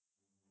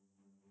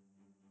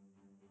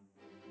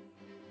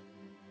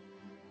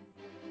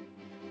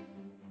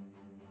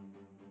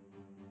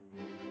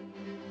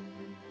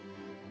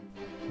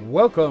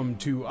Welcome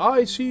to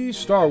I See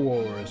Star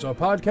Wars, a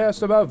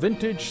podcast about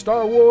vintage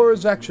Star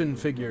Wars action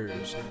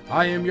figures.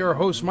 I am your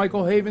host,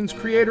 Michael Havens,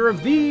 creator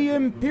of the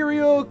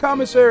Imperial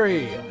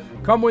Commissary.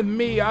 Come with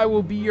me, I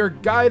will be your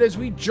guide as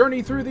we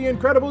journey through the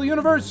incredible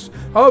universe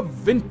of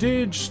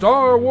vintage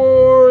Star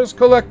Wars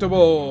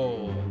collectibles.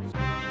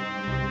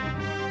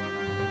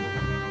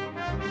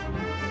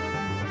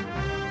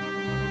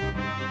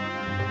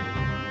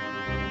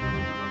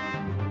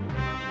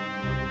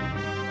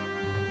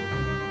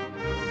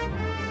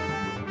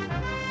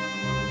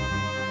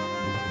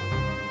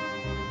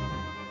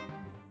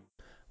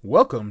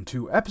 Welcome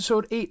to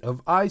episode 8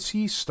 of I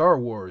See Star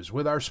Wars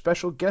with our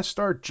special guest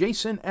star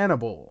Jason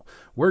Annable.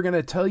 We're going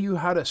to tell you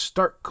how to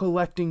start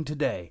collecting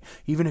today.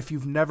 Even if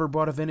you've never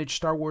bought a vintage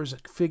Star Wars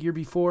figure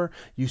before,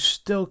 you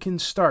still can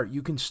start.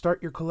 You can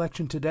start your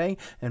collection today,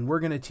 and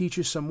we're going to teach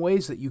you some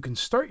ways that you can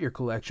start your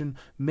collection,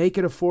 make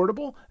it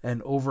affordable,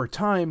 and over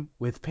time,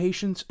 with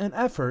patience and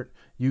effort,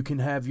 you can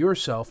have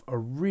yourself a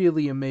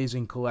really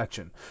amazing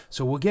collection.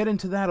 So we'll get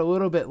into that a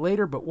little bit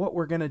later, but what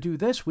we're going to do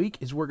this week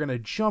is we're going to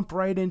jump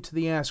right into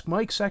the Ask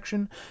Mike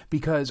section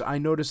because I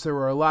noticed there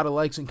were a lot of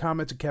likes and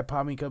comments that kept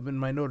popping up in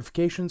my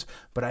notifications,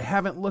 but I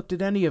haven't looked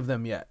at any of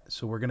them yet.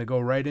 So we're going to go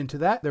right into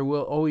that. There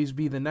will always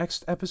be the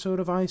next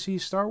episode of I See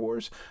Star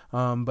Wars,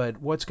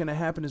 but what's going to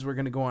happen is we're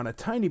going to go on a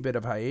tiny bit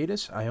of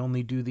hiatus. I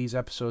only do these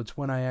episodes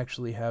when I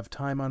actually have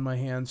time on my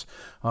hands.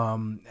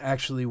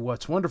 Actually,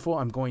 what's wonderful,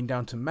 I'm going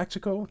down to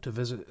Mexico to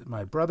visit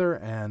my brother,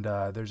 and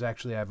I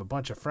have a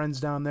bunch of friends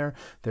down there.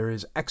 There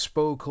is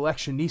Expo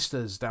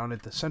Collectionistas down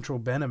at the Central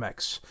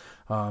Banamex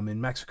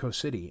in Mexico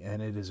City,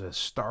 and it is a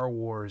Star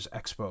Wars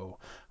expo.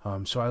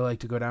 So I like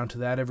to go down to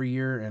that every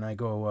year, and I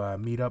go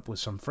meet up with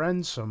some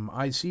friends, some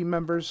IC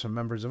members, some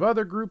members of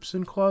other groups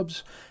and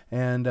clubs,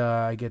 and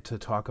I get to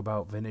talk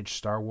about vintage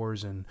Star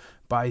Wars and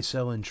buy,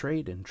 sell, and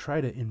trade, and try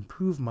to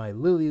improve my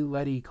Lily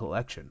Letty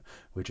collection,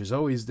 which is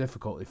always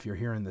difficult if you're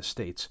here in the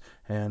States.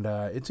 And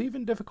it's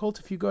even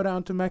difficult if you go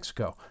down to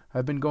Mexico.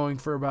 I've been going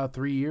for about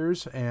 3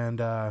 years, and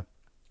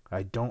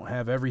I don't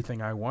have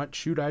everything I want.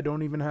 Shoot, I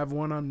don't even have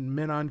one on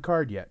mint on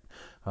card yet,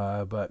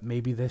 but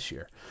maybe this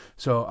year.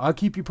 So I'll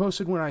keep you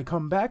posted when I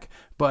come back.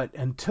 But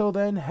until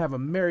then, have a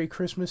Merry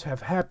Christmas, have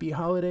happy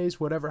holidays,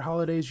 whatever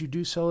holidays you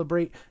do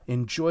celebrate.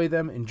 Enjoy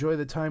them. Enjoy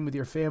the time with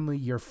your family,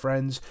 your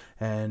friends.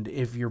 And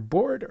if you're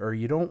bored or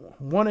you don't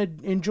want to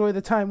enjoy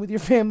the time with your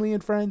family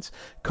and friends,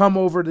 come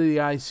over to the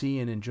IC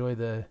and enjoy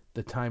the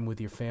time with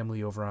your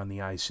family over on the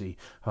IC.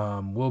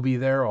 We'll be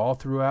there all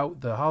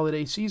throughout the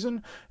holiday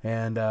season,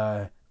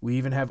 and we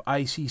even have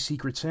IC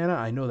Secret Santa.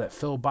 I know that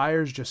Phil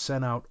Byers just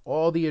sent out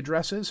all the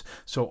addresses,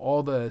 so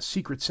all the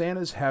Secret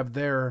Santas have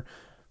their,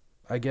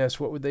 I guess,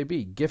 what would they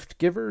be? Gift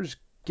givers?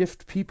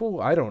 Gift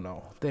people? I don't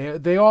know.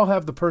 They all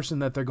have the person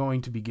that they're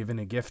going to be giving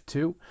a gift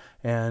to,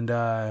 and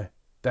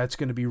that's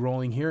going to be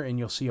rolling here, and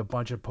you'll see a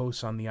bunch of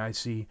posts on the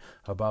IC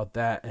about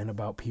that and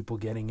about people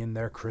getting in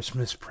their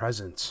Christmas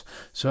presents.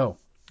 So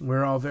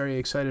we're all very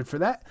excited for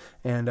that.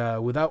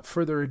 And without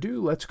further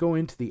ado, let's go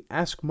into the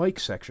Ask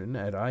Mike section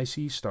at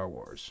IC Star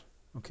Wars.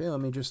 Okay, let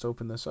me just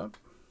open this up.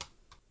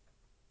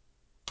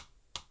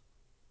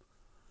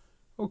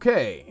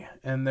 Okay,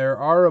 and there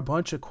are a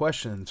bunch of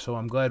questions, so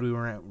I'm glad we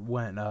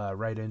went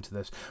right into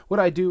this. What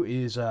I do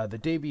is the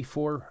day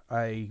before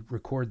I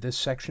record this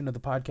section of the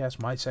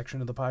podcast, my section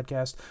of the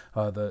podcast,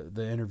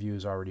 the interview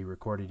is already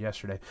recorded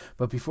yesterday,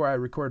 but before I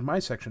record my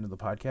section of the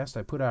podcast,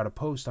 I put out a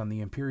post on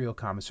the Imperial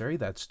Commissary.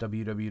 That's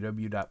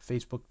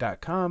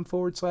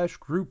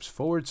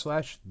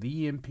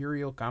www.facebook.com/groups/the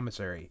Imperial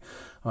Commissary.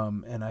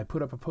 And I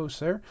put up a post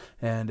there,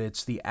 and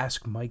it's the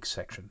Ask Mike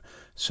section.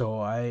 So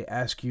I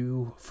ask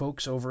you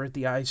folks over at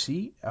the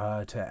IC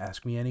to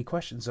ask me any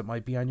questions that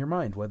might be on your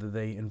mind, whether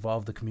they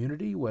involve the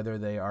community, whether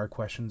they are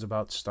questions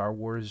about Star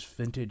Wars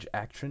vintage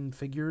action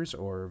figures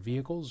or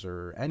vehicles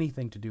or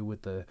anything to do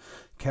with the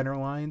Kenner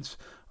lines.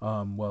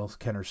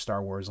 Kenner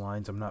Star Wars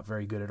lines. I'm not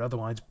very good at other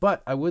lines,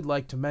 but I would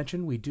like to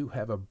mention we do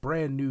have a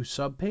brand new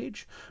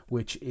subpage,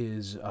 which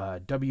is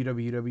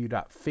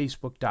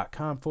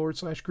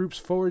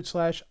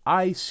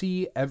www.facebook.com/groups/I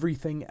See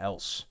Everything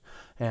Else.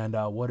 And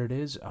what it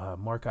is,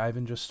 Mark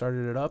Ivan just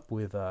started it up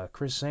with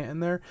Chris Santon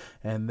there,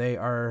 and they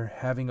are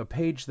having a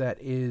page that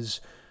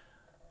is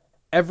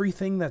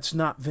everything that's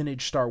not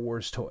vintage Star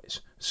Wars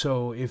toys.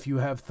 So if you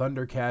have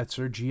Thundercats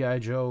or G.I.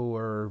 Joe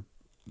or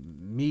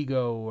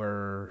Mego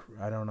or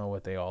I don't know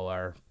what they all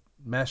are,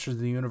 Masters of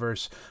the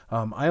Universe.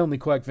 I only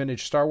collect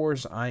vintage Star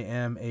Wars. I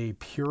am a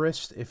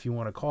purist, if you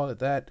want to call it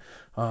that.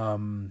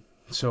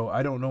 So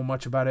I don't know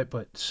much about it,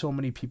 but so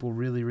many people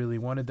really, really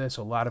wanted this.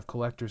 A lot of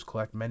collectors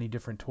collect many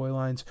different toy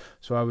lines,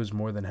 so I was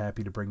more than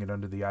happy to bring it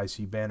under the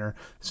IC banner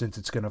since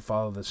it's going to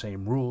follow the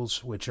same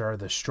rules, which are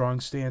the strong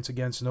stance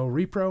against no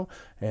repro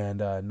and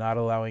not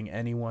allowing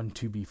anyone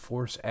to be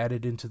force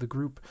added into the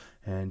group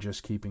and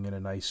just keeping it a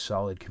nice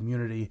solid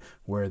community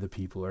where the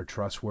people are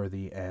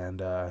trustworthy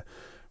and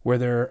where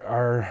there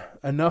are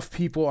enough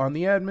people on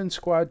the admin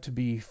squad to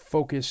be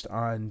focused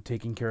on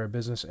taking care of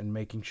business and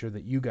making sure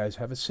that you guys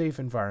have a safe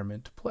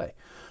environment to play.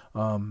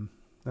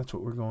 That's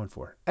what we're going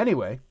for.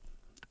 Anyway,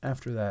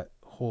 after that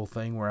whole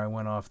thing where I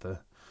went off the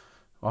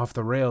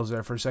rails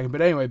there for a second.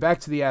 But anyway,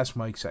 back to the Ask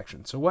Mike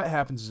section. So what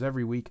happens is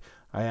every week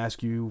I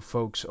ask you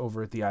folks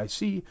over at the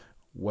IC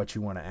what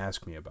you want to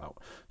ask me about.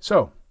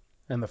 So,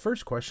 and the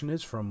first question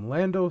is from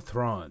Lando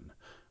Thrawn.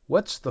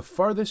 What's the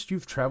farthest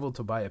you've traveled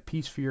to buy a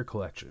piece for your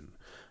collection?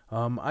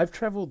 I've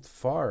traveled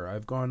far.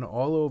 I've gone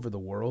all over the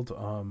world.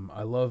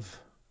 I love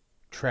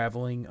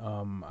traveling.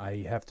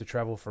 I have to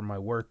travel for my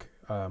work,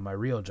 my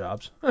real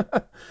jobs.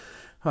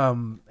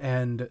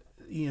 And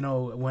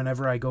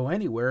whenever I go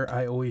anywhere,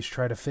 I always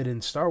try to fit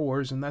in Star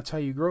Wars, and that's how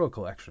you grow a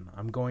collection.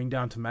 I'm going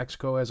down to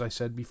Mexico, as I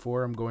said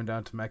before. I'm going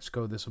down to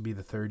Mexico. This will be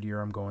the third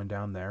year I'm going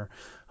down there.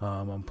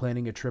 I'm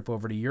planning a trip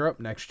over to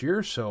Europe next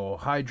year, so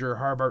hide your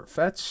Harbart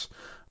Fets.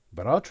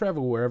 But I'll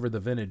travel wherever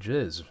the vintage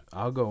is.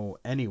 I'll go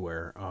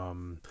anywhere.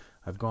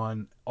 I've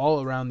gone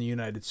all around the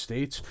United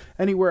States,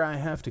 anywhere I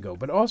have to go.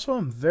 But also,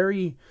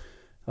 I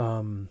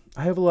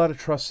have a lot of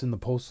trust in the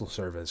Postal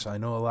Service. I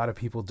know a lot of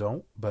people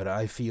don't, but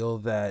I feel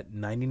that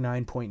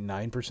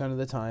 99.9% of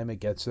the time it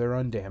gets there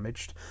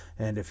undamaged.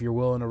 And if you're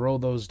willing to roll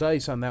those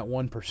dice on that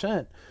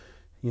 1%,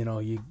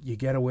 you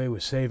get away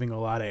with saving a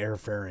lot of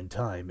airfare and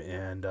time.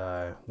 And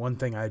one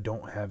thing I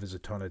don't have is a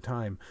ton of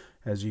time,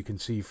 as you can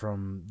see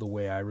from the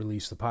way I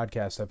release the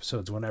podcast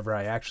episodes whenever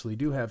I actually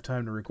do have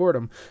time to record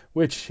them,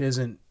 which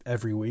isn't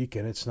every week,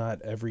 and it's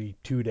not every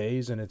 2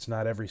 days, and it's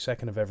not every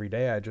second of every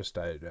day. I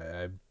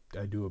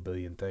do a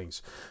billion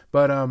things.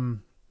 But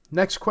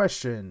next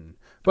question.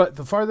 But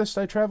the farthest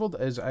I traveled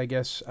is, I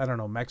guess, I don't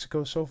know,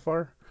 Mexico so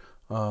far.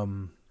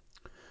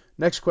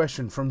 Next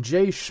question from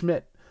Jay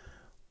Schmidt.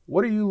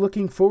 What are you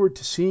looking forward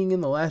to seeing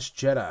in The Last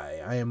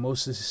Jedi? I am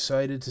most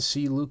excited to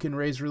see Luke and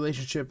Rey's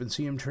relationship and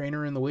see him train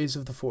her in the ways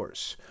of the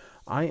Force.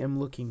 I am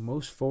looking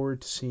most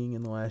forward to seeing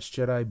in The Last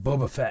Jedi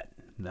Boba Fett.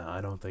 No,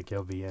 I don't think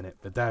he'll be in it,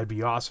 but that would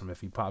be awesome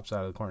if he pops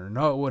out of the corner.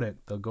 No, it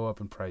wouldn't. They'll go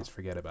up in price.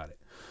 Forget about it.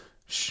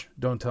 Shh,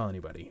 don't tell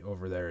anybody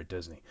over there at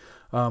Disney.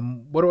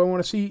 What do I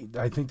want to see?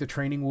 I think the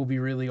training will be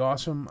really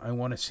awesome. I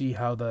want to see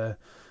how the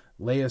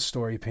Leia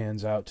story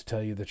pans out, to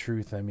tell you the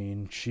truth. I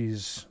mean,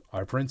 she's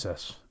our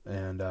princess,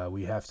 and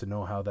we have to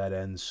know how that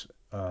ends,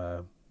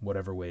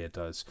 whatever way it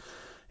does.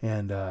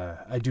 And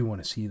I do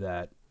want to see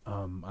that.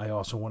 I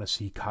also want to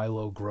see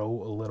Kylo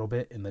grow a little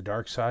bit in the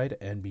dark side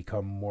and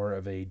become more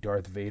of a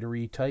Darth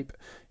Vader-y type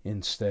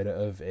instead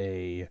of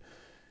a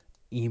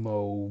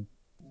emo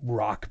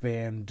rock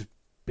band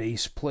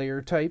bass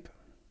player type.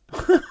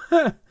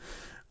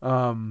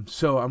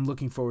 So I'm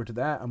looking forward to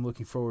that. I'm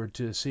looking forward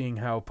to seeing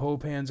how Poe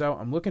pans out.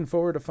 I'm looking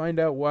forward to find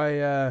out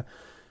why.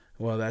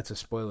 Well, that's a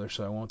spoiler,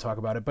 so I won't talk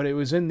about it. But it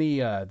was in the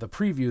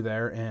preview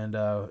there, and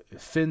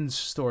Finn's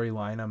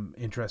storyline I'm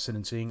interested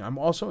in seeing. I'm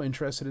also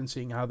interested in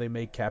seeing how they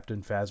make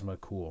Captain Phasma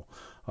cool.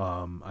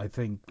 I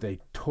think they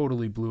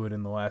totally blew it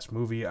in the last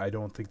movie. I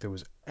don't think there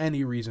was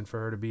any reason for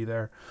her to be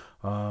there.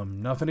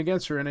 Nothing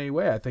against her in any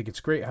way. I think it's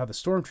great how the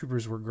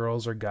stormtroopers were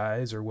girls or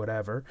guys or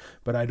whatever,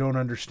 but I don't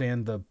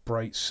understand the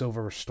bright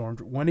silver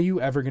stormtrooper. When are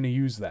you ever going to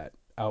use that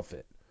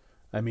outfit?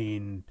 I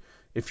mean,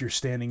 if you're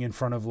standing in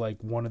front of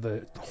like one of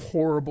the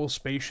horrible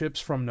spaceships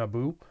from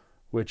Naboo,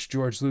 which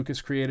George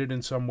Lucas created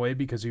in some way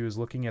because he was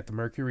looking at the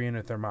mercury in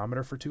a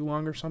thermometer for too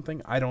long or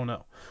something, I don't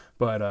know.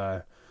 But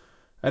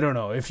I don't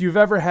know. If you've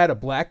ever had a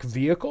black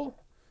vehicle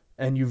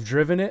and you've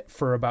driven it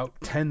for about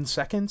 10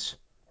 seconds,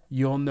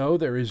 you'll know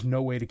there is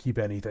no way to keep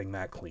anything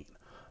that clean.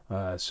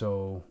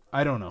 So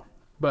I don't know.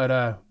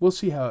 But we'll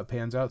see how it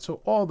pans out.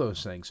 So all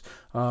those things.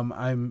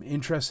 I'm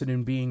interested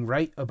in being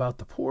right about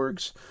the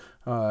Porgs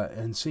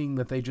and seeing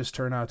that they just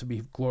turn out to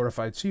be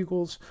glorified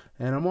sequels.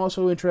 And I'm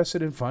also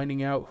interested in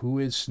finding out who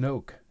is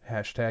Snoke.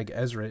 Hashtag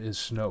Ezra is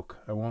Snoke.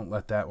 I won't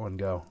let that one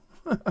go.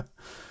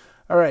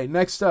 All right,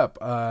 next up,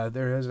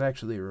 there is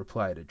actually a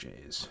reply to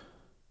Jay's.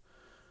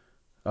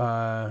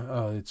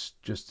 It's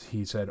just,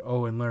 he said,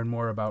 and learn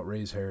more about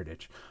Rey's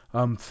heritage.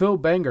 Phil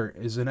Banger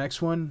is the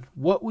next one.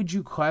 What would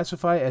you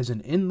classify as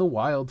an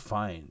in-the-wild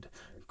find?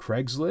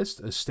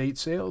 Craigslist, estate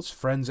sales,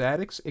 friends'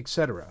 attics,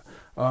 etc.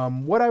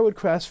 What I would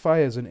classify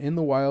as an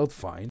in-the-wild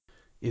find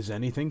is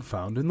anything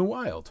found in the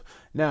wild.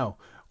 Now,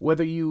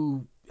 whether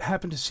you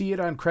happen to see it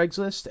on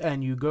Craigslist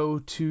and you go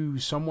to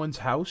someone's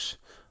house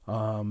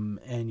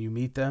and you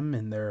meet them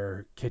in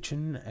their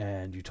kitchen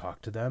and you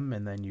talk to them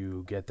and then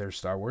you get their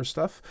Star Wars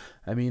stuff.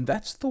 I mean,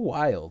 that's the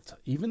wild.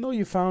 Even though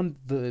you found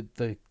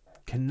the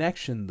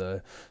connection,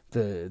 the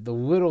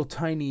little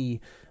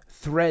tiny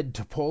thread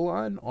to pull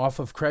on off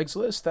of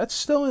Craigslist, that's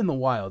still in the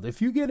wild.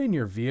 If you get in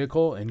your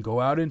vehicle and go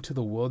out into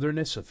the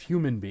wilderness of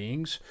human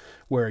beings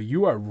where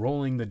you are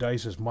rolling the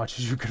dice as much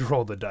as you could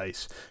roll the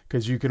dice,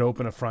 because you could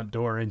open a front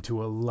door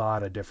into a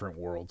lot of different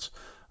worlds.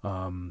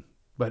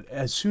 But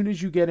as soon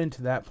as you get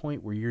into that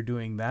point where you're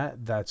doing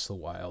that, that's the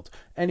wild.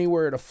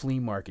 Anywhere at a flea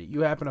market,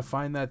 you happen to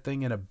find that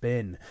thing in a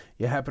bin.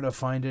 You happen to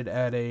find it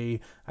at I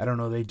don't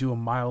know, they do a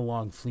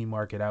mile-long flea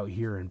market out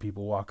here, and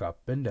people walk up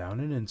and down,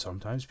 and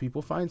sometimes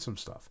people find some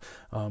stuff.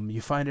 You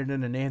find it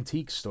in an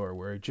antique store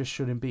where it just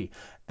shouldn't be.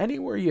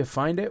 Anywhere you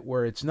find it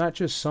where it's not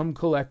just some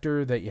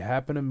collector that you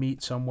happen to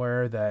meet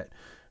somewhere that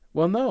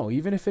Well, no,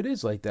 even if it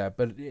is like that,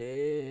 but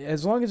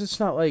as long as it's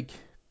not like,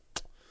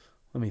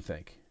 let me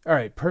think. All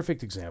right,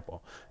 perfect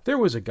example. There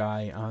was a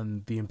guy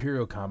on the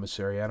Imperial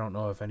Commissary, I don't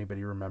know if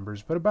anybody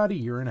remembers, but about a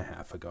year and a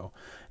half ago,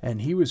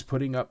 and he was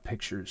putting up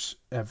pictures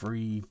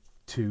every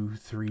 2,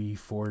 3,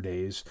 4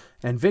 days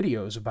and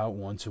videos about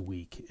once a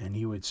week. And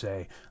he would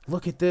say,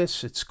 "Look at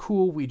this, it's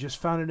cool. We just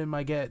found it in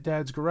my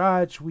dad's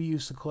garage. We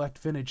used to collect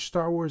vintage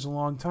Star Wars a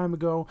long time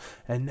ago,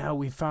 and now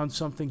we found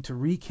something to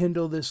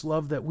rekindle this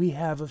love that we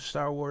have of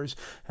Star Wars,"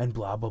 and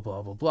blah, blah,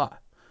 blah, blah, blah.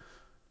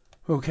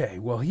 Okay,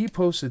 well, he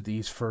posted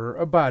these for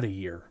about a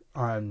year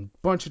on a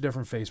bunch of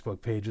different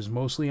Facebook pages,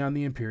 mostly on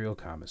the Imperial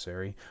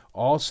Commissary.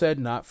 All said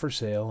not for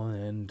sale,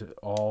 and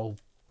all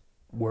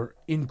were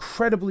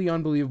incredibly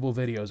unbelievable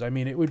videos. I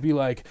mean, it would be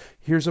like,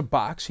 here's a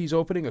box he's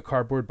opening, a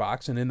cardboard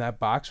box, and in that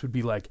box would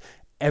be like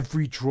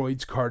every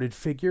droid's carded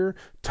figure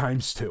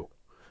times two.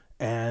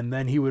 And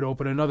then he would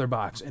open another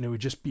box, and it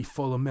would just be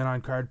full of men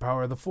on card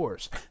Power of the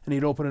Force. And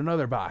he'd open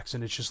another box,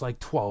 and it's just like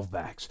 12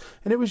 backs.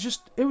 And it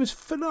was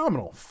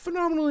phenomenal,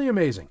 phenomenally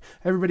amazing.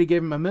 Everybody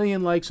gave him a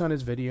million likes on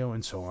his video,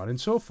 and so on and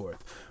so forth.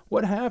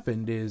 What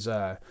happened is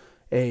a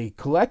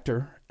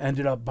collector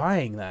ended up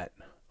buying that.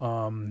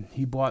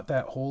 He bought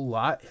that whole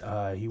lot.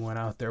 He went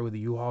out there with a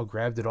U-Haul,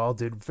 grabbed it all,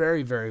 did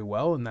very, very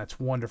well, and that's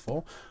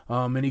wonderful.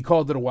 And he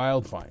called it a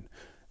wild find.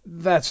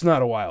 That's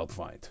not a wild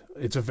find.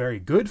 It's a very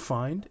good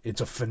find.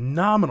 It's a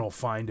phenomenal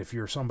find if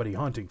you're somebody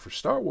hunting for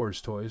Star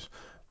Wars toys,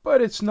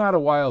 but it's not a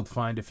wild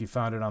find if you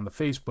found it on the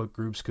Facebook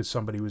groups because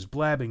somebody was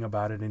blabbing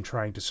about it and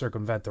trying to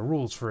circumvent the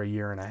rules for a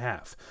year and a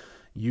half.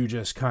 You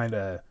just kind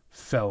of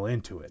fell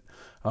into it.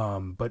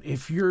 But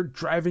if you're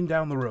driving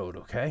down the road,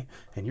 okay,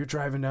 and you're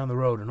driving down the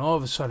road, and all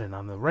of a sudden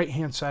on the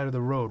right-hand side of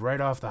the road,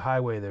 right off the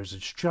highway, there's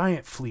this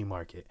giant flea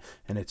market,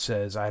 and it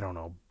says, I don't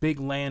know, Big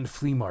Land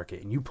Flea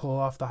Market, and you pull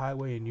off the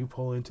highway and you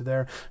pull into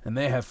there, and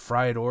they have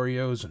fried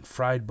Oreos and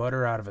fried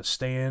butter out of a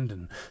stand,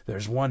 and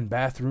there's one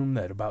bathroom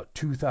that about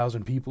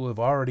 2,000 people have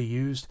already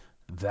used.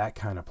 That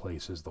kind of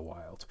place is the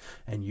wild.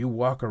 And you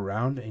walk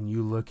around and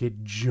you look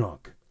at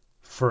junk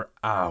for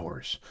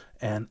hours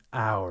and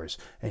hours,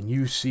 and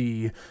you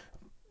see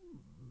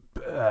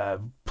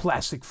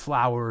plastic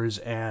flowers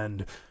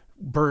and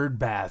bird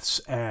baths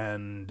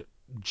and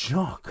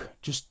junk,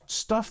 just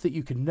stuff that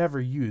you could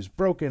never use,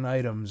 broken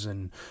items,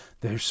 and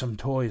there's some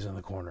toys in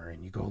the corner,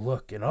 and you go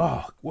look, and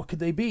oh, what could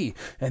they be?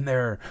 And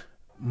they're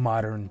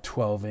modern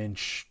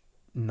 12-inch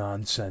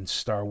nonsense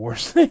Star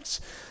Wars things.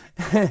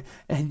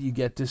 And you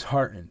get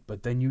disheartened,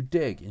 but then you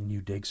dig and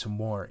you dig some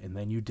more, and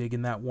then you dig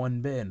in that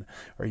one bin,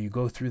 or you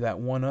go through that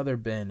one other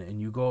bin,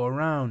 and you go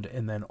around,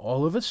 and then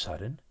all of a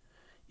sudden,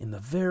 in the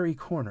very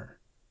corner,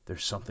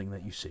 there's something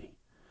that you see,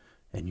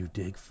 and you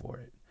dig for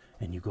it,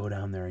 and you go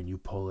down there and you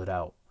pull it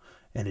out,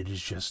 and it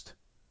is just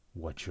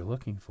what you're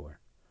looking for.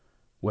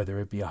 Whether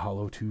it be a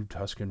hollow tube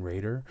Tusken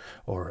Raider,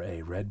 or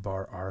a Red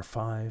Bar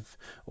R5,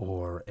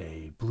 or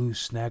a blue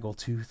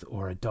Snaggletooth,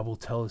 or a double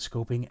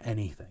telescoping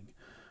anything.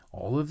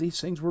 All of these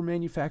things were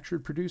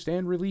manufactured, produced,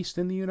 and released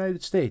in the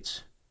United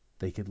States.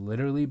 They could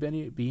literally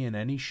be in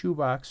any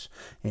shoebox,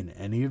 in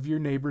any of your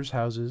neighbors'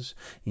 houses,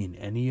 in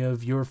any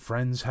of your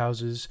friends'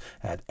 houses,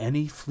 at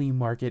any flea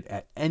market,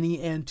 at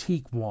any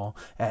antique mall,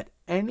 at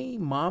any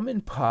mom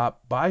and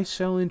pop buy,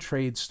 sell, and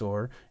trade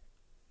store,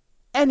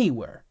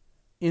 anywhere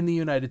in the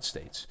United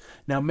States.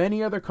 Now,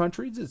 many other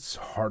countries, it's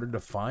harder to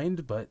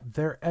find, but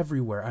they're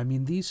everywhere. I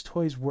mean, these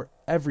toys were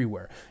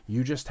everywhere.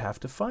 You just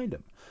have to find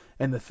them.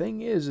 And the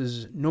thing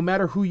is no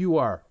matter who you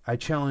are, I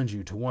challenge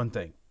you to one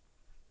thing.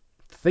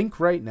 Think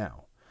right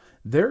now.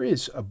 There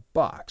is a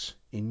box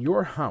in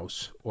your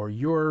house or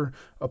your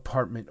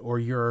apartment or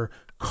your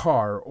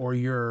car or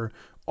your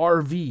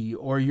RV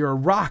or your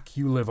rock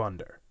you live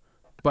under.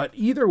 But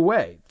either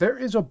way, there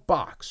is a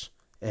box,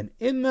 and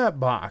in that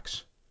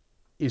box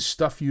is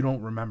stuff you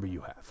don't remember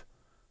you have.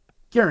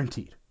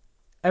 Guaranteed.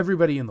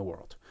 Everybody in the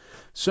world.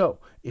 So,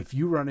 if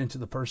you run into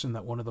the person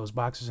that one of those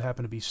boxes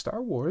happen to be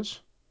Star Wars,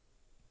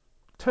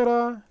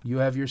 ta-da, you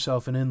have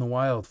yourself an In the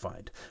Wild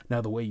find.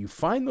 Now, the way you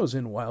find those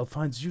In the Wild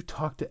finds is you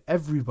talk to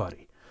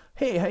everybody.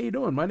 Hey, how you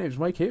doing? My name's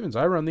Mike Havens.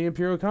 I run the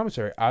Imperial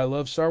Commissary. I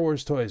love Star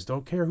Wars toys.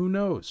 Don't care who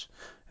knows.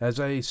 As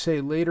I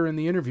say later in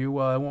the interview,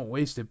 well, I won't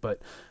waste it,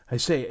 but I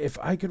say if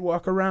I could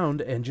walk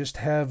around and just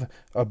have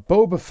a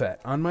Boba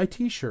Fett on my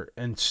t-shirt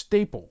and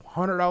staple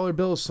 $100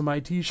 bills to my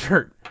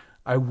t-shirt,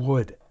 I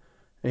would.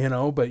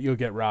 But you'll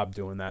get robbed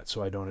doing that,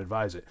 so I don't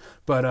advise it.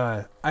 But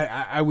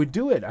I would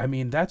do it. I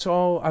mean, that's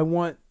all I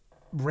want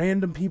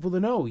random people to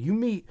know. You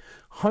meet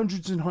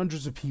hundreds and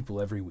hundreds of people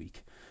every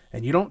week,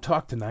 and you don't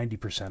talk to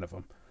 90% of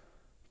them.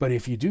 But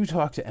if you do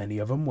talk to any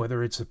of them,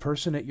 whether it's the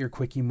person at your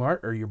Quickie Mart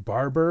or your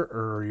barber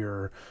or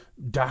your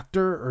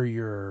doctor or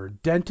your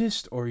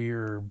dentist or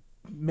your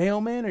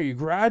mailman or your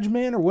garage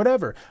man or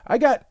whatever, I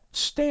got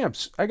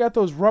stamps. I got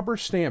those rubber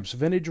stamps,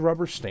 vintage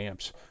rubber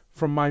stamps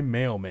from my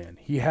mailman.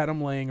 He had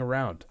them laying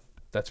around.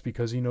 That's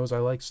because he knows I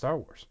like Star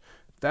Wars.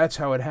 That's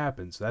how it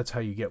happens. That's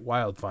how you get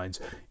wild finds.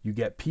 You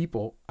get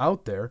people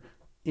out there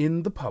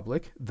in the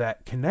public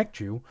that connect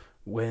you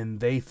when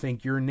they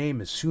think your name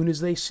as soon as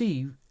they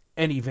see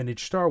any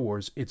vintage Star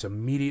Wars, it's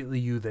immediately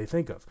you they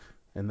think of.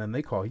 And then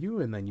they call you,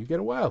 and then you get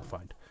a wild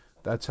find.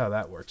 That's how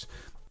that works.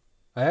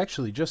 I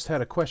actually just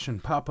had a question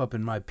pop up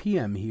in my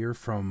PM here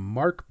from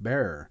Mark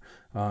Bear.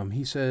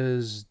 He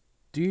says,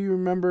 "Do you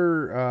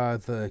remember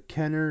the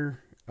Kenner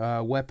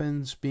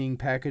weapons being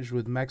packaged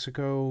with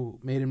Mexico,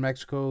 made in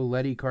Mexico,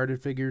 Letty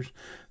carded figures?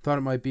 Thought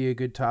it might be a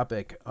good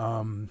topic."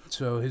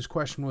 So his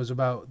question was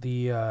about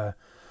the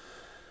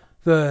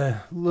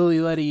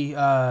Lily Letty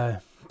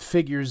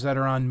figures that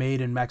are on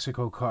made in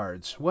Mexico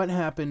cards. What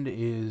happened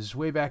is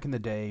way back in the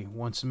day,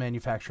 once the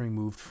manufacturing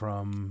moved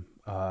from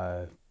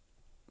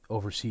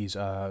overseas,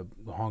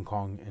 Hong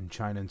Kong and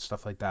China and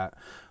stuff like that.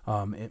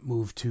 It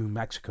moved to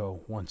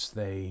Mexico once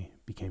they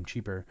became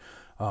cheaper.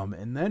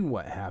 And then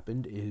what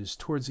happened is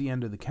towards the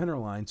end of the Kenner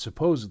line,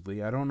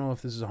 supposedly, I don't know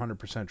if this is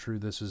 100% true.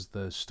 This is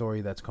the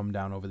story that's come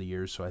down over the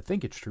years, so I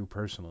think it's true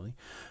personally.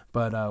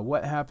 But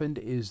what happened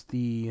is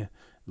the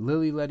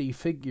Lily Letty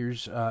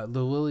figures, the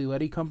Lily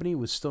Letty company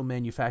was still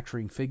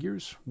manufacturing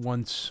figures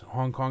once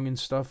Hong Kong and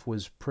stuff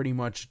was pretty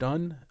much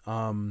done.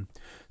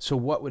 So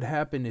what would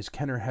happen is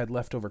Kenner had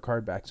leftover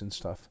card backs and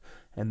stuff,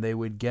 and they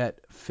would get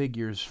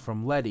figures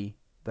from Letty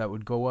that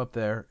would go up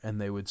there, and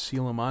they would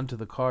seal them onto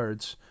the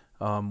cards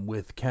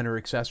with Kenner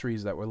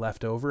accessories that were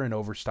left over and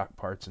overstock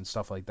parts and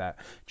stuff like that,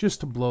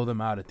 just to blow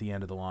them out at the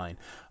end of the line.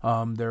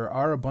 There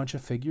are a bunch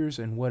of figures,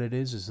 and what it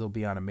is they'll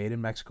be on a Made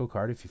in Mexico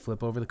card. If you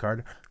flip over the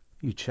card,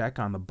 you check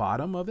on the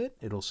bottom of it,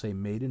 it'll say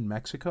Made in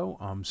Mexico.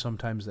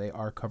 Sometimes they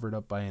are covered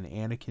up by an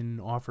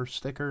Anakin offer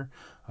sticker,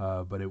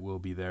 but it will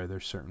be there.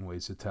 There's certain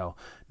ways to tell.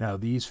 Now,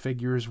 these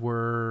figures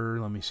were,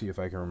 let me see if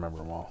I can remember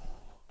them all.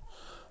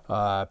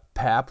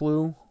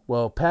 Paplu.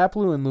 Well,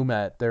 Paplu and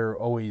Lumet, they're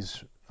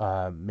always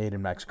made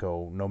in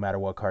Mexico, no matter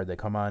what card they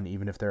come on.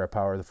 Even if they're a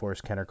Power of the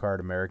Force Kenner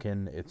card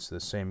American, it's the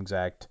same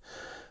exact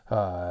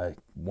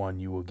one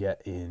you will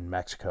get in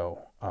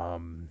Mexico.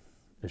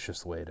 It's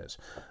just the way it is.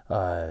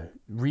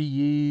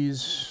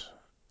 Reuse.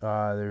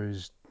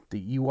 There's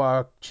the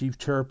Ewok, Chief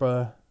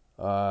Chirpa,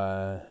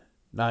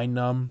 Nine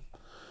Num,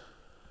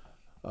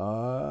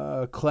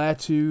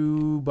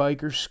 Klaatu,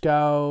 Biker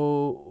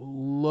Scout,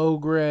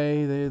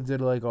 Logray. They did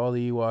like all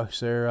the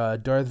Ewoks there.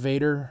 Darth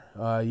Vader.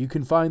 You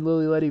can find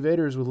Lily Letty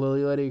Vaders with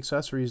Lily Letty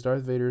accessories.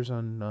 Darth Vader's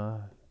on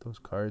those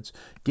cards.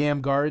 Gam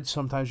Guards.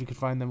 Sometimes you can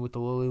find them with the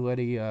Lily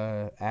Letty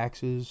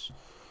axes.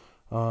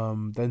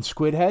 Then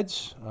squid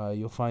heads,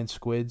 you'll find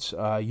squids,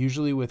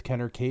 usually with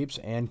Kenner capes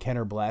and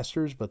Kenner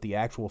blasters, but the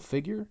actual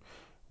figure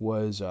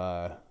was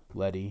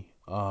Letty.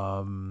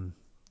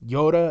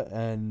 Yoda,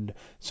 and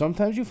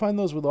sometimes you find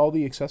those with all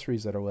the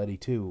accessories that are Letty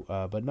too,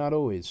 but not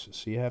always.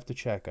 So you have to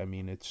check. I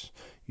mean,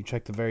 you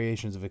check the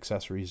variations of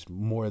accessories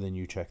more than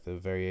you check the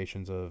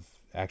variations of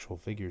actual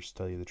figures, to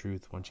tell you the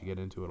truth, once you get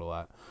into it a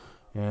lot.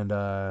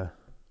 And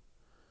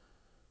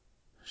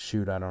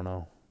shoot, I don't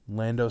know.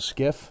 Lando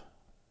Skiff.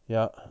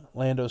 Yeah,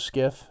 Lando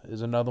Skiff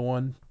is another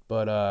one,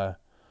 but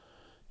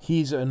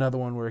he's another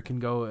one where it can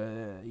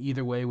go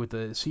either way with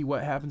the. See,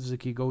 what happens is it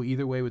can go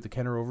either way with the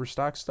Kenner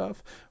Overstock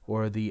stuff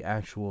or the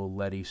actual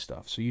Letty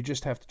stuff. So you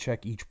just have to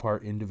check each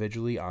part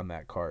individually on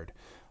that card.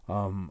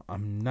 I'm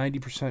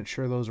 90%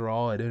 sure those are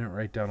all. I didn't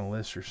write down a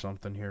list or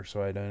something here,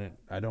 so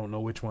I don't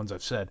know which ones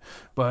I've said,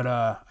 but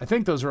I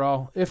think those are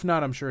all. If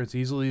not, I'm sure it's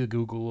easily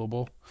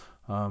Googleable.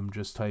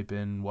 Just type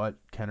in what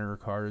Kenner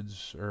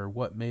cards or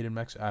what made in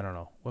Mexico. I don't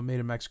know what made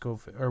in Mexico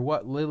or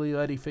what Lily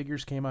Letty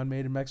figures came on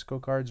made in Mexico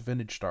cards.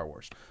 Vintage Star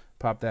Wars.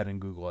 Pop that in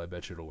Google. I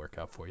bet you it'll work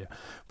out for you.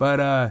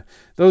 But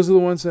those are the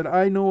ones that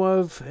I know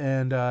of,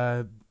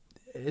 and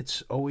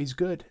it's always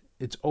good.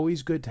 It's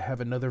always good to have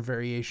another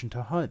variation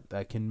to hunt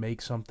that can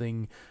make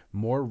something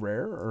more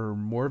rare or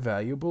more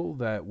valuable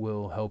that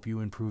will help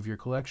you improve your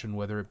collection,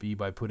 whether it be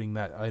by putting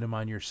that item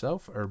on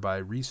yourself or by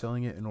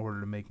reselling it in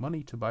order to make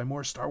money to buy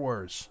more Star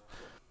Wars.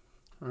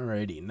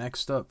 Alrighty,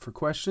 next up for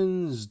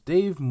questions,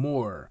 Dave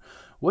Moore.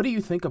 What do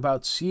you think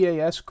about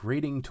CAS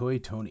grading toy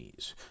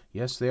Tonys?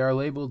 Yes, they are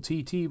labeled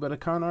TT, but a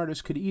con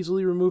artist could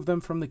easily remove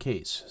them from the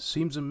case.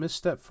 Seems a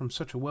misstep from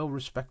such a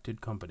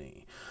well-respected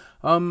company.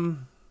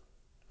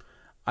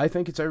 I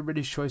think it's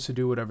everybody's choice to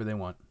do whatever they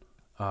want.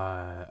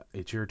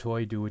 It's your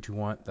toy, do what you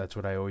want. That's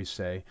what I always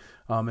say.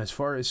 As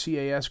far as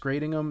CAS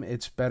grading them,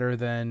 it's better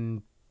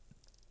than.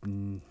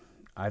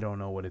 I don't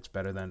know what it's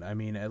better than. I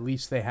mean, at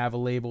least they have a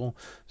label,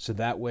 so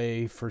that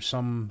way, for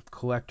some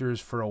collectors,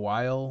 for a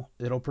while,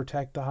 it'll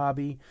protect the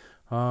hobby.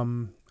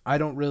 I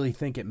don't really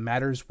think it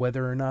matters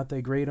whether or not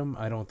they grade them.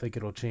 I don't think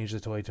it'll change the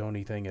Toy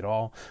Tony thing at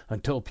all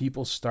until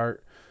people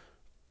start.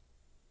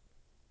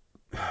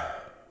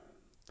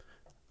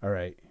 All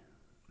right.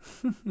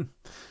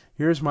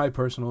 Here's my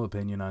personal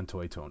opinion on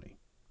Toy Tony.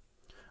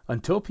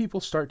 Until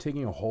people start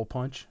taking a hole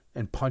punch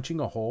and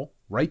punching a hole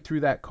right through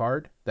that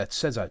card that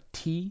says a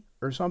T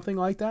or something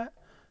like that,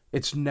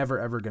 it's never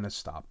ever going to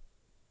stop.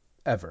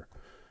 Ever.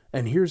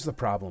 And here's the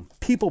problem.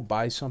 People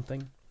buy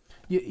something.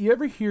 You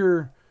ever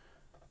hear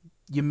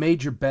you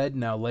made your bed,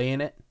 now lay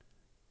in it?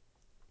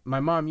 My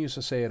mom used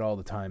to say it all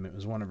the time. It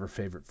was one of her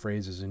favorite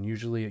phrases, and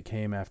usually it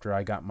came after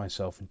I got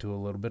myself into a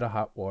little bit of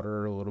hot water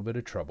or a little bit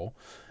of trouble.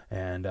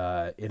 And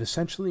it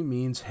essentially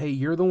means, hey,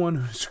 you're the one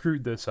who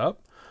screwed this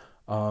up.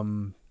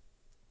 Um,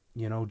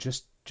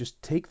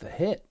 just take the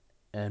hit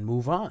and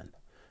move on.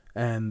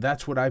 And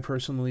that's what I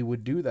personally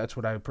would do. That's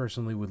what I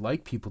personally would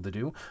like people to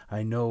do.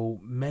 I know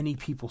many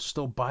people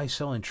still buy,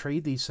 sell, and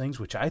trade these things,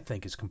 which I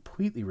think is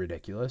completely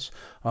ridiculous.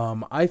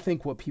 I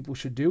think what people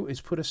should do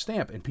is put a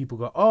stamp, and people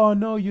go, oh,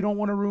 no, you don't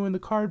want to ruin the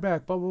card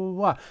back, blah, blah,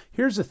 blah, blah.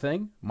 Here's the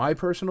thing, my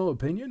personal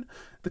opinion,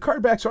 the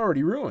card back's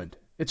already ruined.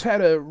 It's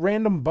had a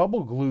random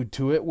bubble glued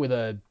to it with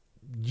a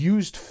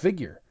used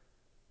figure.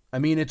 I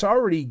mean, it's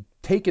already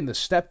taken the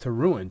step to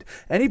ruined.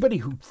 Anybody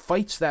who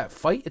fights that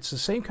fight, it's the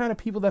same kind of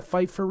people that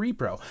fight for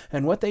repro.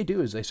 And what they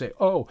do is they say,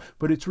 oh,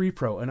 but it's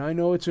repro, and I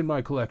know it's in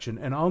my collection,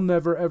 and I'll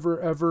never,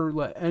 ever, ever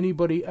let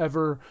anybody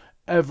ever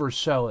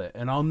sell it,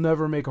 and I'll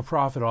never make a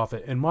profit off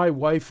it, and my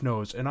wife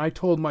knows, and I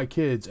told my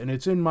kids, and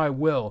it's in my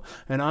will,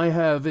 and I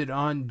have it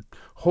on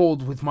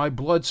hold with my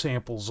blood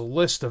samples, a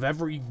list of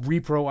every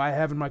repro I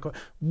have in my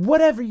collection.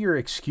 Whatever your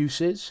excuse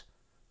is,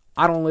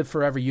 I don't live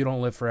forever, you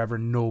don't live forever,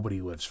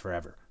 nobody lives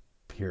forever.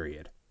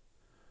 Period.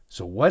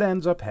 So what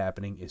ends up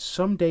happening is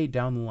someday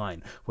down the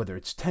line, whether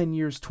it's 10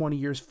 years, 20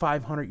 years,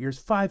 500 years,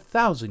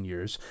 5,000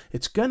 years,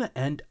 it's going to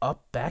end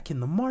up back in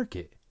the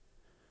market.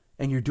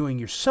 And you're doing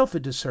yourself a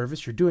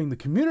disservice, you're doing the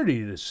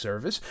community a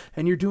disservice,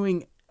 and you're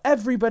doing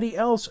everybody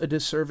else a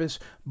disservice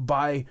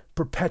by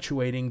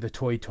perpetuating the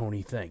Toy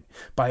Tony thing,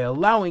 by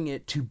allowing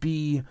it to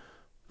be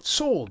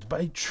sold,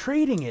 by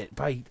trading it,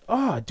 by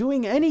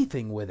doing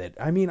anything with it.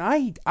 I mean,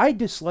 I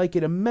dislike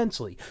it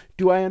immensely.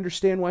 Do I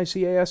understand why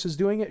CAS is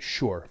doing it?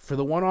 Sure. For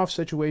the one-off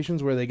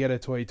situations where they get a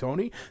Toy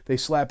Tony, they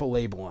slap a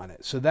label on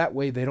it. So that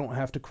way they don't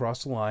have to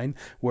cross the line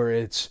where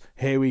it's,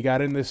 hey, we got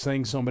in this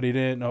thing, somebody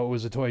didn't know it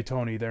was a Toy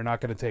Tony. They're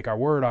not going to take our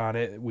word on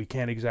it. We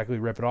can't exactly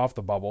rip it off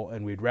the bubble,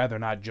 and we'd rather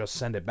not just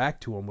send it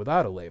back to them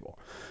without a label.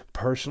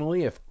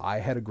 Personally, if I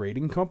had a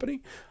grading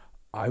company,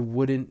 I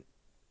wouldn't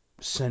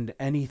send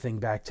anything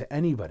back to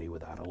anybody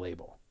without a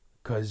label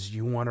because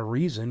you want a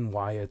reason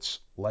why it's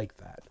like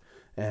that.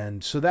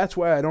 And so that's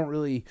why I don't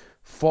really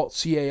fault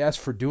CAS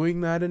for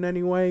doing that in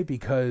any way,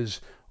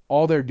 because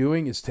all they're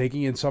doing is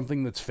taking in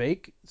something that's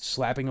fake,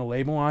 slapping a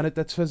label on it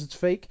that says it's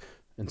fake,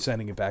 and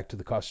sending it back to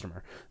the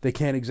customer. They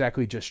can't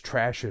exactly just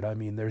trash it. I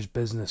mean, there's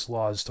business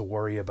laws to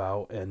worry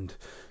about, and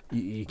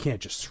you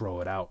can't just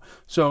throw it out.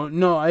 So,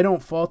 no, I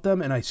don't fault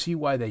them, and I see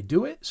why they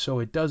do it. So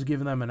it does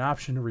give them an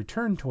option to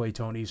return Toy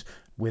Tonys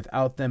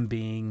without them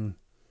being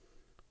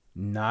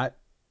not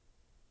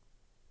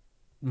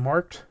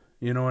marked.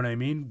 You know what I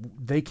mean?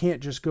 They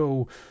can't just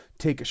go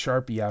take a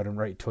Sharpie out and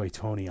write Toy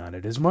Tony on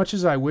it. As much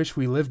as I wish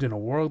we lived in a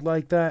world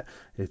like that,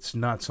 it's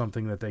not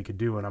something that they could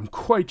do, and I'm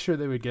quite sure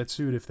they would get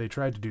sued if they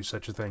tried to do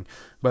such a thing.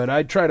 But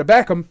I'd try to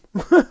back them.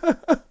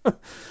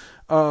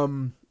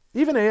 um,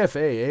 even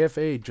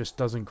AFA just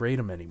doesn't grade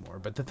them anymore.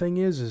 But the thing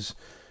is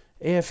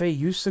AFA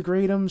used to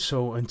grade them,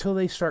 so until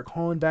they start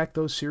calling back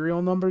those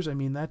serial numbers, I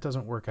mean, that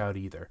doesn't work out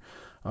either.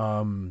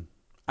 Um,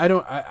 I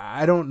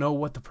don't know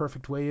what the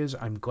perfect way is.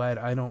 I'm glad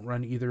I don't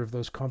run either of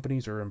those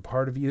companies or am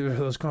part of either of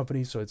those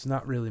companies, so it's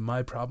not really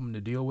my problem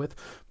to deal with,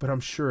 but I'm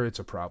sure it's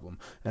a problem.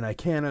 And I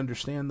can't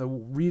understand the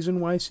reason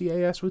why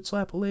CAS would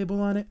slap a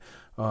label on it.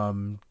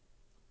 Um,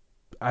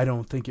 I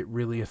don't think it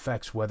really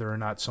affects whether or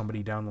not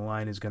somebody down the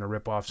line is going to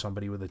rip off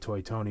somebody with a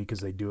Toy Tony because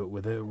they do it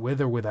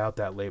with or without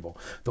that label.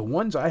 The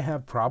ones I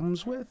have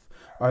problems with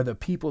are the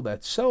people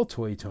that sell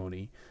Toy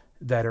Tony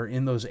that are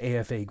in those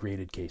AFA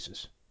graded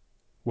cases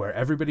where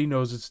everybody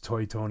knows it's a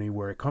Toy Tony,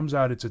 where it comes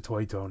out it's a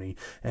Toy Tony,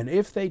 and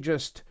if they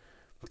just,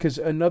 because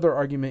another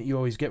argument you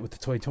always get with the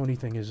Toy Tony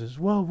thing is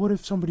well, what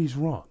if somebody's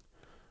wrong?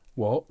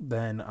 Well,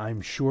 then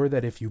I'm sure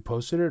that if you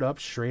posted it up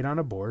straight on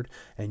a board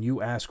and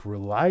you ask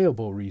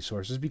reliable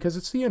resources, because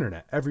it's the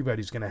internet,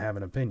 everybody's going to have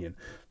an opinion.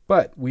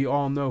 But we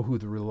all know who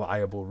the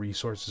reliable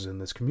resources in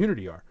this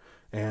community are.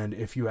 And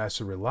if you ask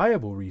the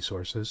reliable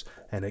resources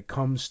and it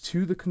comes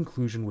to the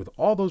conclusion with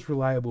all those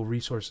reliable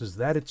resources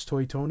that it's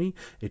Toy Tony,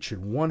 it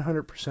should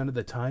 100% of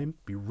the time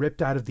be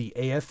ripped out of the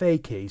AFA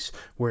case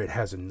where it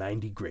has a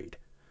 90 grade.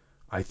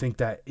 I think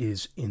that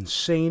is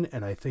insane,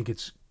 and I think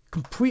it's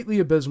completely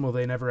abysmal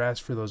they never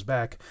asked for those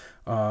back.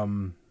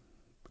 Um,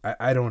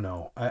 I don't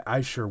know.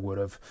 I sure would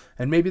have.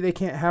 And maybe they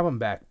can't have them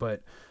back,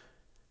 but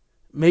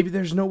maybe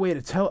there's no way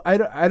to tell. I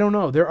don't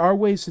know. There are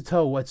ways to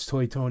tell what's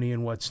Toy Tony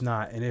and what's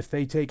not. And if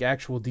they take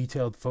actual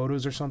detailed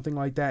photos or something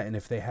like that, and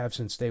if they have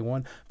since day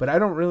one, but I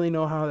don't really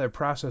know how that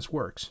process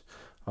works.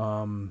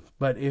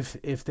 But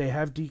if they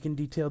have Deacon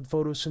detailed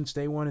photos since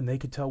day one and they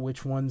could tell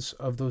which ones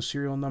of those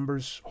serial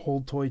numbers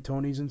hold Toy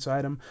Tonys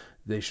inside them,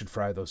 they should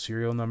fry those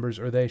serial numbers,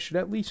 or they should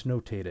at least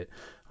notate it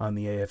on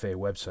the AFA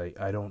website.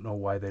 I don't know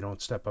why they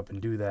don't step up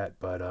and do that,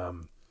 but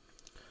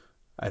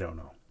I don't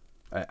know.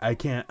 I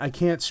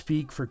can't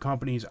speak for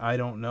companies I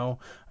don't know.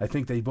 I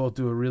think they both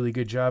do a really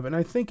good job, and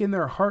I think in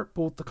their heart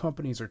both the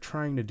companies are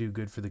trying to do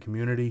good for the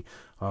community.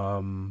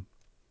 Um,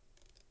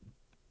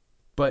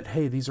 but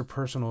hey, these are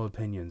personal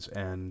opinions,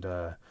 and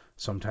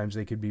Sometimes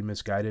they could be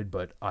misguided,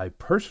 but I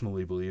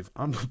personally believe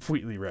I'm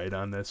completely right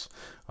on this.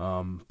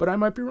 But I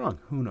might be wrong.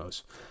 Who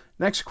knows?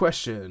 Next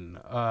question.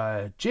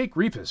 Jake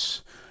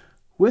Repus.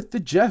 With the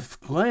Jeff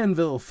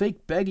Glanville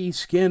fake baggy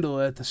scandal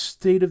at the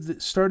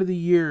start of the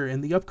year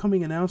and the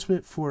upcoming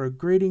announcement from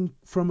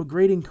a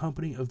grading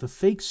company of the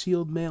fake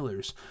sealed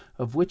mailers,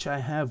 of which I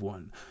have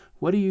one,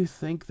 what do you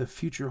think the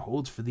future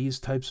holds for these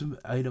types of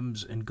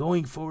items? And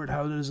going forward,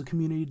 how does the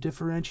community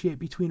differentiate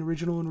between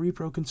original and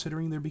repro,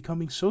 considering they're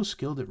becoming so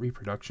skilled at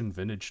reproduction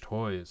vintage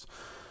toys?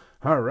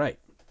 All right.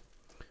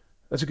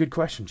 That's a good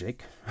question,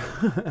 Jake.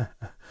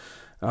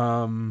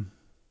 um,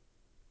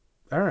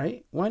 all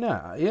right. Why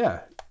not? Yeah.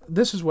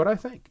 This is what I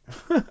think.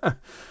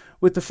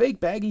 With the fake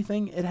baggy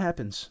thing, it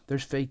happens.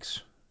 There's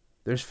fakes.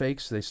 There's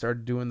fakes. They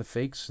started doing the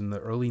fakes in the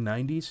early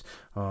 90s,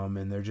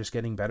 and they're just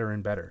getting better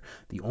and better.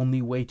 The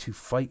only way to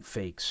fight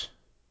fakes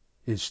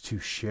is to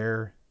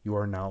share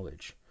your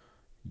knowledge.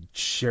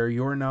 Share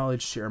your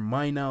knowledge, share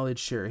my knowledge,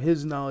 share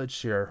his knowledge,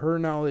 share her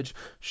knowledge,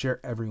 share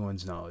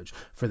everyone's knowledge.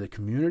 For the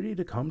community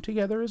to come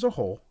together as a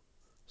whole,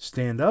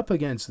 stand up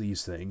against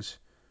these things,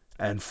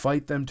 and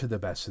fight them to the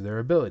best of their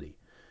ability.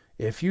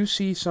 If you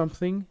see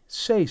something,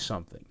 say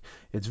something.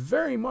 It's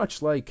very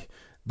much like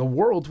the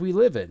world we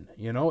live in.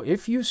 You know,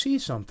 if you see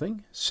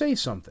something, say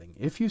something.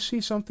 If you see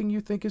something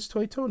you think is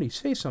Toy Tony,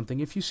 say something.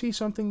 If you see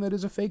something that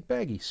is a fake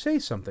baggie, say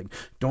something.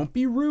 Don't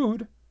be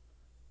rude.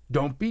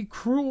 Don't be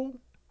cruel.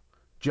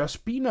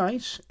 Just be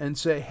nice and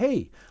say,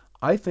 hey,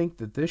 I think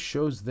that this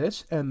shows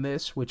this and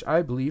this, which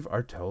I believe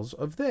are tells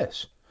of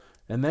this.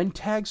 And then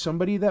tag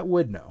somebody that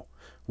would know.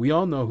 We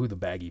all know who the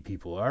baggy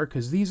people are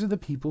because these are the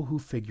people who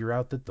figure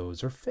out that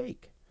those are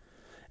fake.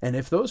 And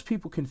if those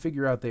people can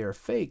figure out they are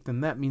fake,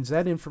 then that means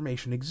that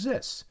information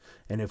exists.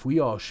 And if we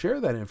all share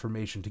that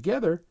information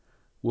together,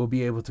 we'll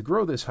be able to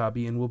grow this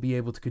hobby and we'll be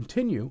able to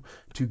continue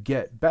to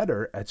get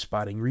better at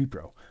spotting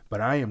repro.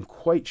 But I am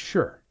quite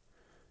sure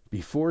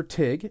before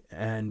TIG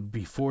and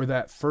before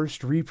that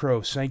first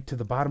repro sank to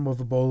the bottom of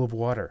a bowl of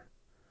water,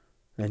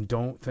 and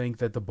don't think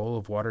that the bowl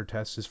of water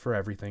test is for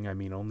everything. I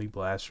mean, only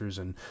blasters,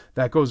 and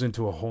that goes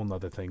into a whole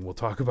nother thing we'll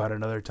talk about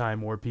another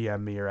time, or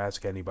PM me or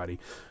ask anybody.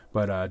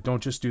 But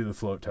don't just do the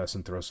float test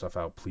and throw stuff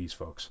out, please,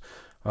 folks.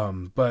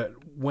 But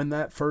when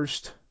that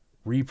first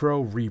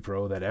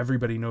repro that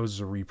everybody knows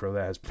is a repro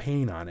that has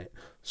paint on it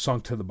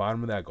sunk to the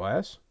bottom of that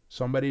glass,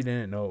 somebody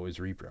didn't know it was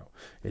repro.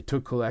 It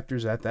took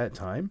collectors at that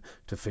time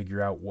to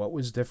figure out what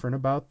was different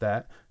about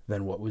that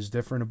than what was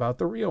different about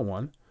the real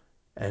one,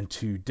 and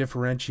to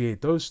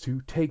differentiate those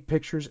two, take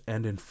pictures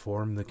and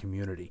inform the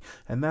community.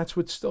 And that's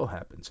what still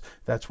happens.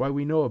 That's why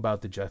we know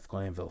about the Jeff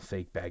Glanville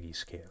fake baggy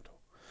scandal.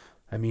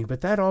 I mean,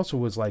 but that also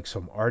was like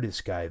some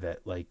artist guy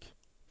that like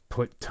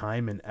put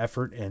time and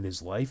effort and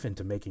his life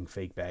into making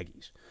fake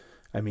baggies.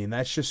 I mean,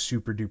 that's just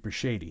super duper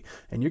shady.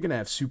 And you're going to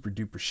have super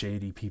duper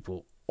shady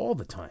people all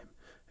the time.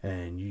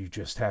 And you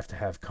just have to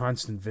have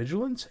constant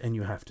vigilance, and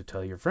you have to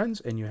tell your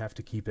friends, and you have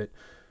to keep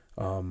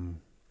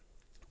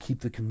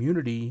the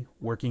community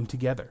working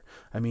together.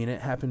 I mean,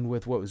 it happened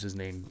with, what was his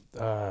name?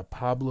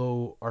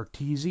 Pablo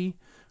Artizi,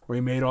 where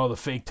he made all the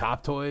fake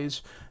Top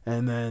Toys.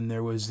 And then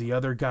there was the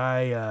other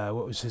guy,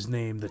 what was his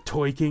name? The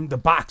Toy King, the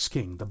Box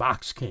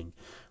King,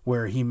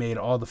 where he made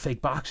all the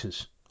fake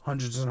boxes.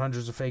 Hundreds and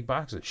hundreds of fake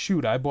boxes.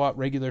 Shoot, I bought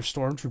regular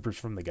Stormtroopers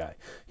from the guy.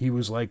 He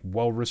was like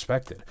well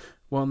respected.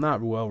 Well,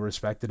 not well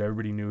respected.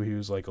 Everybody knew he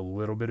was like a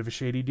little bit of a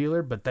shady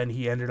dealer, but then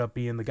he ended up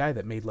being the guy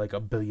that made like a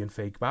billion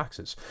fake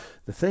boxes.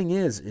 The thing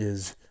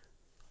is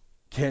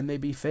can they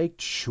be faked?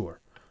 Sure.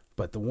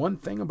 But the one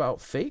thing about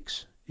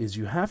fakes is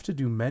you have to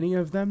do many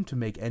of them to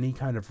make any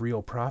kind of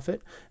real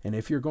profit. And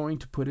if you're going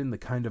to put in the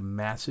kind of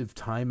massive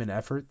time and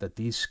effort that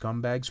these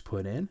scumbags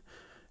put in,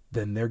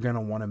 then they're going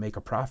to want to make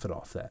a profit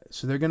off that.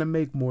 So they're going to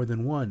make more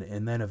than one.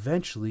 And then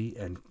eventually,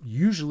 and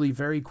usually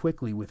very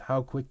quickly with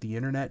how quick the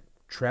internet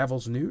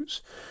travels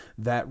news,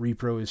 that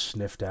repro is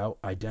sniffed out,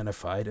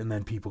 identified, and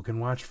then people can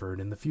watch for it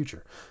in the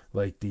future.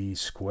 Like the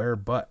square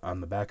butt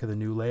on the back of the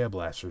new Leia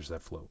blasters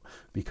that float.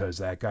 Because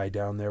that guy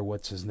down there,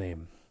 what's his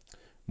name?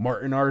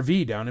 Martin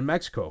RV down in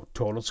Mexico,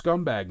 total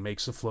scumbag,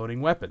 makes the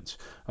floating weapons.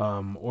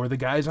 Or the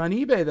guys on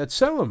eBay that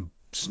sell them.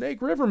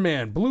 Snake River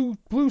Man,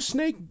 Blue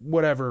Snake,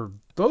 whatever.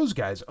 Those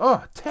guys,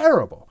 oh,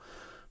 terrible.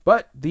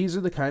 But these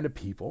are the kind of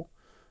people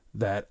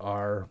that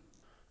are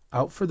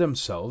out for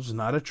themselves,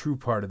 not a true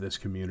part of this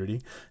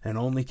community, and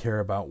only care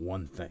about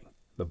one thing,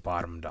 the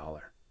bottom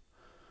dollar.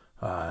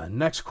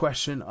 Next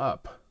question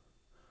up.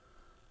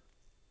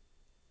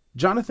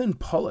 Jonathan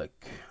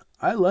Pollock.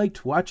 I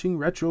liked watching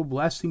retro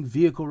blasting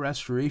vehicle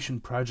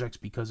restoration projects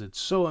because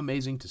it's so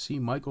amazing to see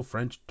Michael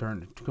French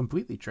turn a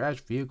completely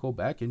trashed vehicle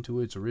back into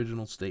its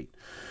original state.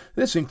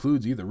 This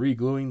includes either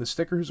re-gluing the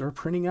stickers or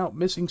printing out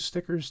missing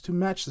stickers to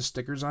match the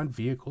stickers on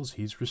vehicles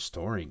he's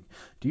restoring.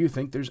 Do you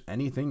think there's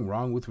anything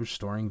wrong with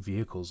restoring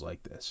vehicles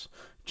like this?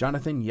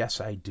 Jonathan,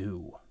 yes, I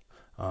do.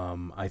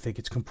 I think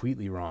it's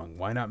completely wrong.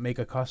 Why not make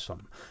a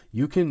custom?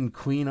 You can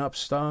clean up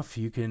stuff,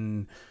 you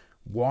can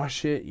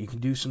wash it, you can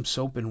do some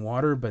soap and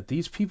water, but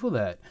these people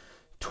that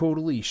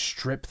totally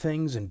strip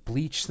things and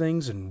bleach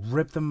things and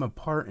rip them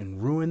apart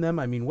and ruin them,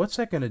 I mean, what's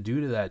that going to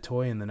do to that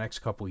toy in the next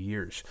couple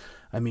years?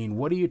 I mean,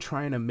 what are you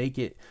trying to make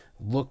it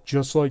look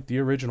just like the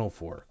original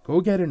for?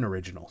 Go get an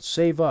original.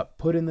 Save up.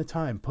 Put in the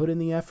time. Put in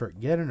the effort.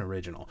 Get an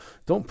original.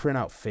 Don't print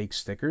out fake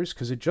stickers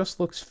because it just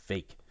looks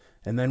fake.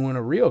 And then when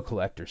a real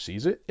collector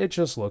sees it, it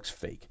just looks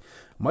fake.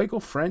 Michael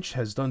French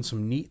has done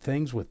some neat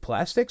things with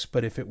plastics,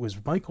 but if it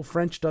was Michael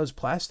French does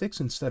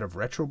plastics instead of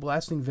retro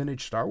blasting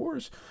vintage Star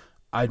Wars,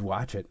 I'd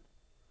watch it.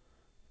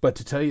 But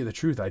to tell you the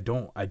truth, I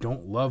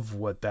don't love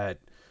what that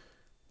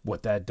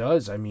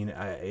does. I mean,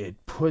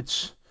 it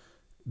puts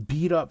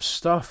beat up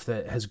stuff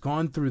that has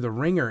gone through the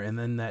ringer and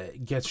then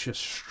that gets just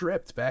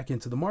stripped back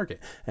into the market.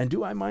 And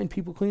do I mind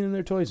people cleaning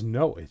their toys?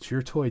 No, it's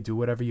your toy. Do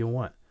whatever you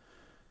want.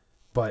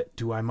 But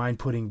do I mind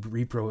putting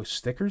repro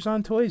stickers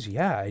on toys?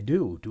 Yeah, I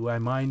do. Do I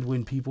mind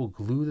when people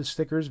glue the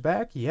stickers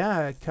back?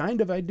 Yeah,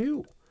 kind of I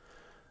do.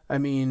 I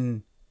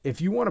mean, if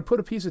you want to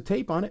put a piece of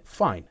tape on it,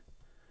 fine.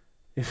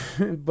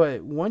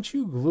 But once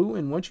you glue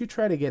and once you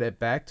try to get it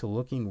back to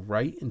looking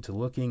right and to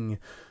looking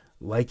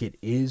like it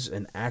is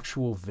an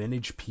actual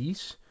vintage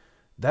piece,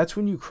 that's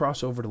when you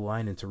cross over the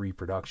line into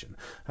reproduction.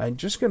 I'm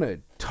just going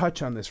to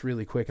touch on this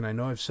really quick, and I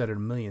know I've said it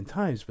a million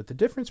times, but the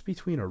difference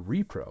between a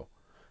repro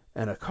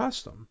and a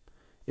custom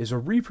is a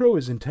repro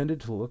is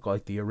intended to look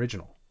like the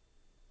original.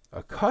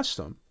 A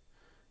custom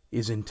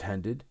is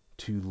intended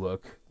to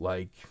look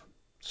like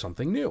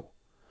something new.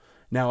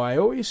 Now, I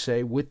always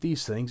say with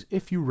these things,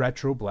 if you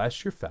retro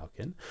blast your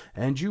Falcon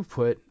and you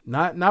put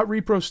not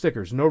repro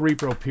stickers, no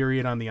repro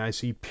period on the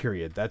IC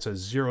period. That's a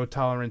zero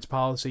tolerance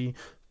policy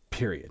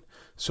period.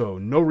 So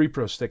no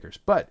repro stickers.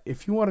 But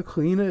if you want to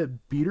clean a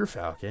beater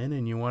Falcon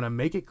and you want to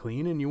make it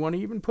clean and you want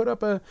to even put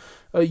up a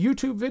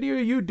YouTube video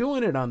of you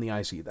doing it on the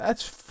IC,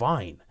 that's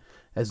fine.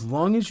 As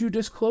long as you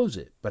disclose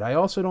it. But I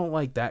also don't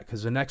like that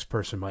because the next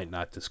person might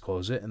not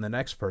disclose it and the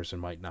next person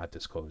might not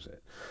disclose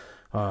it.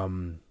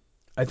 Um,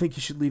 I think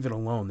you should leave it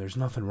alone. There's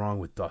nothing wrong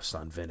with dust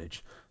on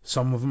vintage.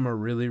 Some of them are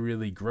really,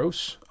 really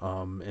gross,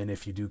 and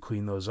if you do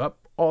clean those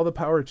up, all the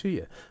power to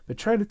you. But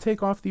try to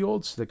take off the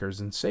old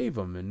stickers and save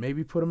them, and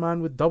maybe put them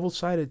on with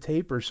double-sided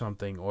tape or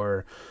something.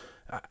 Or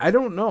I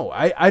don't know.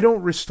 I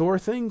don't restore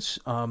things.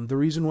 The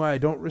reason why I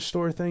don't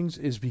restore things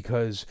is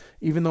because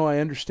even though I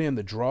understand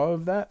the draw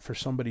of that for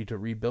somebody to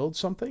rebuild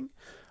something,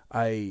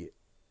 I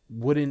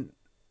wouldn't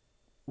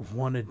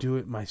want to do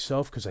it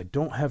myself because I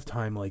don't have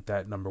time like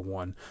that, number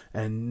one.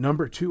 And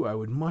number two, I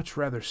would much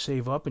rather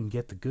save up and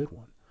get the good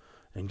one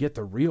and get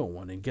the real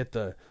one and get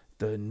the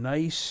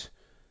nice,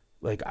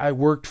 like, I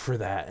worked for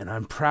that and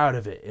I'm proud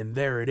of it and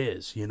there it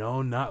is,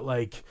 not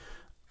like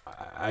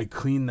I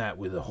cleaned that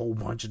with a whole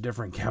bunch of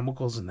different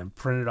chemicals and then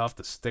printed off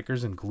the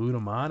stickers and glued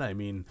them on. I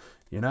mean,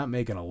 you're not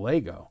making a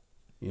Lego,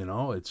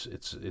 it's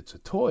a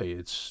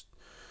toy.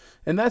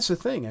 And that's the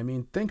thing. I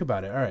mean, think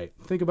about it. All right,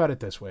 think about it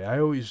this way. I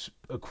always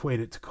equate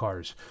it to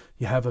cars.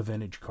 You have a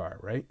vintage car,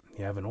 right?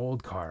 You have an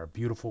old car, a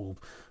beautiful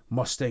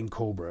Mustang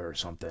Cobra or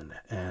something,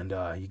 and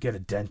you get a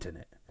dent in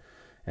it,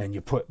 and you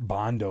put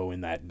Bondo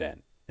in that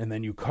dent, and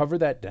then you cover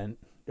that dent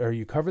or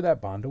you cover that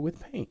Bondo with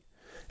paint,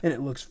 and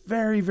it looks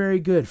very, very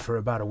good for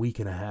about a week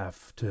and a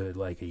half to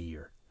like a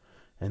year,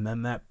 and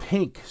then that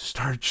pink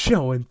starts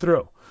showing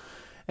through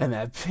and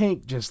that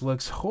pink just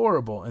looks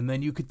horrible. And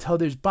then you could tell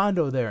there's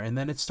Bondo there, and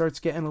then it starts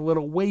getting a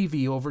little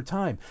wavy over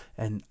time.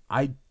 And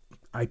I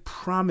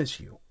promise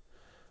you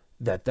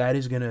that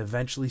is going to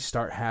eventually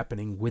start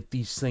happening with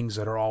these things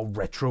that are all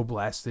retro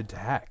blasted to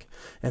heck.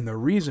 And the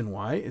reason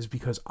why is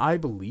because I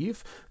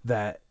believe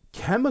that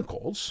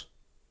chemicals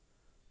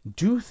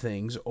do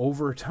things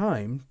over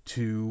time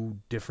to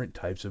different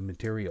types of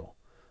material.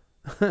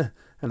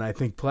 And I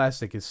think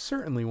plastic is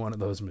certainly one of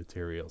those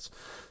materials.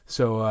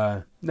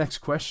 So, next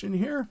question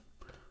here.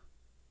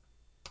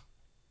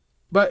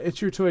 But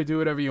it's your toy. Do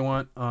whatever you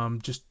want.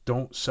 Just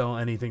don't sell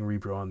anything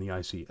repro on the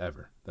IC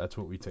ever. That's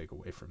what we take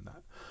away from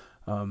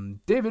that.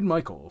 David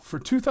Michael, for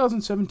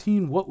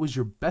 2017, what was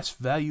your best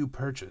value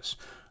purchase?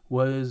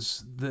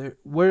 Was there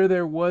where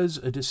there was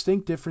a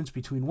distinct difference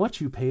between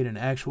what you paid and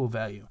actual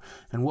value,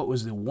 and what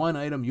was the one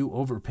item you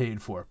overpaid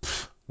for?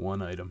 Pfft,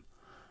 one item.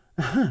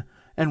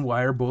 And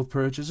why are both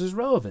purchases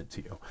relevant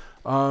to you?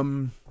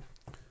 Um,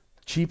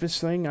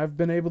 Cheapest thing I've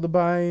been able to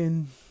buy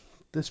in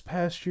this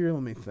past year.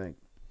 Let me think.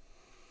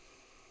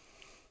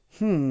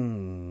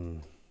 Hmm.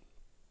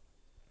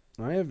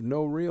 I have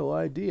no real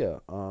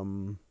idea.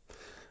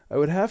 I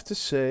would have to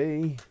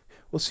say,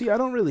 well, see, I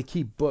don't really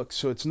keep books,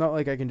 so it's not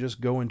like I can just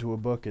go into a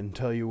book and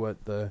tell you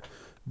what the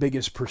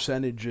biggest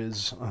percentage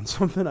is on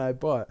something I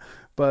bought.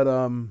 But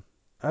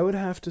I would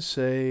have to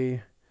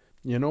say,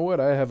 you know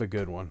what? I have a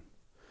good one.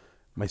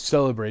 My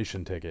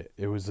celebration ticket.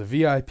 It was the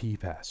VIP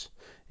pass.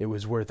 It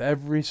was worth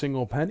every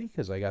single penny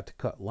because I got to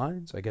cut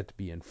lines. I got to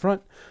be in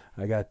front.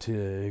 I got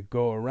to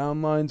go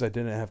around lines. I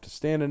didn't have to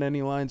stand in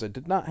any lines. I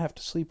did not have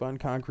to sleep on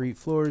concrete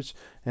floors,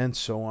 and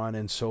so on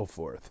and so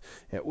forth.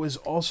 It was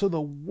also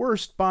the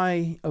worst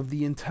buy of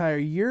the entire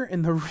year,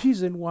 and the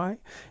reason why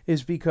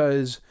is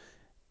because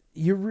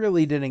you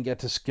really didn't get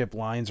to skip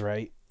lines,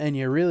 right? and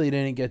you really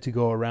didn't get to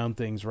go around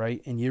things,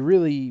 right? And you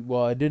really,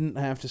 well, I didn't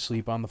have to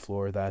sleep on the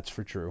floor, that's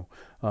for true.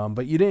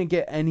 But you didn't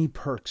get any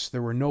perks.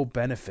 There were no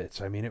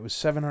benefits. I mean, it was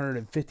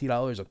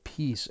 $750 a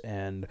piece,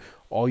 and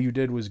all you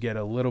did was get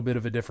a little bit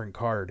of a different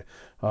card.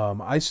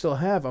 I still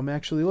have, I'm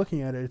actually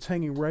looking at it, it's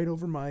hanging right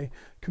over my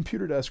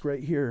computer desk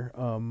right here.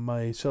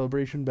 My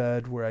celebration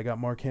badge where I got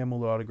Mark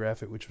Hamill to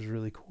autograph it, which was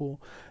really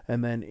cool.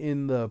 And then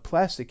in the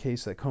plastic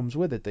case that comes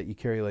with it that you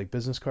carry like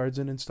business cards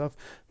in and stuff,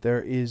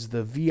 there is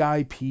the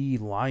VIP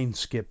line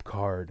skip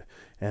card.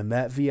 And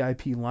that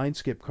VIP line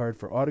skip card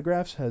for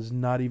autographs has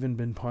not even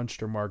been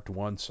punched or marked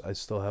once. I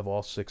still have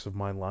all 6 of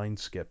my line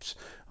skips.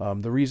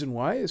 The reason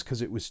why is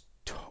because it was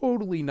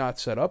totally not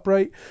set up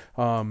right.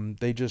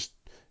 They just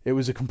It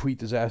was a complete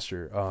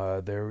disaster.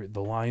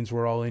 The lines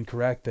were all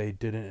incorrect. They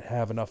didn't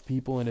have enough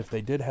people, and if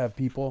they did have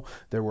people,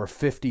 there were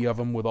 50 of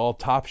them with all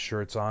top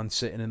shirts on,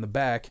 sitting in the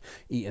back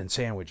eating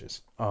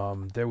sandwiches.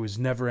 There was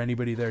never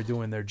anybody there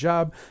doing their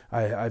job.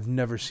 I've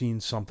never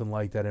seen something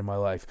like that in my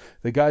life.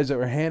 The guys that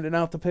were handing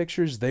out the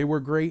pictures, they were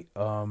great,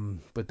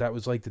 but that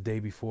was like the day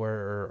before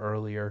or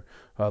earlier.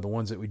 The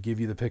ones that would give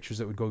you the pictures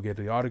that would go get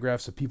the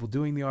autographs, the people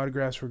doing the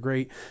autographs were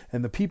great,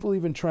 and the people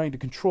even trying to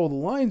control the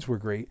lines were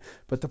great.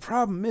 But the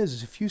problem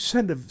is if you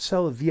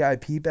sell a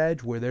VIP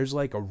badge where there's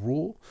like a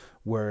rule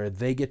where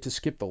they get to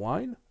skip the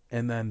line,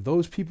 and then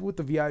those people with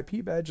the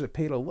VIP badge that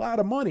paid a lot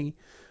of money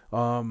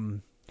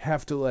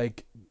have to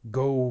like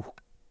go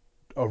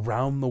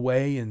around the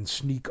way and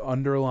sneak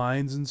under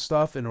lines and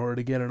stuff in order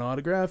to get an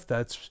autograph,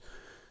 that's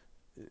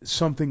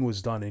something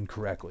was done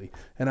incorrectly.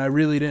 And I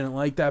really didn't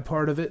like that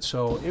part of it,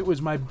 so it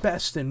was my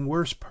best and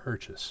worst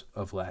purchase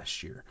of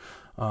last year.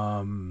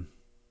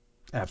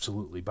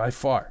 Absolutely, by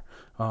far.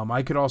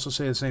 I could also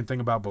say the same thing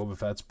about Boba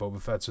Fett's.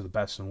 Boba Fett's are the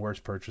best and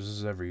worst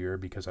purchases every year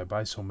because I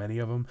buy so many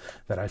of them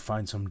that I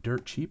find some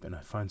dirt cheap and I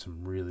find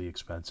some really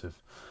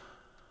expensive.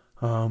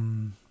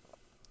 Um,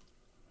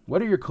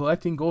 what are your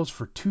collecting goals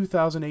for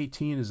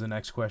 2018 is the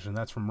next question.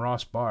 That's from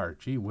Ross Barr.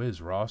 Gee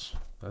whiz, Ross.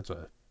 That's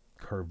a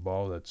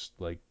curveball. That's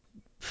like,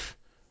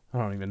 I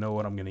don't even know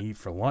what I'm going to eat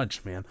for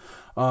lunch, man.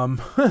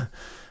 Um,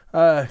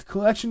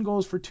 collection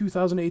goals for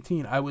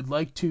 2018. I would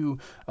like to.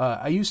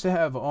 I used to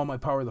have all my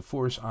Power of the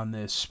Force on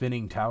this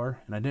spinning tower,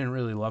 and I didn't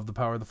really love the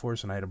Power of the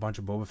Force, and I had a bunch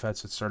of Boba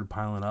Fett's that started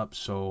piling up,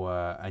 so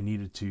I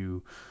needed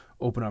to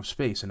open up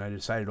space, and I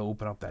decided to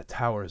open up that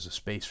tower as a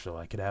space so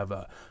I could have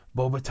a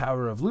Boba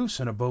Tower of Loose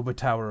and a Boba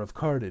Tower of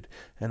Carded,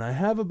 and I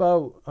have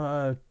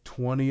about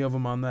 20 of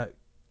them on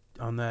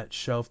that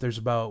shelf. There's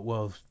about,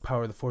 well,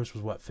 Power of the Force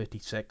was what,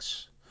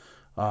 56.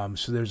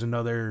 So there's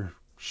another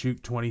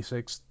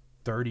 26,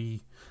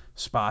 30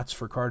 spots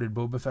for carded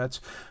Boba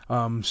Fett's.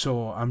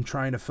 So I'm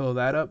trying to fill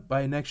that up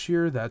by next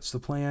year. That's the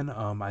plan.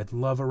 I'd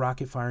love a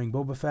rocket firing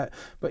Boba Fett.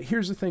 But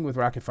here's the thing with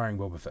rocket firing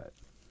Boba Fett.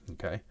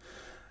 Okay.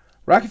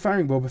 Rocket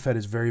firing Boba Fett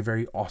is very,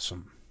 very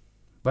awesome.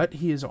 But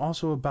he is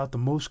also about the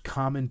most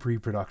common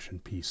pre-production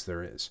piece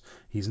there is.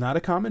 He's not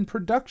a common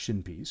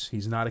production piece.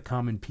 He's not a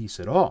common piece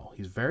at all.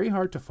 He's very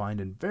hard to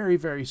find and very,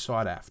 very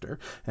sought after,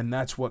 and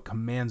that's what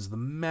commands the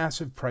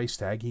massive price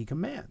tag he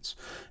commands.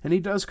 And he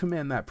does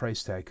command that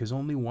price tag because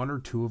only 1 or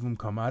 2 of them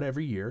come out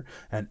every year,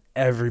 and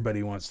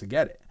everybody wants to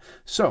get it.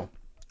 So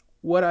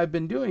what I've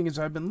been doing is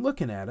I've been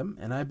looking at him,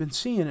 and I've been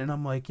seeing it, and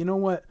I'm like, you know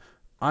what?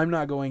 I'm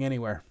not going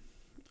anywhere.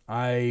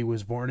 I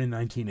was born in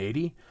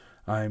 1980.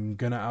 I'm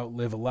going to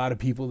outlive a lot of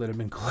people that have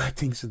been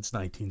collecting since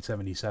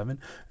 1977.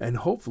 And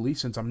hopefully,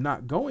 since I'm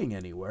not going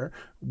anywhere,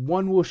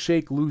 one will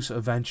shake loose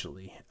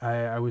eventually.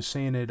 I was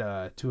saying it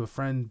to a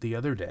friend the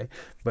other day,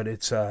 but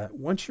it's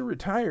once you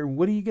retire,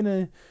 what are you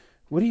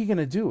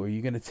gonna do? Are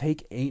you gonna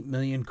take 8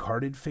 million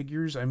carded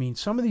figures? I mean,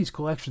 some of these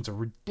collections are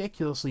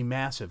ridiculously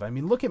massive. I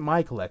mean, look at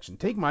my collection.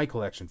 Take my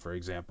collection, for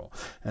example.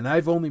 And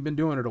I've only been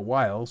doing it a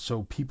while,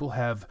 so people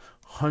have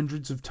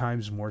hundreds of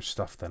times more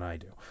stuff than I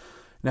do.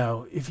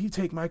 Now, if you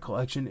take my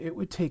collection, it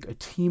would take a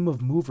team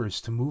of movers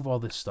to move all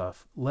this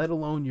stuff, let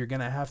alone you're going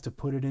to have to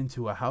put it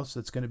into a house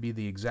that's going to be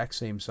the exact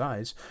same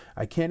size.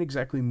 I can't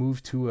exactly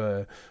move to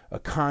a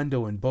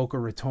condo in Boca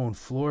Raton,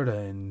 Florida,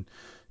 and,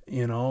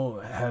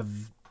 have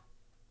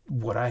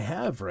what I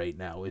have right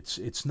now.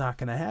 It's not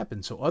going to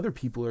happen. So other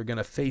people are going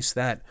to face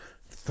that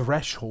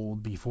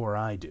threshold before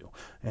I do,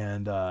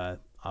 and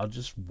I'll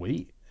just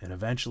wait. And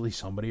eventually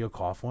somebody will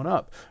cough one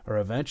up, or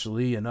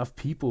eventually enough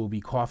people will be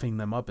coughing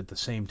them up at the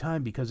same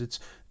time because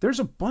there's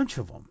a bunch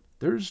of them.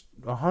 There's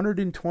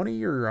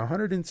 120 or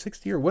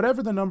 160 or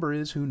whatever the number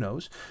is, who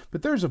knows?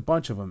 But there's a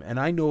bunch of them, and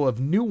I know of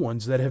new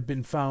ones that have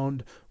been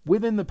found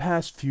within the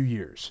past few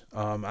years.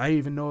 I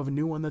even know of a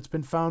new one that's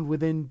been found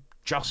within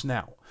just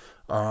now.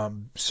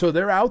 So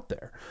they're out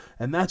there.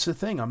 And that's the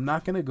thing. I'm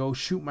not going to go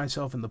shoot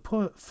myself in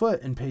the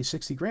foot and pay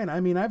 60 grand.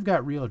 I mean, I've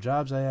got real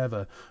jobs. I have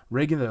a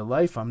regular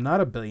life. I'm not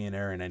a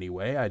billionaire in any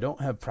way. I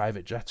don't have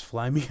private jets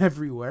fly me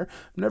everywhere.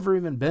 I've never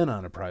even been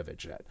on a private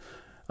jet.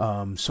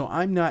 So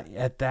I'm not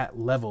at that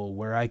level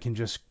where I can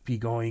just be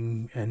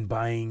going and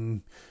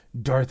buying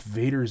Darth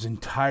Vader's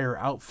entire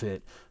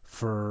outfit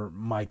for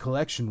my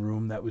collection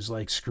room that was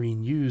like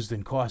screen used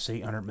and cost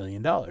 $800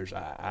 million.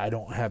 I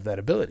don't have that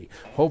ability.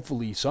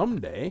 Hopefully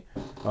someday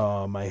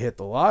I hit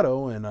the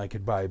lotto and I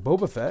could buy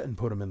Boba Fett and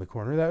put him in the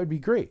corner. That would be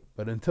great.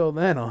 But until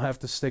then, I'll have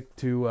to stick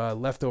to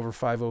leftover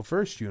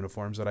 501st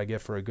uniforms that I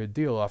get for a good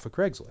deal off of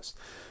Craigslist.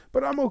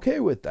 But I'm okay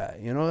with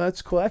that.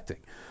 That's collecting.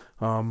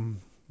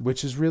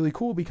 Which is really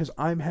cool because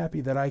I'm happy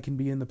that I can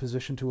be in the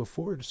position to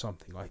afford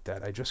something like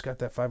that. I just got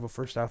that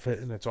 501st outfit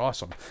and it's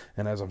awesome.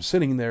 And as I'm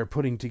sitting there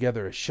putting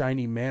together a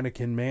shiny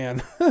mannequin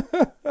man,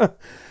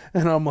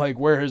 and I'm like,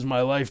 where has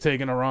my life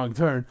taken a wrong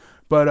turn?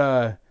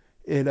 But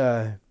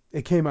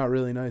it came out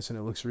really nice and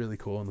it looks really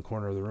cool in the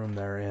corner of the room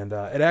there. And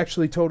it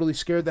actually totally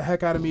scared the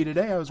heck out of me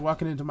today. I was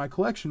walking into my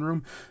collection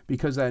room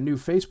because that new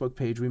Facebook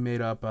page we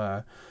made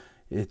up.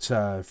 It's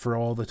for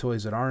all the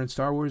toys that aren't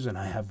Star Wars, and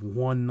I have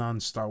one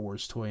non-Star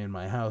Wars toy in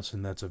my house,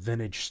 and that's a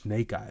vintage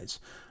Snake Eyes.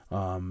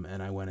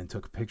 And I went and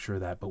took a picture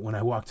of that. But when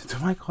I walked into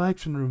my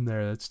collection room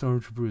there, that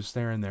Stormtrooper was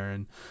staring there,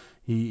 and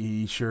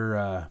he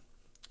sure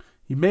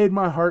he made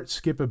my heart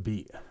skip a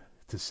beat,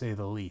 to say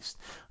the least.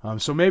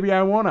 So maybe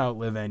I won't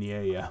outlive any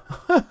of you.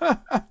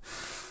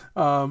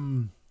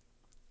 um,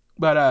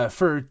 but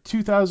for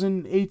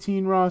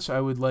 2018, Ross, I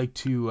would like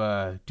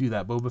to do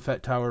that Boba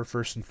Fett tower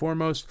first and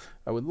foremost.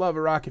 I would love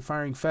a rocket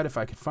firing Fett if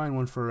I could find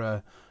one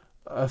for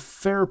a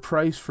fair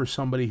price for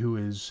somebody who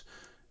is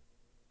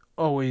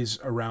always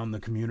around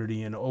the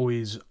community and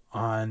always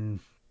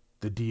on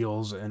the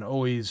deals and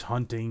always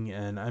hunting.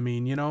 And I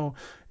mean,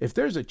 if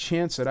there's a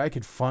chance that I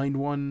could find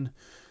one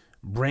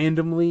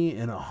randomly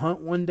in a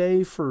hunt one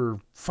day for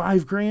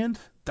 $5,000,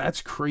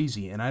 that's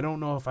crazy. And I don't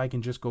know if I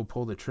can just go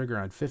pull the trigger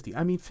on 50.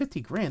 I mean,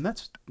 50 grand,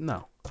 that's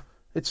no.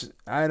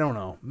 I don't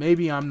know.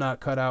 Maybe I'm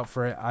not cut out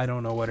for it. I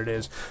don't know what it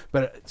is.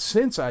 But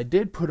since I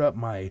did put up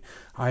I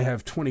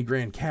have 20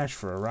 grand cash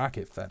for a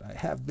rocket Fett, I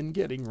have been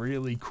getting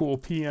really cool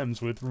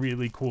PMs with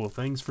really cool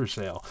things for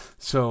sale.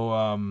 So,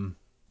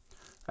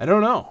 I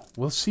don't know.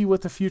 We'll see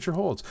what the future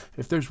holds.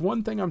 If there's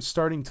one thing I'm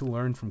starting to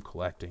learn from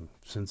collecting,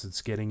 since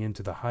it's getting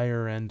into the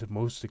higher end,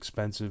 most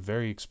expensive,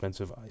 very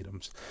expensive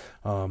items,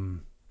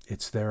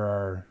 it's there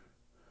are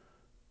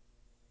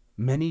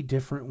many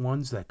different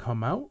ones that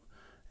come out.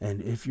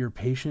 And if you're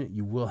patient,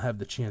 you will have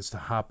the chance to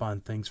hop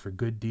on things for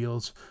good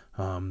deals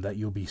that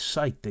you'll be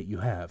psyched that you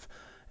have.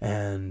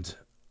 And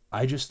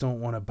I just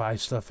don't want to buy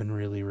stuff and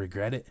really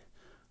regret it.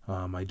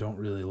 I don't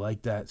really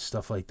like that.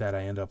 Stuff like that,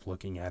 I end up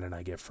looking at and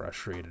I get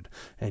frustrated.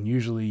 And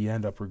usually you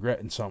end up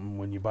regretting something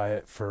when you buy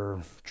it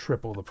for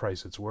triple the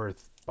price it's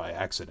worth by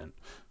accident.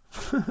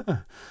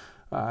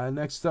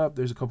 Next up,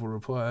 there's a couple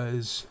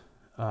replies.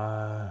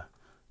 I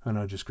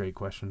know, just great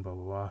question, blah,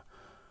 blah, blah.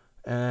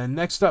 And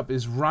next up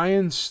is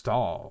Ryan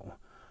Stahl.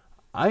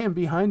 I am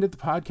behind at the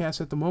podcast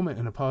at the moment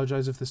and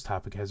apologize if this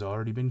topic has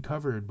already been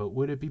covered, but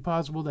would it be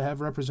possible to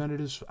have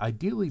representatives,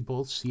 ideally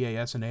both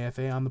CAS and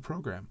AFA, on the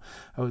program?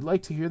 I would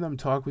like to hear them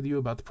talk with you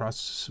about the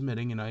process of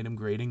submitting an item,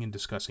 grading, and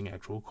discussing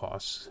actual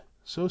costs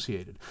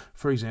associated.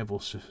 For example,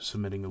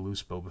 submitting a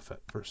loose Boba Fett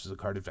versus a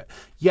carded Fett.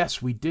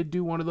 Yes, we did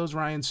do one of those,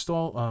 Ryan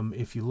Stahl.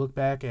 If you look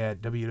back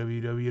at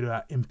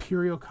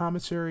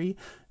www.imperialcommissary.com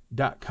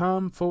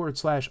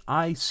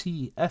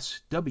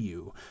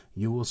 .com/ICSW.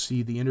 You will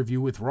see the interview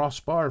with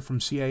Ross Barr from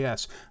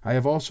CAS. I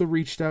have also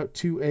reached out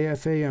to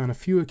AFA on a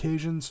few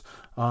occasions.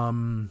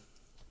 They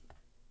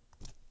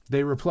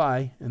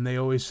reply, and they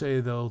always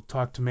say they'll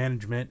talk to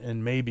management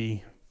and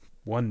maybe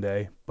one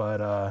day,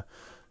 but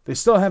they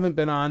still haven't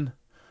been on.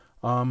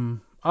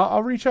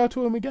 I'll reach out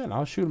to them again.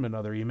 I'll shoot them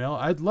another email.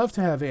 I'd love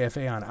to have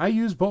AFA on. I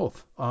use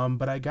both,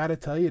 but I got to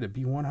tell you, to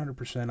be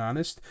 100%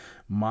 honest,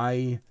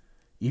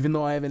 even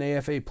though I have an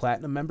AFA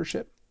Platinum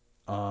membership,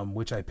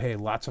 which I pay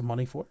lots of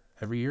money for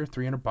every year,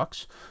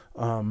 $300,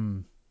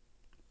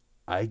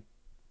 I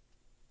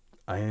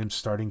I am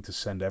starting to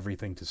send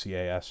everything to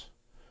CAS.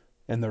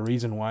 And the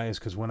reason why is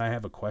because when I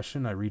have a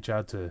question, I reach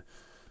out to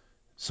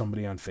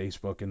somebody on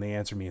Facebook and they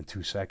answer me in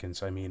 2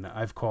 seconds. I mean,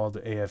 I've called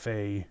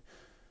AFA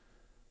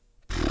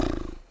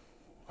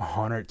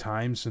 100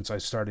 times since I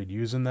started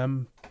using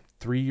them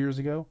 3 years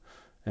ago,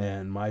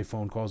 and my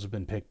phone calls have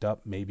been picked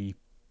up maybe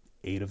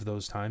 8 of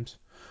those times.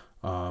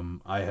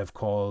 I have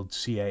called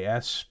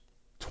CAS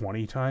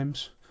 20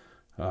 times,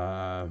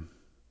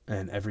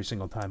 and every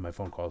single time my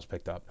phone call is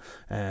picked up.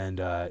 And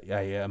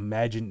I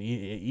imagine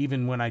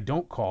even when I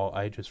don't call,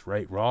 I just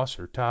write Ross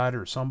or Todd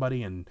or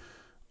somebody, and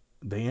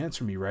they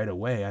answer me right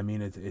away. I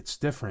mean, it's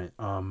different.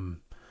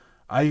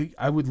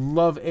 I would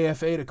love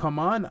AFA to come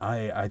on.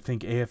 I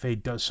think AFA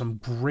does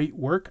some great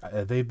work.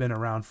 They've been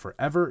around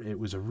forever. It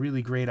was a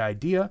really great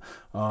idea.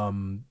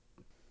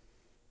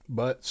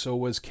 But so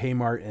was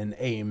Kmart and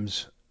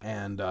Ames.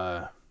 And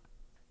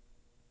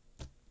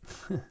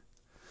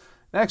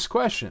next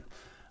question.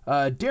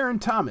 Darren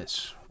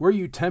Thomas, were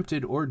you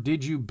tempted or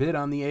did you bid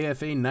on the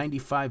AFA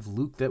 95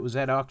 Luke that was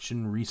at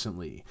auction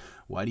recently?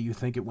 Why do you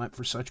think it went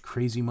for such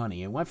crazy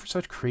money? It went for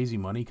such crazy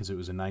money because it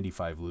was a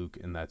 95 Luke,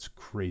 and that's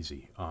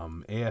crazy.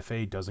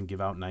 AFA doesn't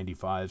give out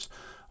 95s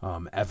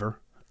ever.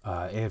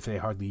 AFA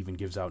hardly even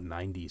gives out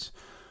 90s.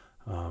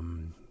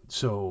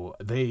 So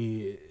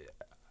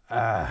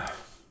Uh,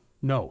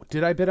 no.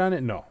 Did I bid on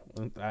it? No.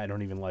 I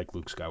don't even like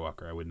Luke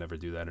Skywalker. I would never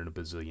do that in a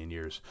bazillion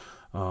years.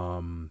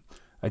 Um,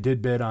 I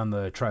did bid on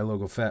the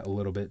Tri-Logo Fett a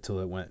little bit till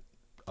it went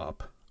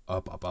up,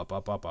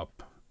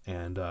 up.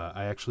 And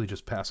I actually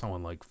just passed on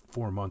one like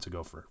 4 months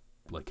ago for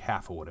like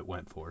half of what it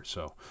went for.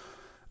 So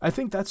I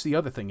think that's the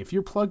other thing. If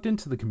you're plugged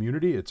into the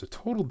community, it's a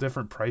total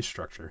different price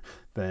structure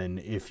than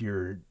if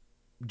you're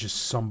just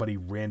somebody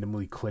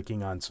randomly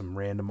clicking on some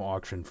random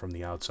auction from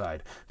the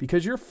outside.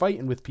 Because you're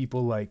fighting with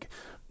people like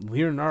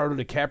Leonardo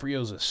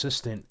DiCaprio's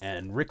assistant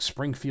and Rick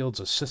Springfield's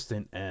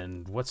assistant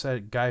and what's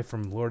that guy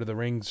from Lord of the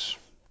Rings,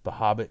 the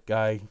Hobbit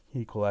guy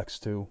he collects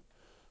too.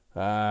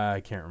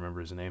 I can't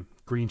remember his name.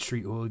 Green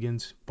Street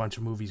Hooligans, bunch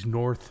of movies.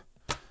 North.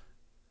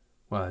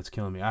 Well, that's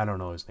killing me. I don't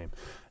know his name.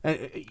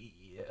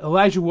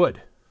 Elijah Wood,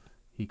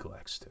 he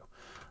collects too.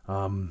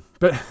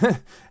 But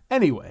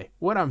anyway,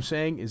 what I'm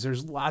saying is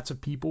there's lots of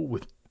people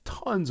with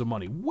tons of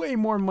money, way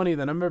more money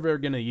than I'm ever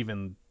going to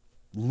even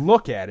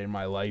look at in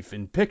my life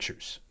in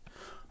pictures.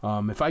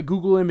 If I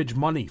Google image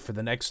money for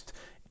the next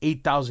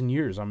 8,000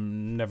 years,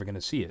 I'm never going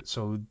to see it.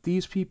 So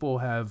these people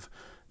have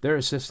their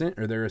assistant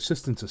or their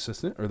assistant's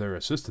assistant or their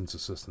assistant's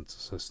assistant's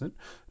assistant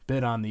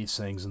bid on these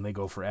things and they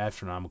go for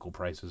astronomical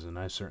prices, and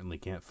I certainly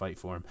can't fight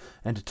for them.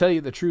 And to tell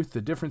you the truth,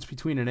 the difference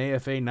between an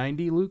AFA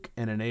 90 Luke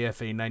and an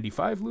AFA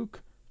 95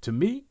 Luke, to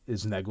me,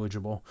 is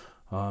negligible.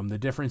 The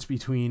difference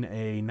between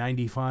a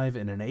 95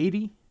 and an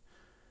 80,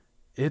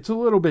 it's a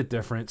little bit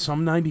different.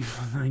 Some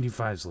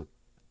 95s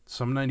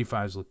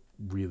look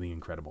really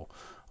incredible.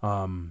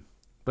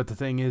 But the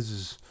thing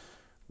is,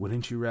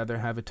 wouldn't you rather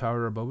have a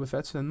Tower of Boba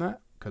Fett's than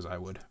that? Because I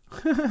would.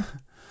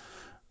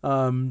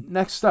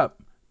 Next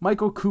up,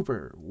 Michael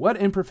Cooper. What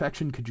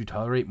imperfection could you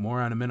tolerate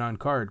more on a min-on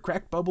card?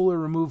 Cracked bubble or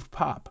removed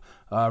pop?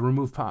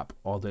 Remove pop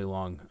all day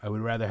long. I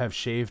would rather have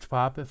shaved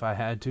pop if I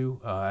had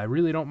to. I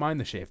really don't mind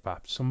the shaved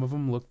pop. Some of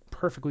them look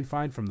perfectly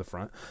fine from the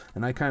front,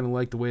 and I kind of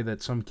like the way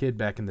that some kid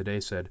back in the day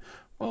said,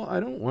 well, I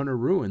don't want to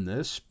ruin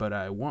this, but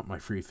I want my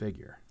free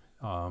figure.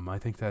 I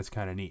think that's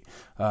kind of neat.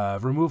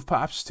 Remove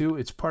pops too.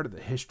 It's part of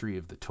the history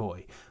of the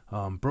toy.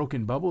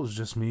 Broken bubbles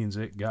just means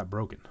it got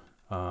broken.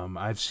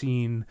 I've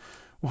seen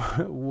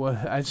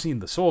I've seen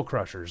the Soul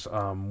Crushers,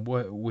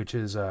 which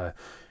is like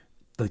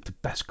the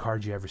best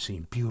card you ever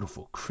seen.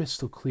 Beautiful,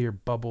 crystal clear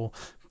bubble,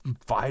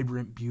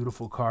 vibrant,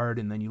 beautiful card.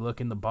 And then you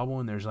look in the bubble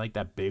and there's like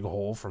that big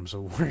hole from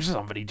where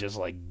somebody just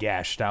like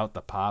gashed out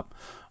the pop.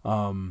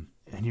 And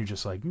you're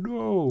just like,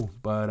 no.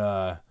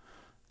 But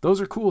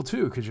those are cool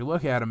too, because you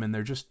look at them and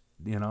they're just,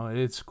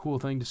 it's a cool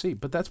thing to see.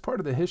 But that's part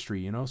of the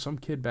history. Some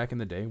kid back in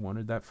the day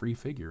wanted that free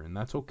figure, and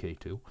that's okay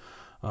too.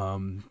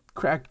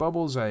 Cracked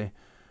bubbles, I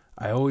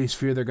always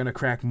fear they're going to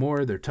crack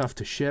more. They're tough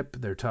to ship.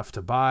 They're tough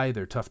to buy.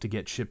 They're tough to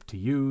get shipped to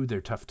you.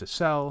 They're tough to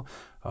sell.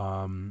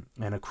 And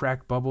a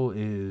cracked bubble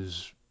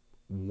is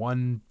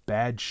one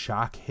bad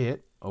shock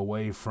hit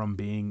away from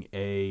being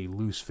a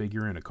loose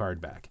figure in a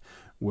card back.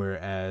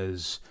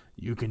 Whereas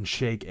you can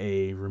shake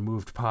a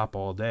removed pop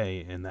all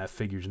day, and that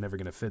figure's never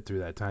going to fit through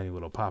that tiny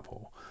little pop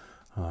hole.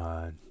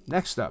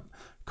 Next up,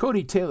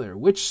 Cody Taylor.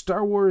 Which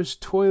Star Wars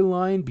toy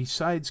line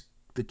besides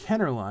the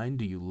Kenner line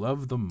do you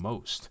love the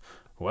most?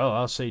 Well,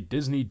 I'll say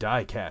Disney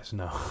Diecast.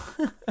 No,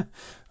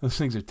 those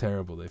things are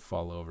terrible. They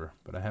fall over,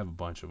 but I have a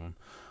bunch of them.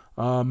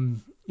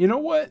 You know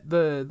what?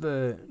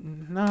 I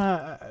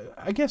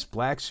guess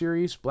Black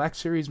Series. Black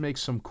Series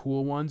makes some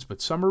cool ones,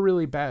 but some are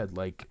really bad,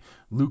 like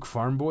Luke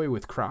Farm Boy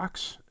with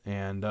Crocs,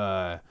 and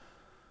I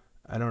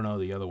don't know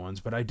the other ones,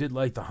 but I did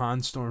like the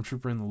Han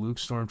Stormtrooper and the Luke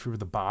Stormtrooper.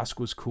 The Bosk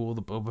was cool.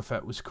 The Boba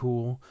Fett was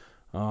cool.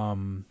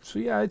 So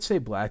yeah, I'd say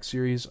Black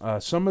Series.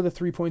 Some of the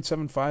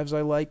 3.75s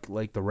I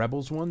like the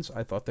Rebels ones.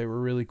 I thought they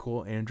were really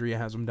cool. Andrea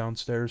has them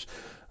downstairs.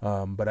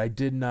 But I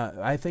did not.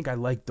 I think I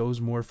like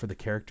those more for the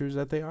characters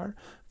that they are.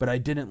 But I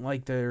didn't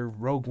like their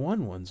Rogue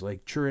One ones.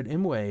 Like Chirrut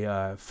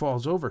Imwe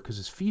falls over because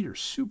his feet are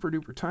super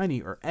duper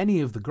tiny. Or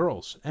any of the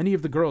girls. Any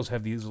of the girls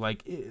have these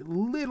like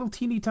little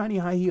teeny tiny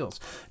high heels.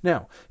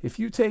 Now, if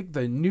you take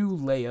the new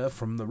Leia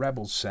from the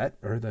Rebels set,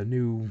 or the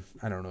new,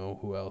 I don't know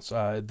who else,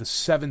 the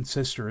Seventh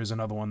Sister is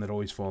another one that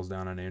always falls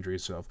down on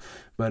Andrea's self.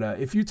 But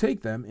if you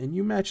take them and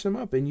you match them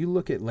up and you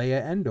look at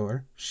Leia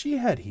Endor, she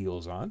had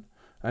heels on.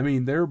 I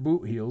mean, they're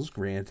boot heels,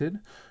 granted,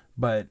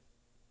 but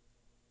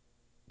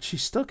she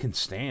still can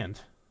stand.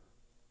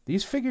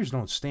 These figures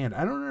don't stand.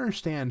 I don't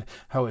understand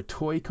how a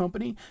toy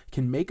company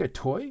can make a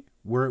toy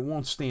where it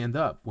won't stand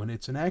up when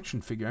it's an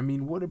action figure. I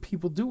mean, what do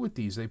people do with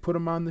these? They put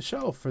them on the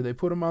shelf or they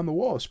put them on the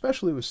wall,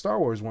 especially with Star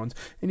Wars ones.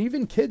 And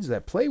even kids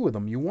that play with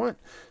them, you want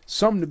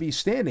some to be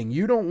standing.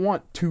 You don't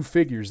want two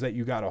figures that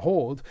you got to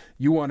hold.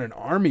 You want an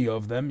army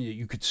of them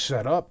you could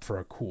set up for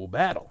a cool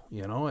battle.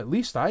 At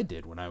least I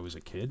did when I was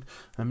a kid.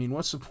 I mean,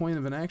 what's the point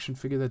of an action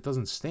figure that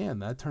doesn't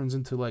stand? That turns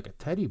into like a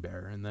teddy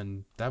bear, and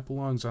then that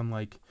belongs on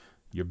like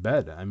your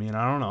bed. I mean,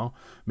 I don't know.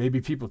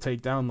 Maybe people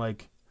take down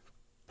like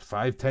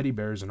 5 teddy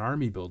bears and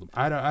army build them.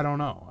 I don't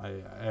know.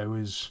 I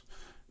was,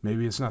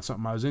 maybe it's not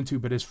something I was into,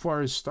 but as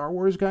far as Star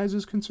Wars guys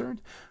is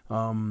concerned,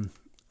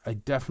 I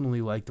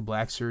definitely like the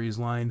Black Series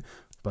line.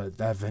 But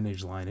that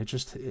vintage line,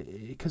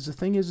 because the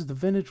thing is, the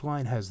vintage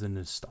line has the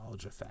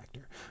nostalgia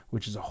factor,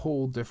 which is a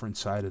whole different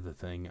side of the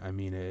thing. I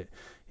mean, it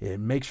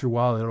makes your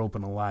wallet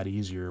open a lot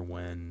easier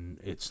when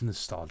it's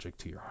nostalgic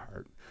to your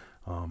heart.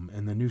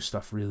 And the new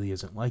stuff really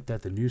isn't like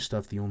that. The new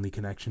stuff, the only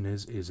connection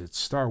is it's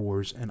Star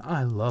Wars, and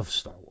I love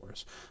Star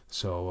Wars.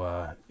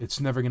 So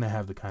it's never going to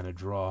have the kind of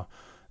draw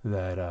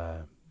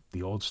that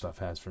the old stuff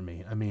has for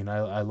me. I mean,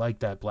 I like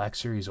that Black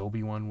Series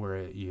Obi-Wan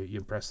where you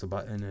press the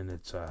button and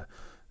it's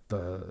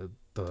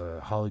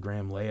the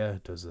hologram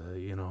Leia does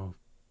the,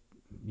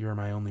 you're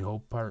my only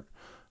hope part.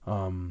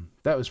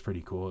 That was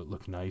pretty cool. It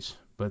looked nice.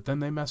 But then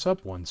they mess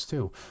up ones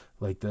too.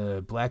 Like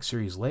the Black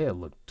Series Leia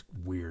looked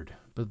weird.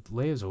 But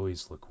Leia's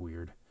always look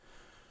weird.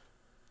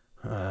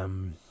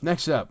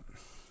 Next up,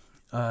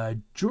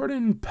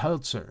 Jordan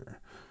Peltzer.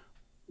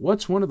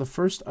 What's one of the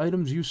first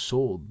items you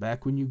sold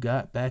back when you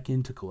got back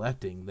into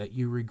collecting that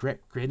you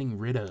regret getting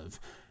rid of?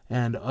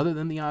 And other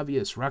than the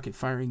obvious rocket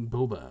firing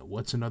boba,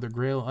 what's another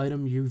grail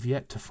item you've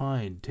yet to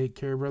find? Take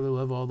care, brother.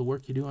 Love all the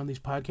work you do on these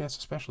podcasts,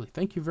 especially.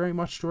 Thank you very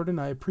much, Jordan.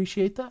 I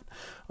appreciate that.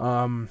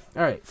 All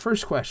right.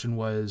 First question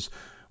was,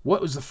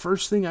 what was the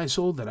first thing I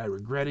sold that I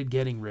regretted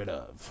getting rid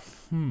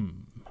of?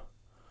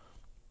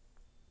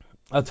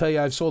 I'll tell you,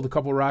 I've sold a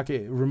couple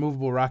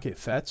removable rocket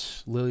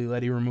fets, Lily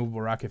Letty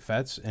removable rocket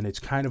fets, and it's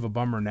kind of a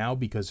bummer now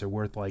because they're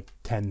worth like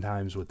 10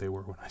 times what they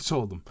were when I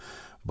sold them.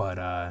 But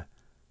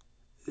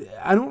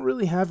I don't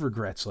really have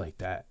regrets like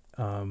that.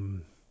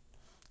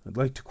 I'd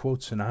like to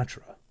quote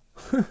Sinatra.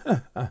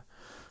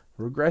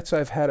 Regrets,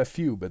 I've had a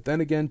few, but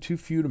then again, too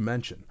few to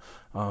mention.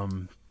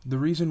 The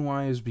reason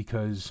why is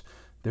because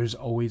there's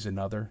always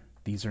another.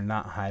 These are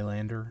not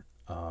Highlander.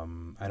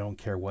 I don't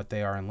care what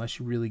they are, unless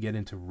you really get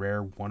into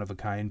rare,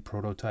 one-of-a-kind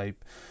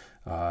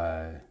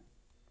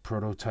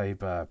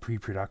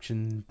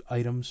pre-production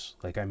items.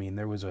 Like, I mean,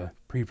 there was a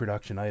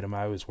pre-production item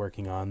I was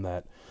working on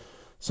that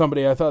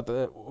somebody I thought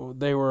that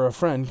they were a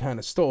friend kind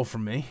of stole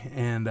from me,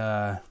 and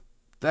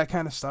that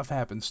kind of stuff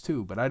happens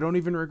too. But I don't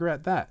even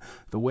regret that.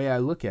 The way I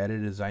look at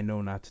it is I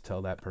know not to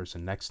tell that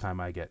person next time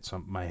I get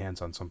my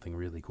hands on something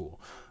really cool.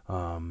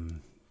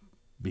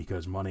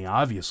 Because money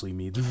obviously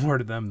means more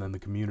to them than the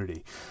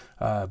community.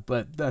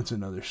 But that's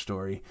another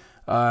story.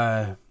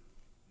 What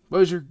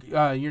was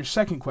your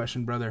second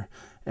question, brother?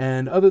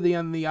 And other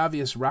than the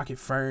obvious rocket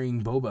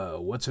firing boba,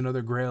 what's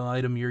another grail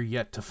item you're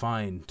yet to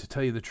find? To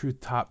tell you the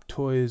truth, Top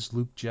Toys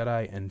Luke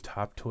Jedi and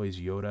Top Toys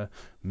Yoda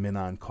mint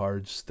on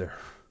cards.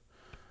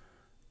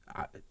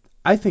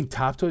 I think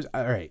Top Toys.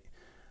 All right,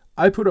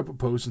 I put up a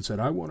post and said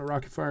I want a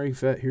rocket firing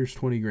fet. Here's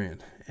 20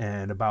 grand,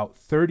 and about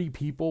 30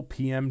 people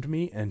PM'd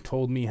me and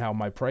told me how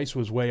my price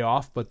was way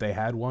off, but they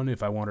had one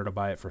if I wanted to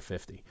buy it for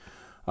 50.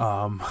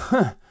 Um,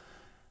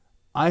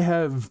 I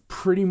have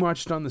pretty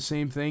much done the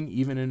same thing,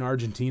 even in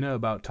Argentina,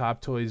 about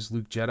Top Toys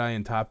Luke Jedi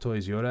and Top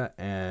Toys Yoda,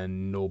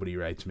 and nobody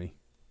writes me.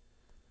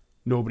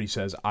 Nobody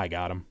says, I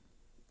got him.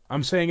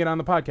 I'm saying it on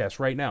the podcast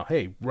right now.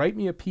 Hey, write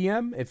me a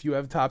PM if you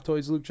have Top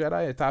Toys Luke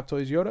Jedi and Top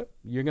Toys Yoda.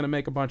 You're going to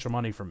make a bunch of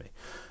money from me.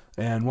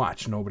 And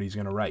watch, nobody's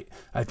going to write.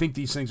 I think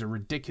these things are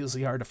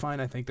ridiculously hard to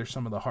find. I think they're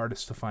some of the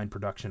hardest to find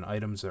production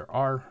items there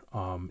are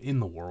in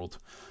the world.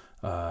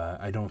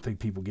 I don't think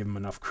people give them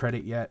enough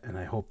credit yet, and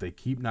I hope they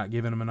keep not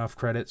giving them enough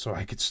credit so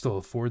I could still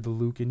afford the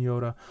Luke and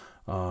Yoda.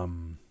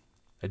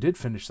 I did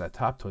finish that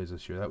Top Toys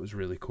this year. That was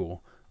really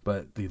cool.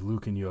 But the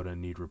Luke and Yoda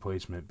need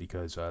replacement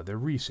because they're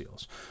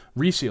reseals.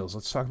 Reseals,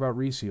 let's talk about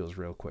reseals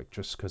real quick,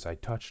 just because I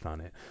touched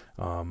on it.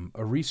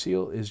 A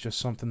reseal is just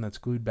something that's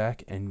glued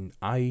back, and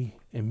I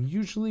am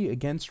usually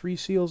against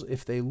reseals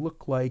if they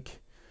look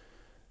like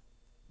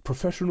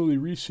professionally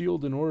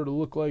resealed in order to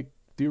look like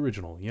the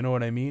original. You know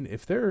what I mean?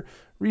 If they're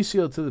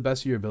resealed to the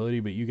best of your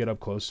ability, but you get up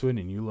close to it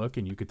and you look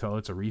and you could tell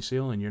it's a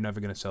reseal and you're never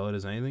going to sell it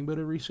as anything but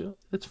a reseal,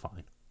 it's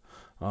fine.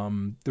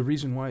 The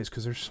reason why is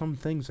because there's some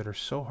things that are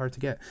so hard to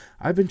get.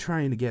 I've been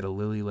trying to get a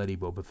Lily Letty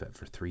Boba Fett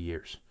for 3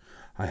 years.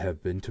 I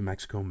have been to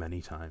Mexico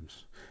many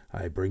times.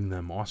 I bring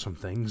them awesome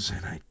things,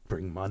 and I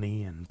bring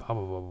money, and blah,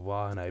 blah, blah, blah,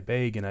 blah, and I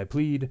beg and I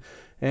plead,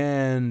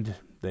 and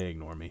they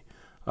ignore me.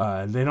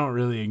 They don't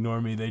really ignore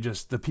me.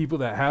 The people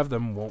that have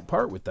them won't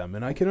part with them,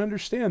 and I can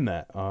understand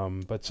that.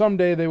 But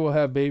someday they will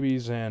have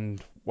babies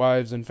and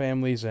wives and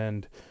families,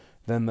 and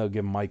then they'll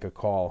give Mike a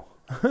call.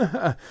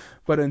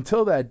 But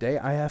until that day,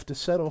 I have to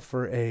settle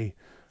for a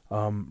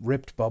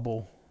ripped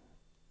bubble,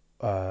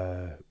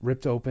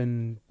 ripped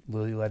open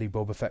Lily Letty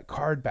Boba Fett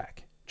card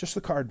back. Just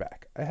the card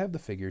back. I have the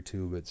figure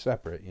too, but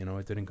separate.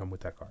 It didn't come with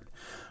that card.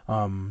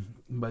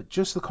 But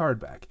just the card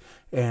back.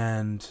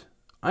 And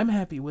I'm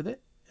happy with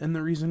it. And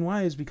the reason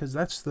why is because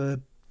that's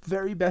the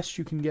very best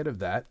you can get of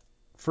that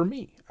for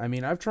me. I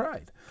mean, I've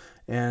tried.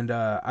 And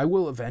I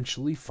will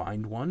eventually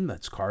find one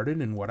that's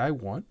carded in what I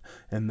want.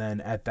 And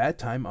then at that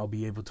time, I'll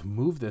be able to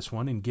move this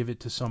one and give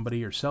it to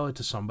somebody or sell it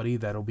to somebody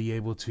that'll be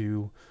able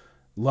to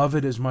love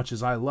it as much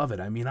as I love it.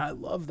 I mean, I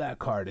love that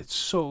card. It's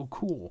so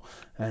cool.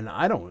 And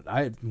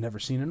I've never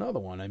seen another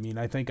one. I mean,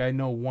 I think I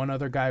know one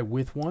other guy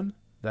with one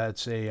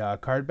that's a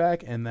card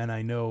back. And then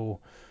I know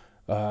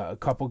a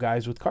couple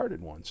guys with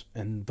carded ones,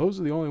 and those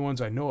are the only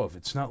ones I know of.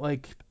 It's not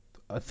like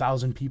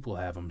 1,000 people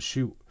have them.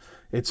 Shoot,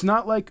 it's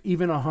not like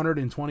even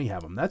 120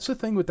 have them. That's the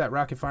thing with that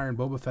Rocket Fire and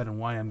Boba Fett, and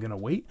why I'm gonna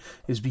wait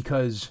is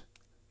because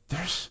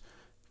there's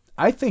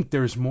I think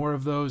there's more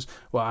of those.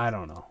 Well, I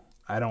don't know.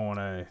 I don't want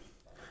to.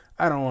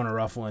 I don't want to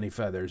ruffle any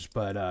feathers,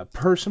 but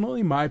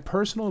personally, my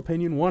personal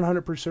opinion,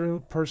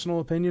 100% personal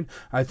opinion,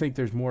 I think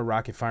there's more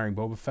rocket firing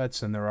Boba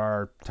Fett's than there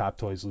are Top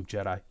Toys Luke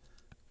Jedi.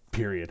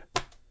 Period.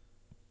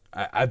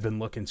 I've been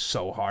looking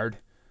so hard,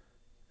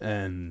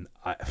 and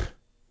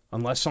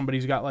unless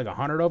somebody's got like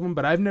 100 of them,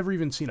 but I've never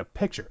even seen a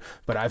picture.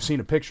 But I've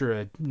seen a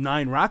picture of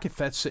 9 rocket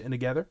Fetts sitting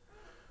together.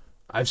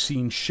 I've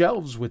seen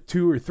shelves with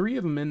 2 or 3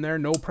 of them in there,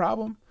 no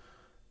problem.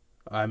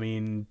 I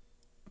mean,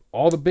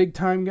 all the big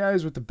time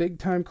guys with the big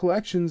time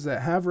collections that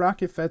have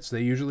rocket Fetts,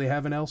 they usually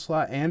have an L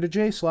slot and a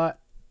J slot.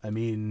 I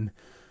mean,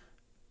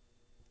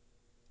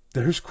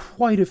 there's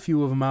quite a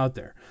few of them out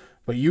there.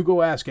 But you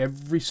go ask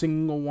every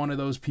single one of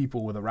those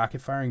people with a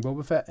rocket firing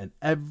Boba Fett and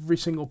every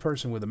single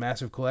person with a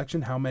massive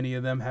collection, how many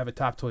of them have a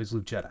Top Toys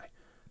Luke Jedi?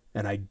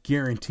 And I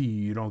guarantee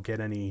you don't get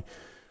any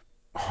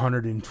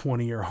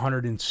 120 or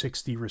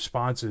 160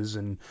 responses,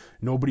 and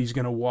nobody's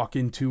going to walk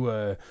into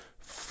a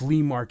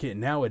flea market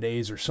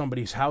nowadays or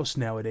somebody's house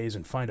nowadays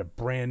and find a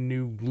brand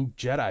new Luke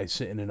Jedi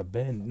sitting in a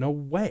bin. No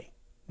way.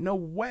 No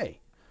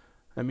way.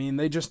 I mean,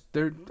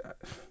 they're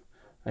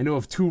I know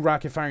of 2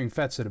 rocket firing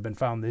Fets that have been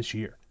found this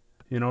year.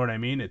 You know what I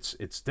mean?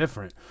 It's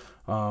different.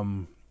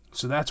 Um,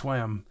 so that's why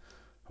I'm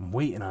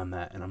waiting on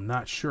that, and I'm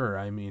not sure.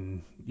 I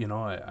mean,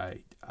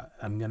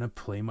 I'm gonna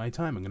play my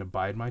time. I'm gonna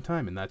bide my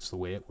time, and that's the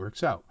way it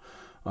works out.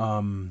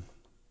 Um,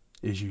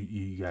 is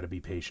you got to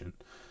be patient.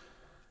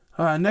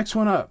 Next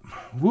one up,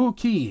 Wu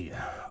Ki.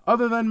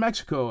 Other than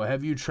Mexico,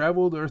 have you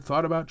traveled or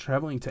thought about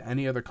traveling to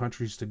any other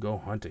countries to go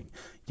hunting?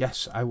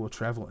 Yes, I will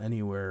travel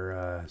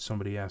anywhere.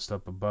 Somebody asked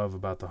up above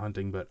about the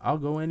hunting, but I'll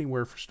go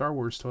anywhere for Star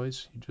Wars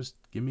toys. You just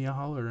give me a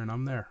holler and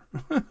I'm there.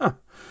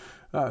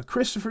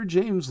 Christopher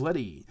James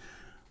Letty.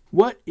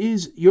 What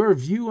is your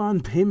view on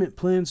payment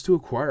plans to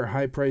acquire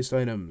high-priced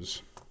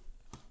items?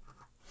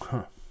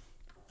 Huh.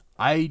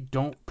 I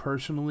don't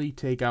personally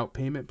take out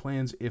payment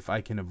plans if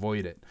I can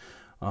avoid it.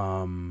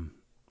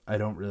 I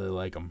don't really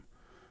like them.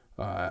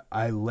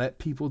 I let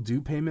people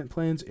do payment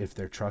plans if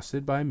they're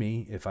trusted by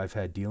me, if I've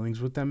had dealings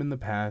with them in the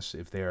past,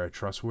 if they are a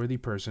trustworthy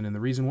person. And the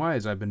reason why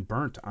is I've been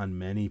burnt on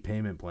many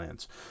payment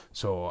plans.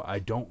 So I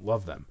don't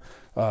love them.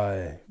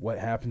 What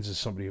happens is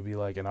somebody will be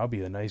like, and I'll be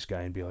the nice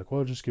guy and be like,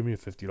 well, just give me a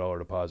 $50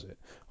 deposit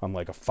on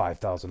like a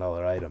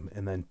 $5,000 item.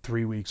 And then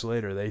 3 weeks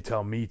later, they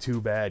tell me too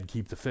bad,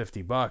 keep the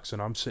 $50.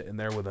 And I'm sitting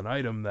there with an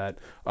item that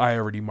I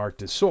already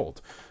marked as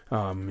sold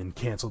and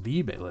canceled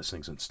the eBay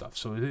listings and stuff.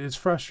 So it's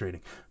frustrating.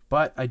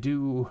 But I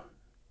do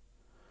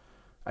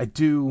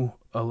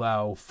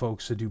allow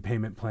folks to do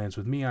payment plans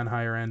with me on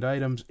higher end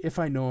items if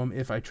I know them,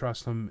 if I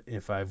trust them,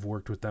 if I've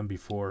worked with them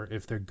before,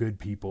 if they're good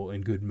people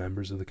and good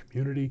members of the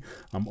community.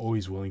 I'm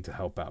always willing to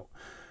help out.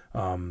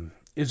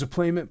 Is a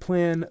payment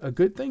plan a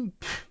good thing?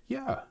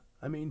 Yeah.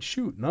 I mean,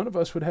 shoot, none of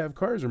us would have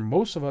cars, or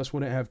most of us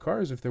wouldn't have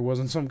cars if there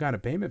wasn't some kind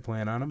of payment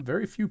plan on them.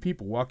 Very few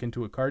people walk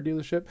into a car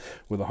dealership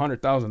with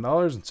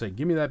 $100,000 and say,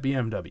 give me that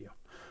BMW.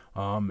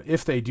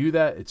 If they do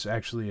that, it's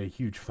actually a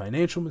huge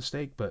financial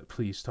mistake, but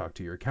please talk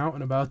to your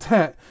accountant about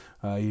that.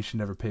 You should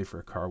never pay for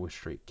a car with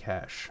straight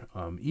cash.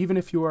 Even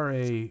if you are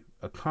a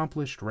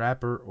accomplished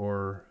rapper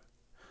or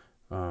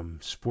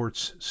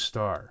sports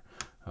star,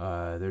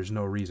 there's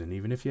no reason.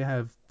 Even if you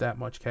have that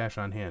much cash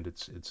on hand,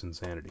 it's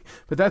insanity.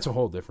 But that's a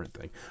whole different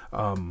thing.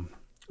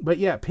 But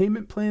yeah,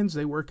 payment plans,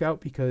 they work out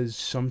because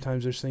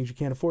sometimes there's things you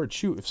can't afford.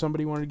 Shoot, if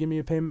somebody wanted to give me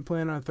a payment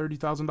plan on a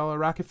 $30,000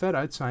 Rocket Fed,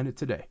 I'd sign it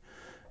today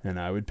and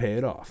I would pay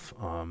it off.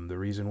 The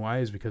reason why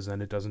is because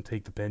then it doesn't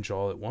take the pinch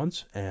all at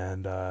once,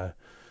 and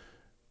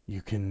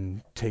you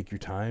can take your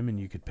time and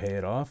you could pay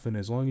it off, and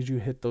as long as you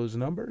hit those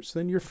numbers,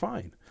 then you're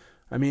fine.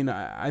 I mean,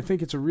 I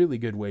think it's a really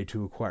good way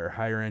to acquire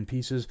higher end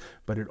pieces,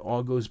 but it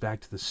all goes back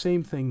to the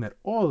same thing that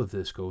all of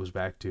this goes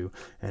back to,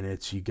 and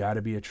it's you got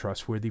to be a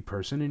trustworthy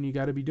person and you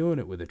got to be doing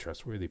it with a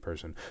trustworthy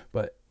person.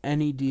 But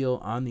any deal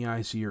on the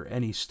IC or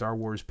any Star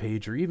Wars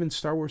page or even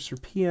Star Wars through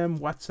PM,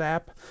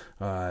 WhatsApp,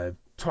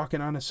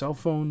 talking on a cell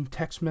phone,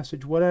 text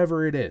message,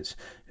 whatever it is,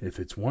 if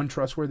it's one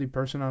trustworthy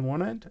person on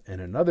one end and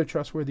another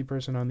trustworthy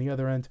person on the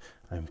other end,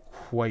 I'm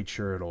quite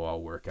sure it'll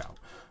all work out.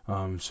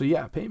 So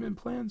yeah, payment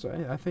plans,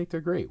 I think they're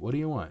great. What do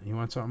you want? You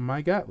want something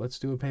I got? Let's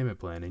do a payment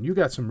plan. And you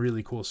got some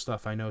really cool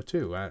stuff I know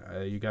too.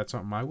 You got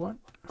something I want?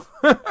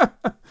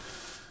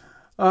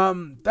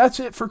 That's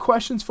it for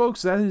questions,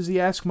 folks. That is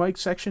the Ask Mike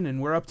section,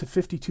 and we're up to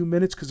 52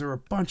 minutes because there are a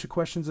bunch of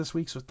questions this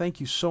week, so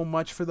thank you so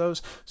much for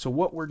those. So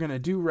what we're going to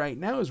do right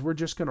now is we're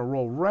just going to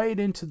roll right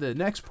into the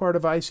next part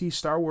of IC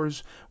Star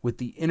Wars with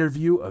the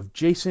interview of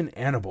Jason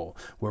Annable,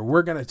 where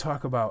we're going to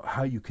talk about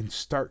how you can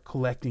start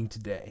collecting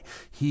today.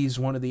 He's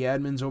one of the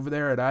admins over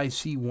there at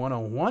IC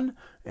 101,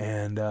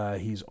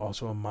 and he's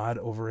also a mod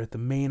over at the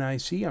main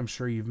IC. I'm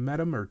sure you've met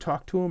him or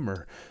talked to him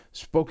or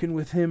spoken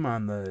with him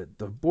on the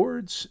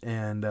boards.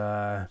 And,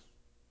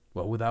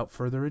 well, without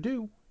further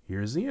ado,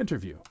 Here's the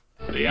interview.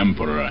 The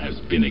Emperor has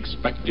been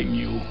expecting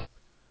you.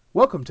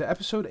 Welcome to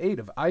episode 8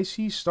 of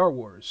IC Star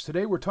Wars.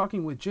 Today we're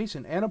talking with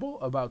Jason Annable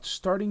about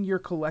starting your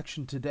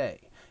collection today.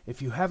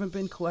 If you haven't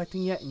been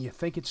collecting yet and you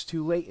think it's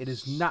too late, it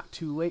is not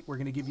too late. We're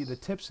going to give you the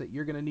tips that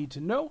you're going to need to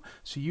know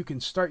so you can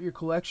start your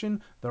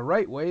collection the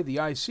right way, the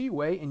IC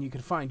way, and you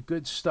can find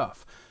good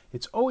stuff.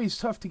 It's always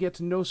tough to get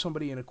to know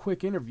somebody in a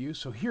quick interview,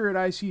 so here at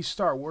IC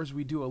Star Wars,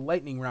 we do a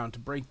lightning round to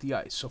break the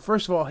ice. So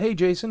first of all, hey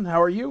Jason,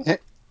 how are you? Hey,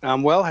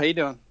 I'm well. How you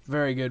doing?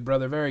 Very good,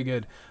 brother, very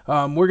good.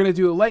 We're going to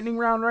do a lightning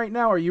round right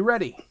now. Are you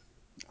ready?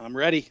 I'm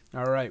ready.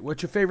 All right.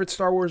 What's your favorite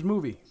Star Wars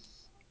movie?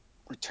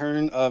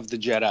 Return of the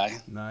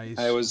Jedi. Nice.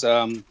 I was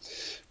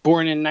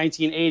born in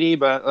 1980,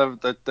 but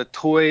of the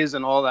toys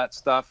and all that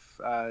stuff,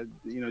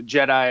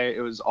 Jedi.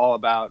 It was all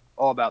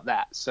about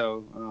that.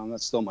 So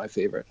that's still my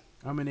favorite.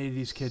 I'm an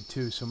 80s kid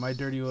too, so my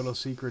dirty little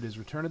secret is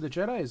Return of the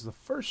Jedi is the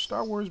first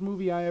Star Wars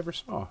movie I ever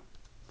saw.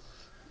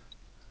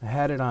 I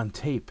had it on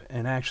tape,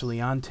 and actually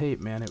on tape,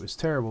 man, it was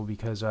terrible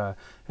because at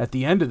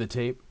the end of the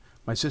tape,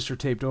 my sister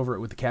taped over it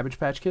with the Cabbage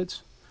Patch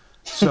Kids.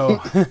 So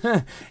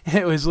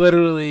it was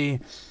literally,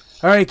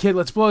 all right, kid,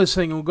 let's blow this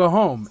thing and we'll go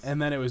home.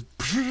 And then it was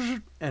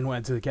and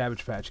went to the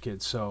Cabbage Patch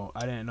Kids. So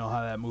I didn't know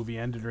how that movie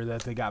ended or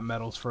that they got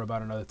medals for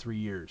about another 3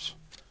 years.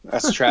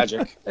 That's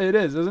tragic. It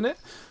is, isn't it?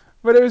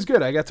 But it was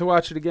good. I got to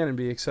watch it again and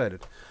be excited.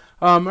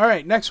 All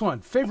right, next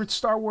one. Favorite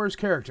Star Wars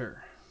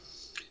character?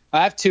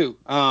 I have two.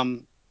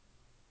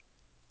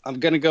 I'm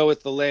gonna go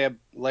with the Leia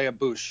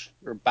Bouche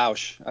or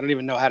Bausch. I don't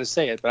even know how to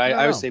say it, but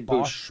I would say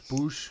Bouche.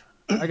 Bouche.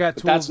 I got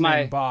But tools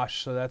named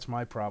Bosch, so that's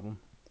my problem.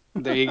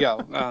 There you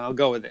go. I'll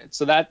go with it.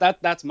 So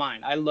that's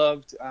mine. I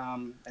loved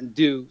and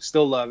do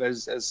still love,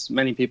 as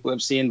many people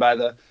have seen by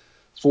the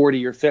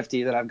 40 or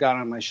 50 that I've got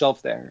on my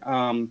shelf there.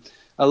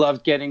 I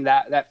loved getting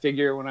that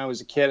figure when I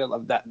was a kid. I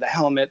loved the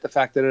helmet, the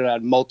fact that it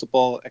had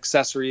multiple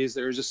accessories.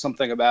 There was just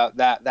something about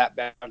that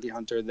bounty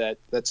hunter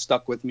that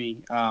stuck with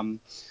me.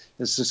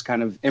 It's just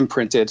kind of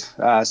imprinted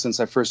since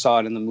I first saw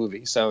it in the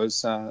movie. So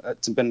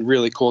it's been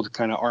really cool to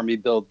kind of army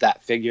build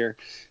that figure.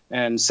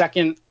 And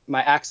second,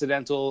 my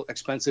accidental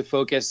expensive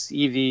Focus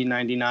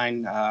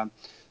EV-99,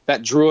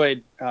 that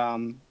droid,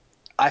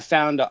 I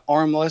found an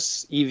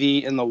armless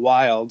EV in the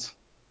wild,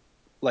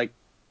 like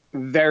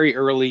very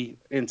early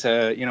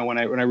into, when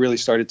I really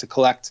started to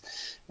collect,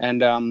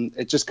 and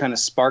it just kind of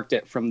sparked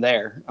it from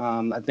there.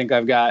 I think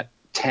I've got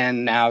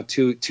 10 now,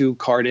 two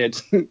carded,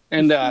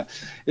 and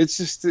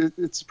it's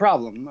a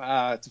problem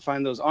to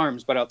find those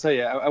arms. But I'll tell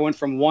you, I went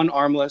from one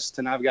armless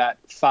to now I've got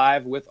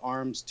 5 with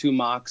arms, 2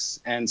 mocks,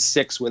 and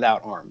 6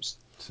 without arms.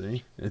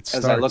 See,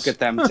 as I look at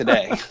them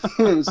today.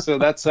 So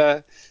that's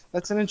an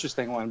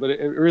interesting one, but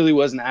it really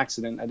was an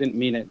accident. I didn't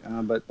mean it,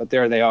 but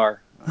there they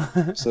are.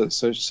 So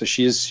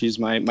she's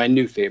my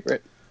new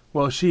favorite.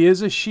 Well, she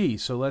is a she,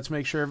 so let's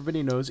make sure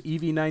everybody knows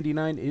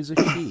EV-99 is a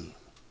she,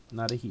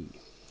 not a he.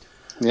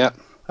 Yep.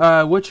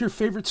 What's your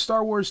favorite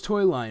Star Wars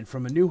toy line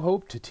from A New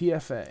Hope to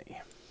TFA?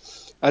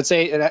 I'd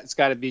say it's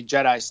got to be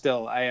Jedi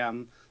still. I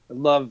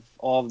love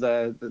all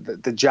the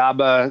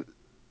Jabba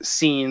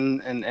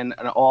scene and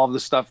all of the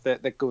stuff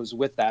that goes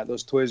with that.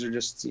 Those toys are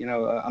just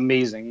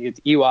amazing. You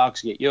get the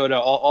Ewoks, you get Yoda,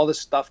 all the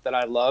stuff that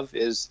I love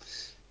is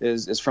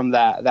from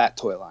that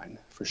toy line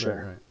for sure.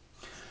 Right.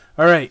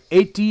 All right,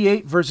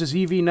 8D8 versus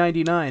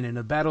EV-99 in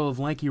a battle of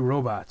lanky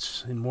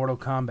robots in Mortal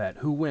Kombat.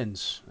 Who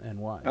wins and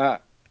why?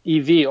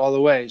 EV all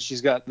the way. She's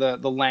got the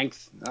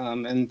length,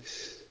 and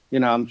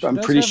I'm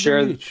pretty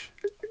sure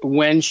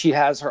when she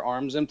has her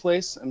arms in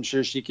place, I'm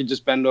sure she could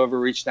just bend over,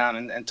 reach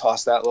down, and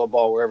toss that little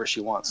ball wherever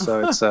she wants.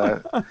 So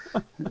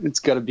it's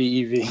got to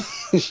be EV.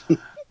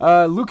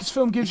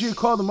 Lucasfilm gives you a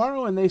call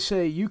tomorrow, and they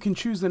say you can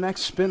choose the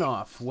next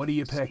spin-off. What do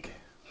you pick?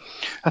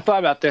 I thought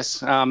about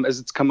this as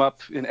it's come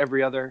up in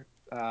every other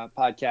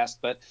podcast,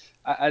 but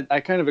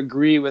I kind of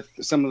agree with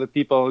some of the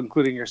people,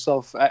 including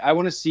yourself. I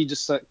want to see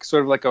just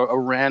sort of like a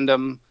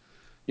random,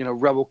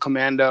 rebel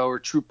commando or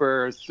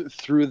trooper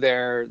through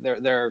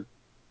their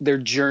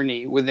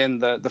journey within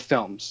the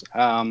films.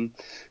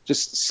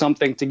 Just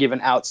something to give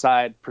an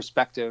outside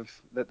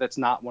perspective that's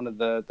not one of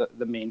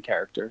the main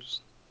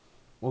characters.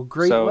 Well,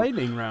 great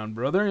lightning round,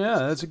 brother. Yeah,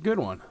 that's a good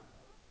one.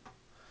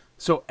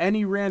 So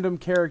any random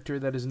character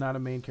that is not a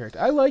main character.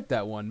 I like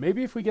that one.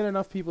 Maybe if we get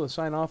enough people to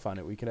sign off on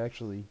it, we could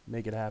actually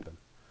make it happen.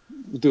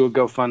 Do a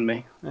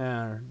GoFundMe.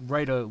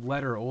 Write a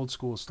letter old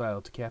school style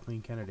to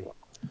Kathleen Kennedy.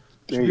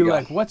 She'll be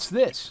like, what's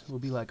this? We'll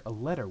be like, a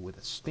letter with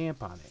a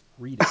stamp on it.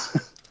 Read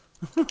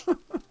it.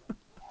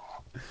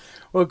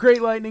 Well,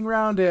 great lightning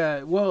round.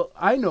 Well,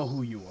 I know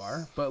who you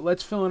are, but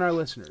let's fill in our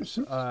listeners.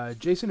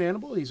 Jason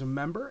Annable, he's a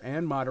member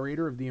and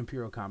moderator of the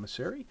Imperial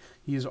Commissary.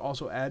 He is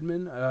also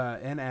admin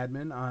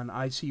on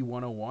IC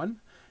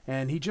 101,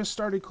 and he just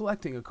started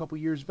collecting a couple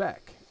years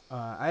back.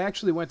 I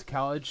actually went to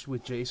college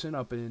with Jason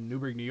up in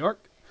Newburgh, New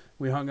York.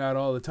 We hung out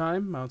all the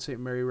time. Mount St.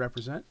 Mary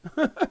represent.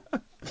 Not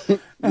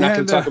going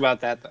to talk about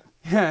that, though.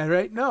 Yeah,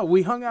 right? No,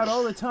 we hung out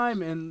all the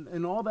time,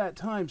 and all that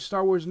time,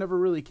 Star Wars never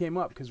really came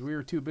up because we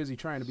were too busy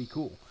trying to be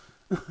cool.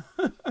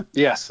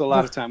 Yes, a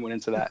lot of time went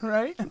into that.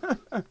 Right?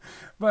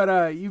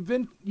 But you've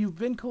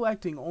been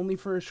collecting only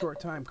for a short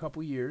time,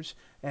 couple years,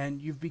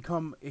 and you've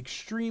become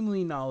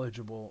extremely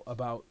knowledgeable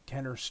about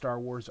Kenner Star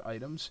Wars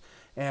items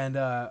and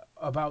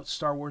about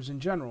Star Wars in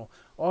general.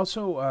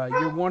 Also,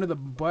 you're one of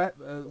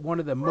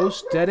the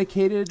most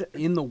dedicated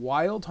in the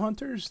wild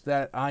hunters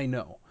that I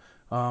know.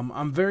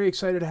 I'm very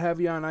excited to have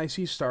you on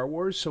IC Star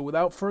Wars. So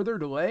without further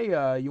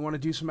delay, you want to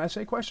do some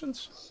essay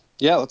questions?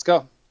 Yeah, let's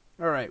go.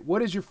 All right.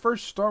 What is your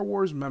first Star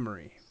Wars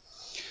memory?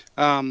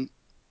 Um,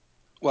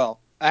 well,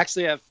 I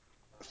actually have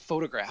a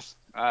photograph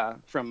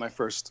from my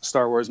first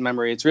Star Wars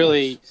memory. It's Nice.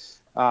 really,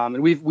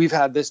 and we've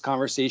had this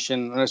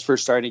conversation when I was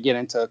first starting to get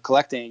into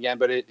collecting again,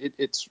 but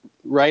it's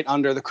right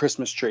under the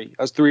Christmas tree.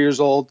 I was 3 years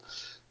old.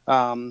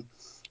 I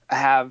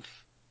have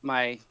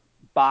my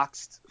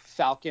boxed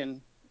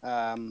Falcon,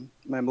 my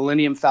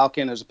Millennium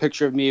Falcon. There's a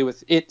picture of me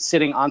with it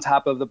sitting on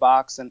top of the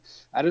box, and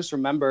I just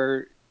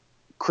remember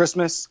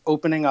Christmas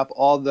opening up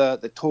all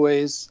the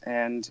toys,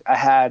 and I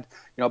had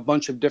a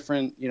bunch of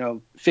different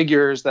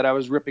figures that I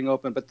was ripping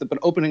open, but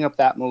opening up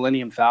that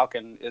Millennium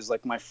Falcon is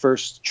like my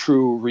first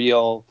true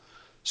real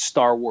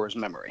Star Wars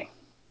memory.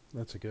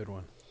 That's a good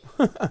one.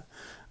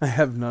 I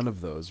have none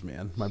of those,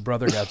 man. My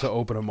brother got to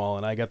open them all,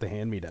 and I got the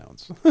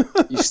hand-me-downs.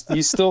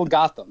 You still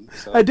got them,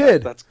 so I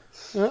did. that's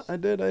Yeah, I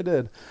did. I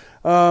did.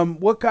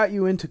 What got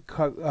you into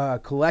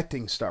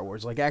collecting Star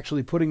Wars, like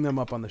actually putting them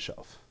up on the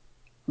shelf?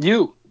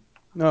 you.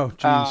 No,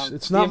 jeez,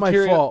 it's The not my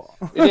Imperial.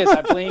 fault. It is.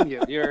 I blame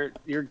you.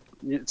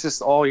 It's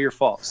just all your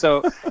fault.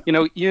 So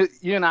you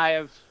and I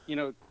have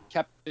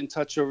kept in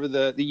touch over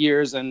the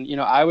years, and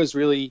I was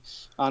really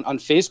on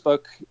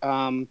Facebook.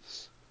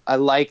 I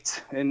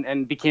liked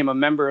and became a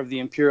member of the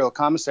Imperial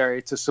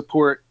Commissary to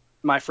support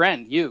my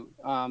friend you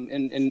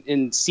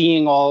in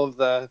seeing all of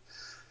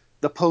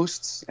the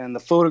posts and the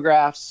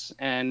photographs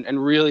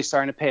and really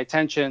starting to pay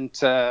attention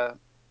to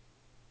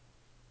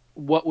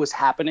what was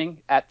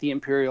happening at the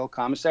Imperial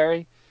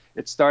Commissary.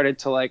 It started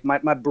to like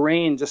my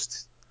brain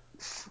just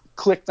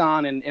clicked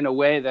on in a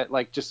way that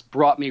like just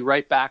brought me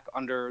right back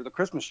under the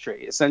Christmas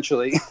tree,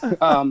 essentially.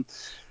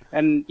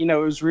 And it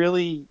was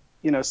really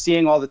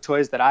seeing all the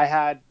toys that I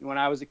had when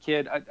I was a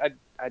kid.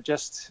 I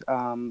just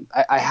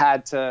I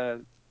had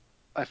to.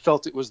 I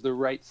felt it was the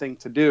right thing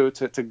to do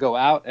to go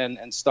out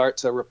and start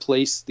to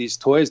replace these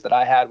toys that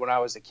I had when I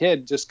was a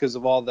kid, just because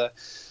of all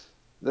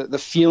the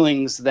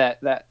feelings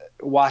that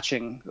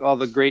watching all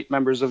the great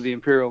members of the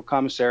Imperial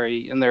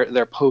Commissary and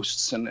their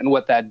posts and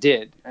what that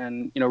did.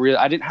 And really,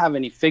 I didn't have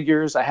any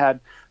figures. I had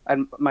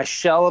my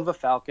shell of a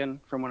Falcon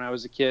from when I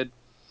was a kid.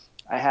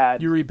 I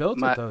had You rebuilt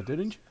it my though,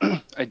 didn't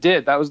I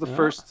did. That was the you? Yeah.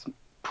 first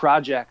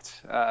project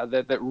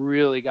that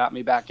really got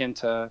me back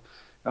into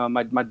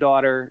my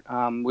daughter.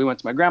 We went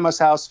to my grandma's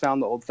house,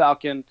 found the old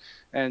Falcon,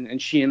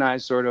 and she and I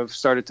sort of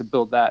started to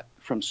build that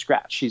from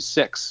scratch. She's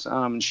 6.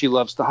 She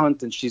loves to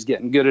hunt, and she's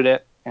getting good at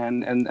it.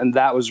 And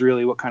that was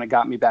really what kind of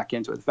got me back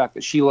into it. The fact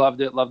that she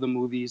loved it, loved the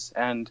movies,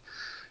 and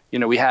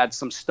we had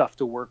some stuff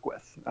to work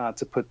with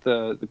to put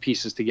the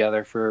pieces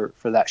together for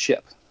that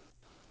ship.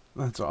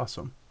 That's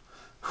awesome.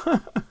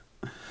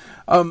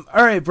 All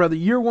right, brother.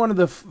 You're one of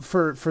the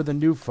for the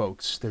new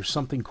folks. There's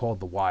something called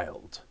the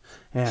wild,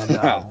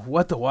 and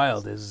what the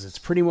wild is, it's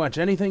pretty much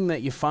anything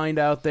that you find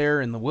out there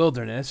in the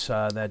wilderness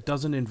that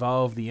doesn't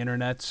involve the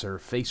internets or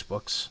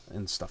Facebooks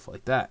and stuff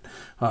like that.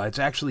 It's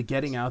actually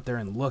getting out there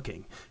and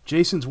looking.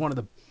 Jason's one of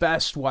the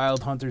best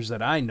wild hunters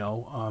that I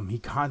know. He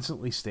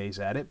constantly stays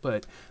at it.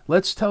 But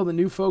let's tell the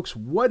new folks,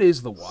 what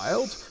is the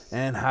wild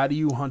and how do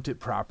you hunt it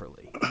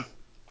properly?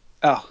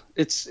 Oh,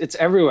 it's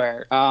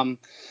everywhere.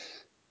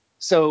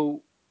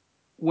 So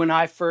when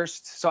I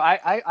first, so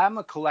I'm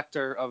a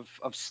collector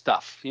of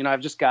stuff.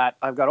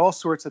 I've got all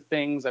sorts of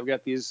things. I've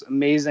got these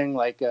amazing,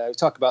 like, we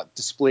talk about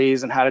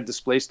displays and how to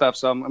display stuff.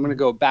 So I'm going to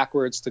go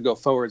backwards to go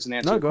forwards and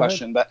answer No, your go ahead.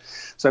 question. But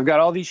so I've got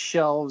all these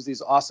shelves,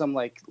 these awesome,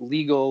 like,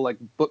 legal, like,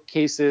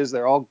 bookcases.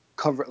 They're all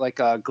covered like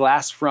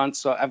glass fronts.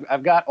 So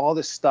I've got all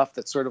this stuff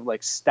that's sort of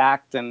like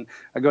stacked, and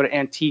I go to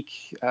antique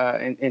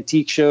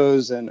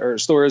shows or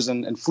stores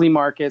and flea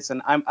markets.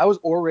 And I was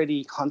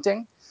already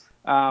hunting.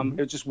 Hmm.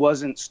 It just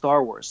wasn't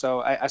Star Wars.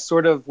 So I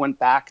sort of went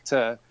back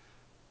to,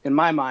 in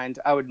my mind,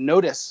 I would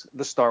notice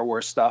the Star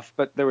Wars stuff,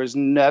 but there was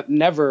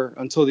never,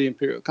 until the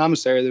Imperial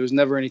Commissary, there was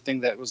never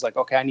anything that was like,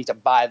 okay, I need to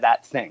buy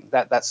that thing,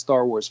 that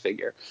Star Wars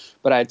figure.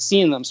 But I had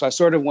seen them, so I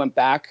sort of went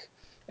back,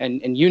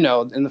 and in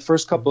the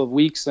first couple of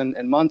weeks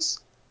and months,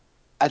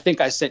 I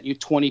think I sent you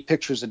 20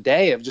 pictures a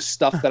day of just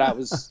stuff that I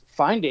was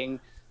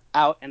finding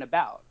out and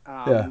about.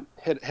 Yeah.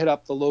 Hit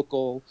up the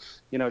local,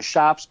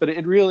 shops, but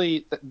it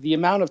really the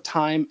amount of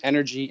time,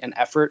 energy, and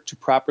effort to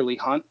properly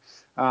hunt.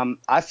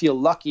 I feel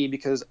lucky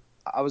because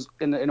I was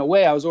in a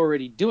way I was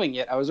already doing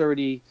it. I was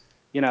already,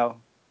 you know,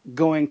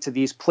 going to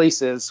these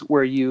places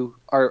where you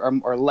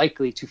are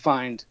likely to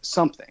find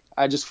something.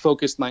 I just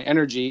focused my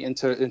energy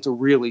into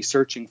really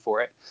searching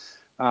for it.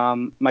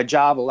 My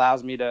job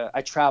allows me to.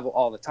 I travel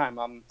all the time.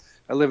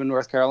 I live in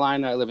North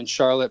Carolina. I live in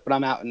Charlotte, but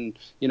I'm out in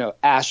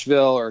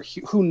Asheville or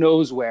who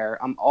knows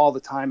where. I'm all the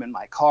time in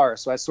my car,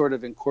 so I sort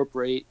of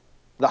incorporate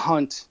the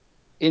hunt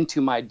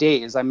into my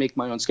days. I make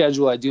my own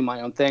schedule. I do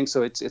my own thing.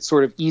 So it's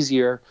sort of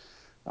easier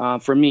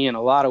for me in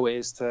a lot of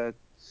ways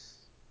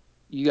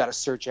you got to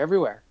search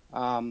everywhere.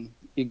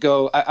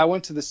 I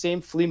went to the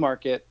same flea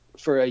market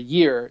for a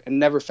year and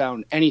never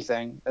found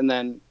anything. And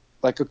then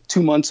like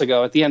 2 months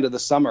ago at the end of the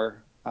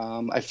summer,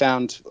 I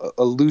found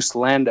a loose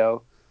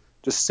Lando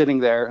just sitting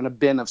there in a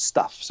bin of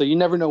stuff. So you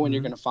never know when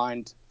you're going to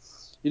find.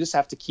 You just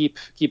have to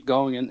keep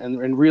going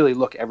and really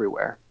look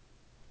everywhere.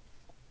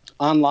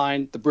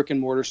 Online, the brick and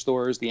mortar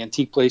stores, the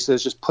antique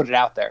places, just put it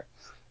out there,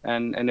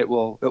 and it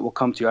will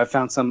come to you. I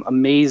found some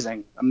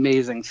amazing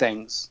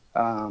things,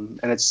 and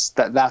that's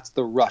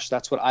the rush.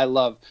 That's what I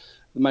love.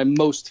 My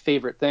most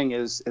favorite thing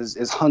is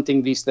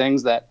hunting these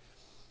things that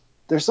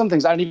there's some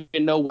things I don't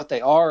even know what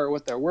they are or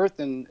what they're worth,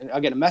 and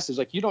I'll get a message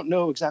like, you don't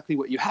know exactly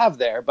what you have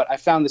there, but I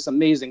found this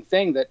amazing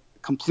thing that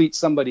completes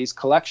somebody's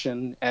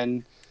collection.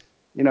 And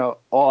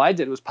all I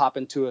did was pop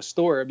into a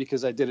store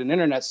because I did an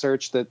internet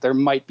search that there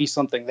might be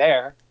something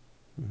there.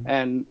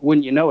 And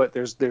when you know it,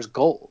 there's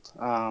gold.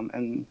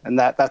 And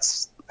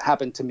that's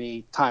happened to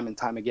me time and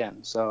time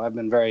again. So I've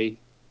been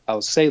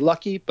I'll say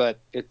lucky, but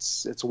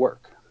it's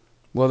work.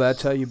 Well,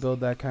 that's how you build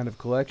that kind of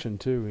collection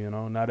too.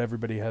 Not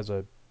everybody has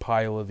a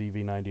pile of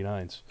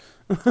EV99s.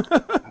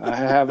 I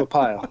have a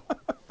pile.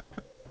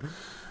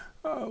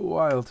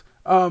 Wild.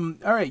 All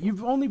right,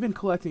 you've only been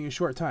collecting a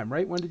short time,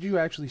 right? When did you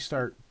actually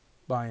start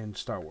buying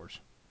Star Wars?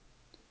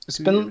 It's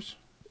 2 been years?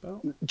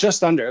 About?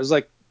 Just under. It was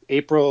like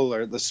April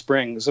or the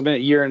spring. It's been a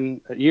year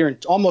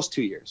and almost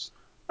 2 years.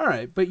 All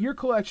right, but your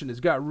collection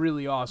has got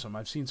really awesome.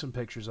 I've seen some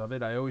pictures of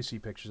it. I always see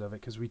pictures of it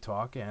because we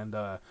talk. And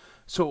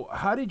so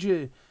how did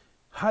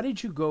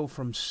you go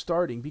from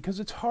starting?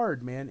 Because it's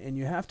hard, man, and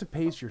you have to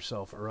pace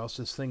yourself or else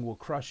this thing will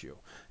crush you.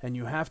 And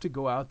you have to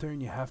go out there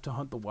and you have to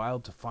hunt the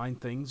wild to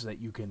find things that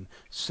you can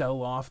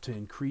sell off to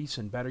increase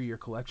and better your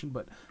collection.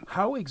 But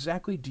how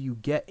exactly do you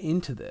get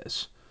into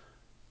this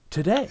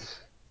today?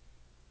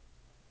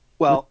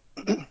 Well,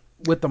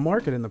 with the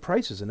market and the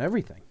prices and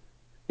everything.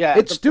 yeah,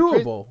 It's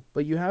doable,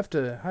 but you have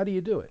to. How do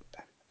you do it?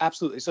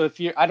 Absolutely. So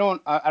I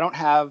don't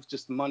have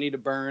just money to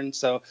burn.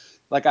 So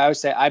like I always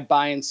say, I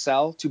buy and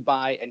sell to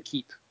buy and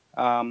keep.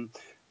 And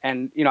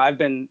I've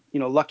been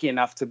lucky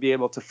enough to be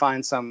able to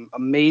find some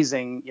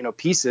amazing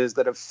pieces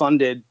that have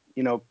funded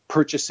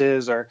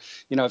purchases, or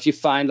if you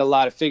find a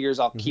lot of figures,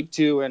 I'll keep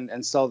two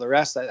and sell the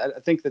rest. I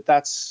think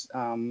that's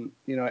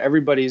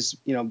everybody's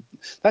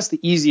that's the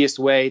easiest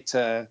way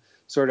to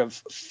sort of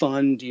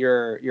fund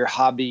your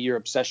hobby, your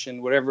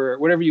obsession,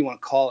 whatever you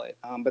want to call it.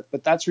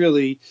 But that's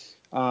really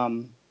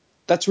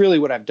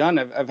what I've done.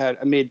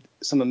 I made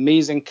some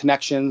amazing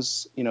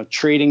connections,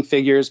 trading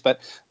figures. But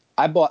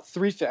I bought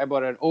I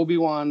bought an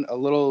Obi-Wan, a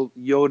little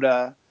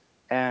Yoda,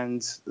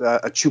 and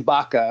a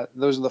Chewbacca.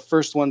 Those are the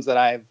first ones that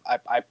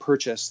I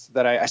purchased.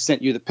 That I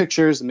sent you the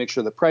pictures and make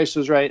sure the price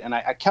was right, and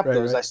I kept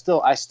those. Right.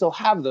 I still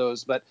have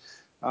those, but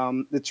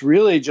it's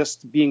really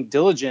just being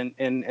diligent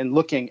and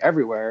looking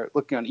everywhere.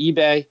 Looking on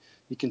eBay,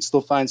 you can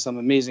still find some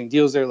amazing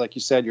deals there. Like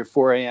you said, your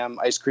 4 a.m.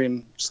 ice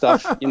cream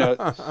stuff.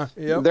 Yep.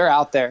 They're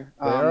out there.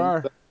 They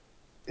are. But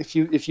if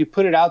you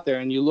put it out there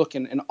and you look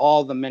in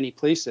all the many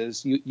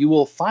places, you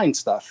will find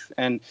stuff,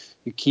 and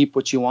you keep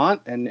what you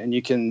want, and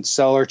you can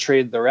sell or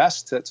trade the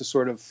rest to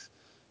sort of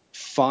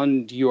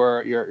fund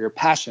your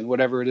passion,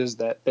 whatever it is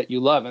that you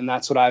love. And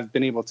that's what I've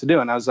been able to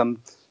do. And as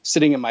I'm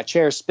sitting in my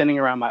chair, spinning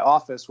around my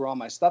office where all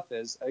my stuff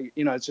is,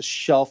 it's just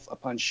shelf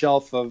upon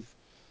shelf of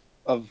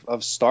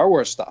Star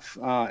Wars stuff,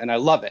 and I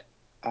love it.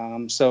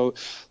 So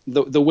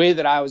the way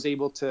that I was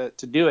able to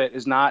do it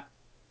is not,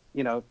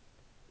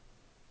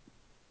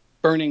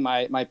 burning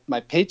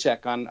my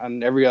paycheck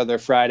on every other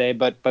Friday,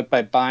 but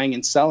by buying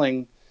and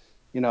selling,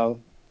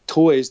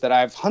 toys that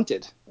I've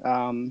hunted,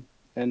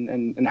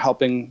 and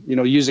helping,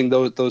 using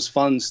those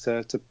funds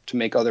to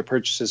make other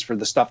purchases for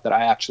the stuff that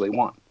I actually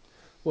want.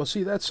 Well,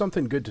 see, that's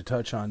something good to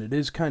touch on. It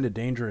is kind of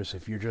dangerous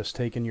if you're just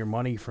taking your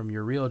money from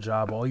your real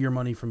job, all your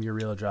money from your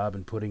real job,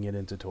 and putting it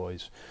into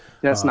toys.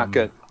 Yeah, it's not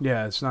good.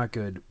 Yeah, it's not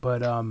good.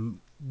 But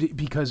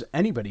because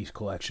anybody's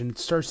collection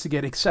starts to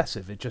get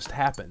excessive, it just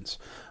happens.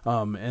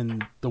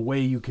 And the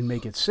way you can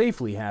make it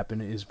safely happen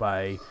is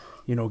by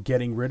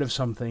getting rid of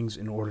some things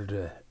in order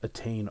to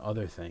attain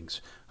other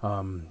things.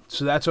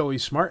 So that's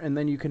always smart, and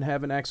then you can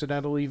have an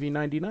accidental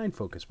EV99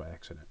 focus by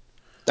accident.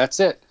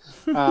 That's it.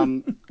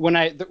 What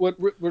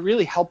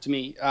really helped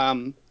me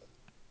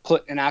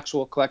put an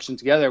actual collection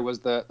together was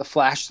the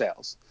flash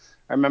sales.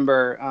 I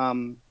remember,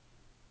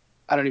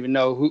 I don't even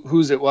know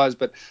whose it was,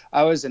 but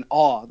I was in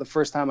awe the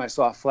first time I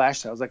saw a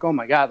flash sale. I was like, oh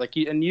my God!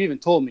 And you even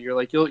told me, you're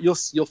like,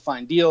 you'll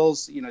find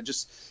deals.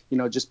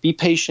 Just be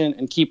patient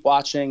and keep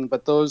watching.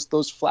 But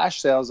those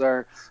flash sales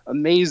are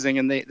amazing,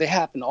 and they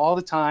happen all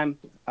the time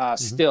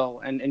still.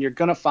 And you're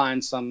gonna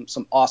find some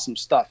awesome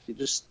stuff.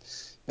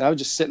 I would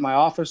just sit in my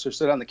office or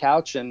sit on the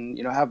couch and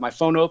have my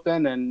phone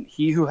open, and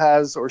he who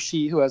has or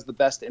she who has the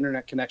best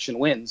internet connection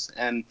wins.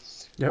 And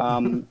yep.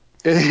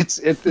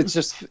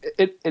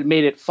 It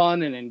made it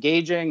fun and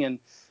engaging. And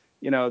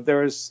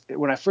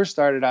when I first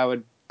started,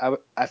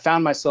 I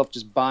found myself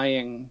just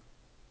buying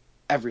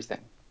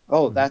everything.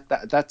 Oh,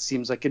 that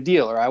seems like a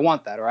deal, or I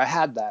want that, or I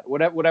had that,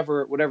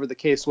 whatever the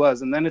case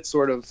was. And then it's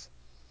sort of,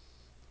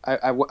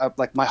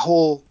 like my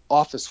whole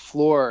office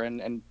floor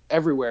and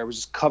everywhere was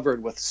just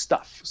covered with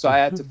stuff. So I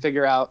had to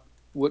figure out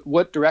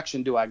what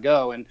direction do I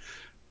go. And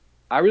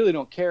I really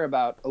don't care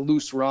about a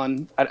loose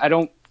run. I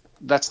don't.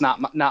 That's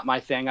not my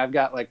thing. I've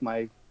got like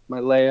my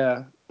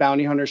Leia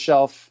Bounty Hunter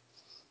shelf.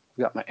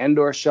 I've got my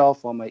Endor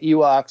shelf, all my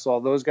Ewoks,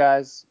 all those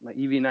guys, my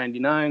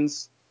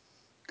EV-99s.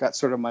 Got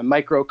sort of my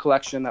micro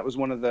collection. That was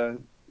one of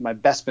my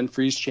Bespin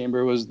freeze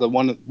chamber was the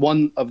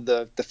one of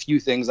the few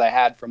things I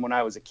had from when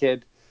I was a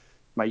kid.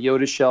 My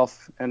Yoda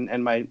shelf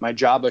and my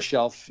Jabba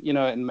shelf,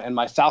 and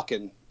my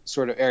Falcon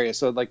sort of area.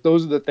 So like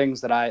those are the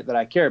things that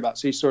I care about.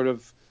 So you sort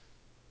of,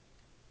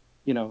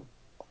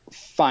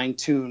 fine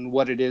tune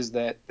what it is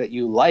that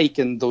you like,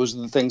 and those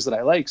are the things that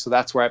I like. So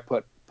that's where I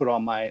put all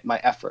my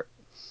effort.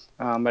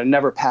 I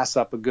never pass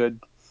up a good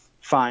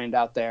find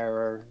out there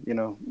or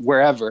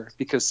wherever,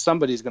 because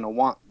somebody's going to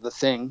want the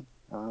thing.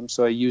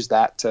 So I use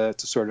that to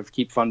sort of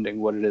keep funding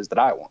what it is that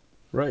I want.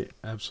 Right,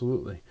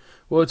 absolutely.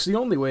 Well, it's the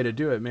only way to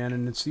do it, man,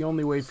 and it's the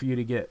only way for you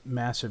to get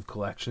massive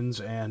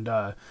collections. And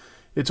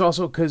it's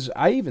also because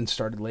I even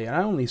started late.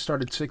 I only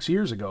started 6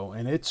 years ago,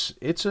 and it's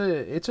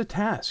a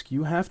task.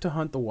 You have to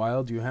hunt the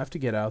wild. You have to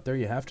get out there.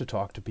 You have to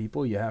talk to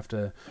people. You have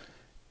to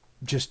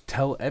just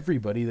tell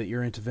everybody that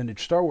you're into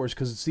vintage Star Wars,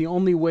 because it's the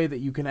only way that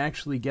you can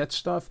actually get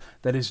stuff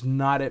that is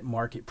not at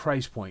market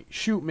price point.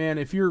 Shoot, man,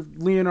 if you're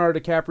Leonardo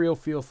DiCaprio,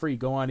 feel free,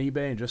 go on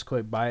eBay and just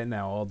click buy it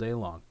now all day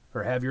long,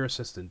 or have your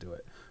assistant do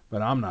it.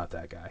 But I'm not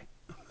that guy.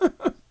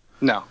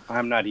 No,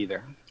 I'm not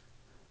either.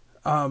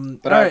 But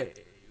all right.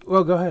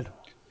 Well, go ahead.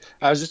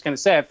 I was just going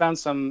to say, I found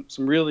some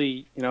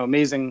really,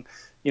 amazing,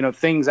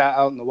 things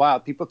out in the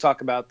wild. People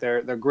talk about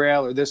their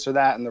grail or this or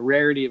that and the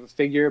rarity of a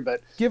figure,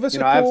 but give us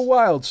a cool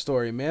wild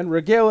story, man.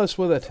 Regale us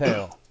with a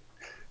tale.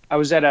 I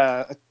was at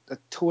a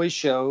toy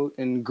show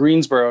in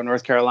Greensboro,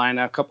 North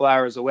Carolina, a couple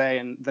hours away,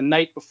 and the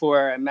night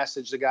before I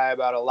messaged a guy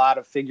about a lot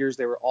of figures.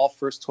 They were all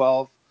first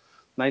 12.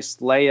 Nice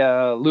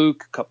Leia,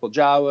 Luke, a couple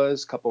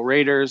Jawas, a couple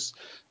Raiders,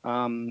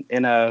 in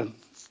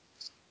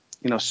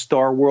a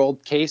Star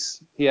World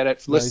case. He had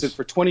it listed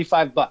for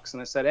 $25,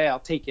 and I said, hey,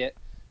 I'll take it.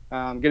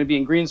 I'm going to be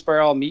in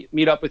Greensboro. I'll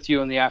meet up with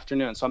you in the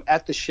afternoon. So I'm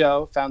at the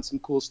show, found some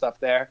cool stuff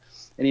there,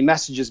 and he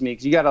messages me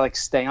because you got to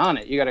stay on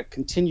it. You got to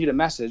continue to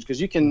message because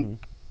you can,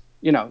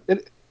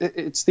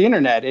 it's the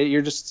internet.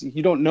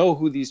 You don't know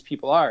who these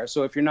people are.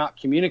 So if you're not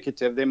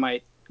communicative, they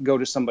might go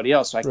to somebody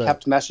else. So I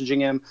kept messaging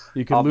him.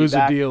 You can lose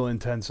a deal in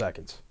 10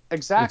 seconds.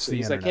 Exactly.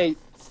 He's like,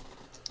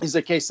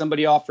 hey,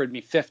 somebody offered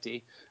me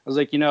 50. I was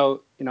like,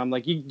 I'm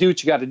like, you do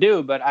what you got to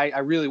do, but I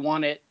really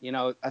want it.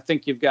 I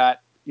think you've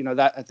got,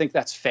 that, I think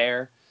that's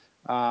fair.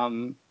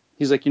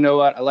 He's like, you know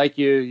what? I like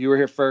you. You were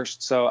here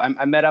first. So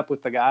I met up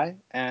with the guy,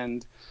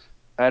 and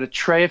I had a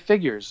tray of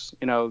figures,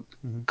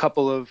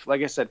 couple of,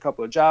 like I said,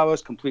 couple of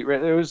Jawas, complete.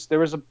 There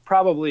was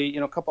probably,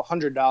 a couple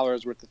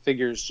 $100 worth of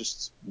figures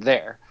just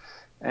there.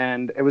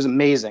 And it was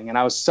amazing. And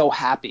I was so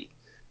happy.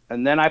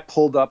 And then I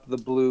pulled up the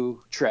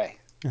blue tray.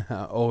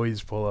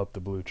 Always pull up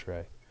the blue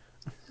tray.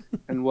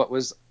 And what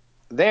was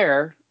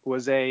there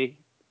was a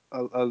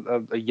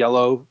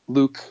yellow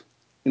Luke,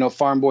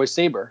 farm boy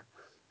saber.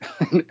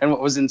 And what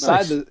was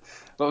inside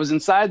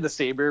the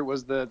saber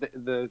was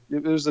it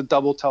was a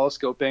double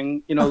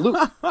telescoping,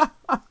 Luke.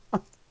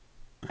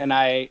 And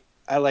I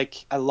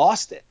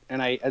lost it.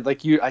 And I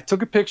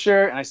took a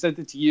picture and I sent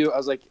it to you.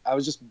 I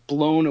was just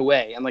blown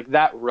away. And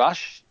that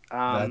rush.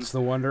 That's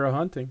the wonder of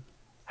hunting.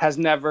 Has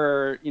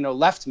never,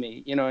 left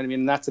me, what I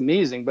mean? That's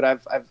amazing. But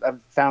I've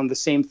found the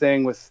same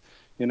thing with,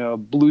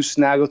 blue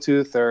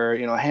snaggletooth, or,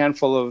 a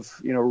handful of,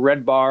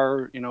 red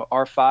bar,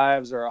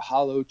 R5s, or a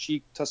hollow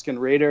cheek Tusken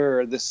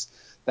Raider, or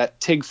that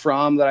Tig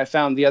From that I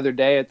found the other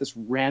day at this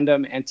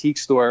random antique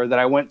store that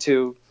I went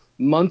to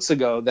months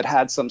ago that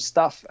had some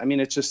stuff. I mean,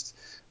 it's just,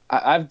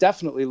 I've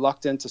definitely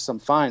lucked into some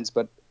finds,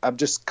 but I'm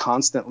just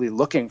constantly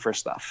looking for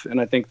stuff.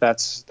 And I think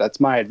that's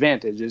my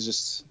advantage, is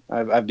just,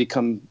 I've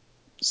become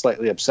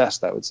slightly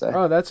obsessed, I would say.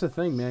 Oh, that's the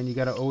thing, man. You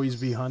got to always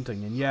be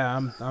hunting. And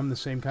yeah, I'm the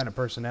same kind of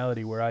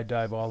personality where I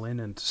dive all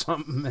in into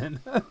something, and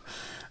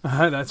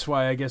that's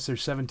why I guess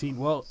there's 17,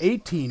 well,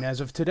 18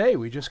 as of today.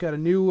 We just got a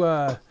new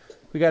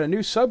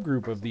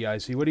subgroup of the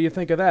IC. What do you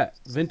think of that?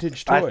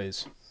 Vintage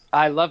toys.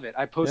 I love it.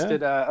 I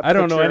posted a picture. I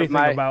don't know anything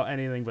about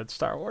anything but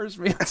Star Wars,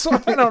 man, so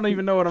I don't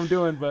even know what I'm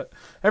doing, but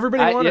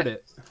everybody wanted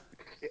it.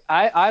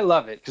 I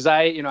love it because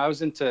I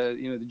was into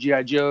the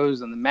G.I. Joes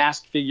and the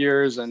masked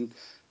figures and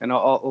a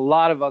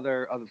lot of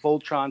other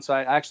Voltron. So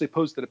I actually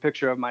posted a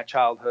picture of my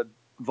childhood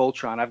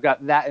Voltron. I've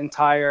got that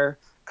entire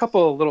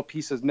couple of little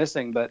pieces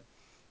missing, but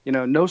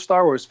no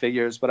Star Wars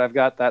figures, but I've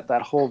got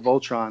that whole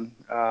Voltron.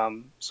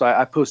 So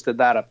I posted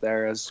that up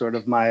there as sort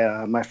of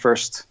my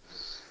first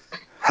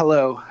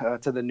hello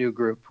to the new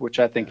group, which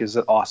I think is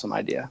an awesome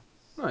idea.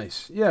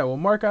 Nice. Yeah, well,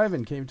 Mark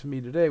Ivan came to me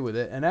today with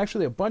it, and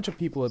actually a bunch of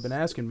people have been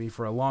asking me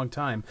for a long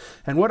time.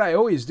 And what I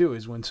always do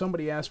is when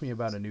somebody asks me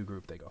about a new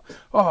group, they go,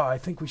 "Oh, I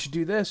think we should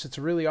do this. It's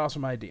a really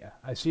awesome idea."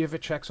 I see if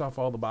it checks off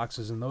all the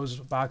boxes, and those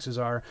boxes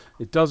are,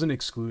 it doesn't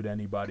exclude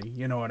anybody.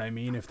 You know what I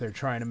mean? If they're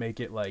trying to make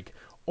it like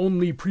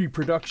only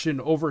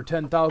pre-production over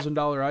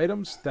 $10,000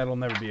 items, that'll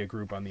never be a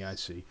group on the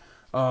IC.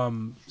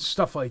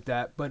 Stuff like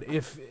that. But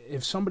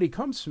if somebody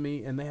comes to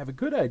me and they have a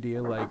good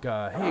idea, like,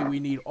 hey, we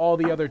need all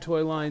the other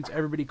toy lines,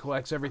 everybody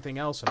collects everything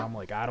else, and I'm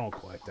like, I don't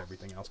collect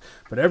everything else,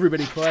 but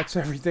everybody collects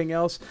everything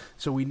else,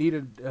 so we need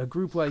a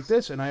group like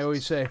this, and I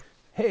always say,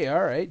 hey,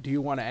 all right, do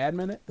you want to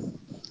admin it?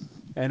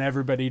 And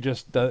everybody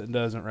just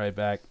doesn't write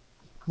back.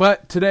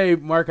 But today,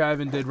 Mark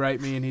Ivan did write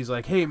me, and he's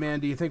like, hey, man,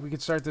 do you think we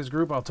could start this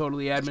group? I'll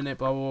totally admin it,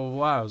 blah, blah, blah,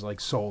 blah. I was like,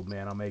 sold,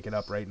 man. I'll make it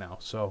up right now.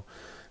 So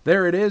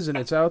there it is, and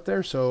it's out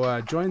there. So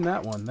join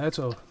that one. That's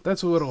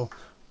a little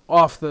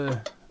off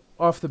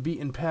the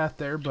beaten path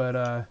there, but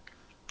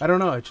I don't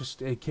know.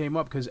 It came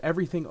up because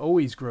everything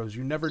always grows.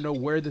 You never know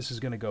where this is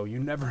going to go. You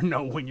never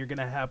know when you're going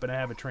to happen to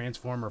have a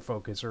Transformer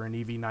focus or an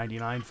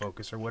EV99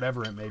 focus or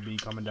whatever it may be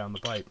coming down the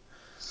pipe.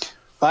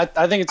 I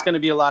think it's going to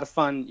be a lot of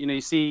fun. You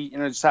see,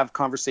 just have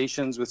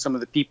conversations with some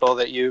of the people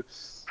that your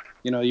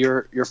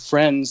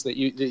friends that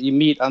you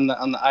meet on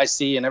the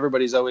IC, and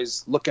everybody's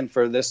always looking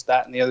for this,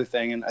 that, and the other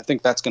thing. And I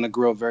think that's going to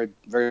grow very,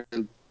 very,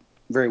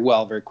 very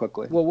well, very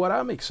quickly. Well, what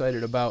I'm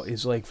excited about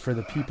is like for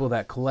the people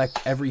that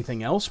collect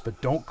everything else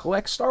but don't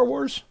collect Star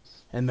Wars,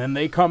 and then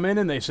they come in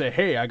and they say,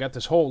 hey, I got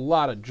this whole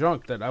lot of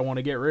junk that I want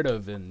to get rid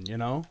of, and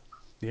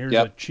here's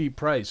a cheap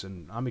price,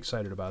 and I'm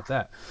excited about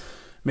that.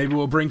 Maybe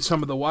we'll bring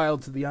some of the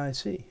wild to the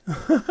IC.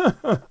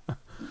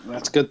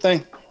 That's a good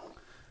thing.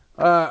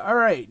 All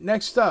right,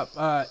 next up,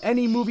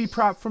 any movie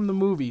prop from the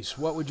movies.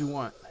 What would you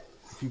want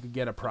if you could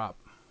get a prop?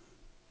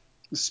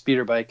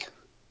 Speeder bike.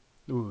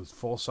 Ooh,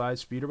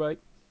 full-size speeder bike?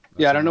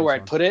 That's I don't know where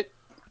I'd put it,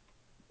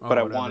 but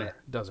I want it.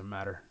 Doesn't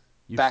matter.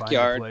 You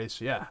Backyard. Find a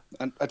place, yeah.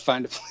 I'd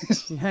find a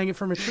place. You hang it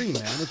from a tree,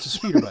 man. It's a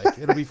speeder bike.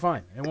 It'll be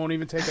fine. It won't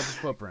even take up a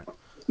footprint.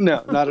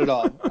 No, not at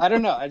all. I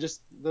don't know. I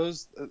just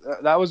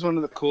that was one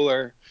of the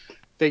cooler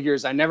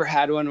figures. I never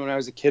had one when I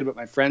was a kid, but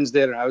my friends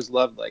did, and I always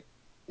loved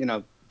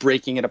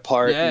breaking it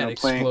apart,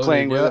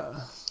 playing with it.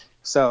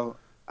 So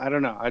I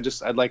don't know.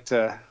 I'd like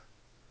to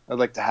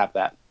have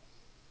that.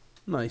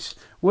 Nice.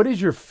 What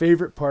is your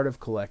favorite part of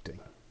collecting?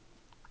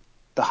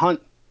 The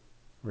hunt.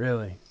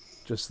 Really?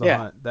 Just the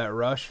hunt? That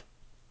rush?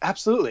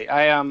 Absolutely.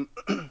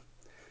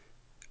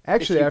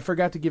 Actually, I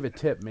forgot to give a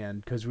tip, man,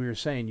 because we were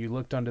saying you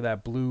looked under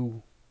that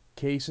blue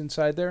case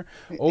inside there.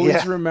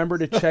 Always remember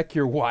to check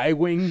your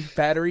Y-Wing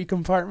battery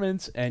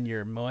compartments and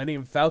your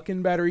Millennium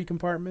Falcon battery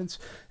compartments,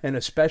 and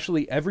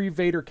especially every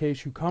Vader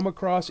case you come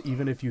across,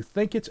 even if you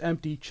think it's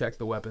empty, check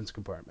the weapons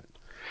compartment.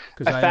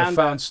 Because I have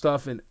found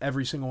stuff in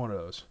every single one of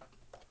those.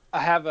 I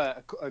have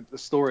a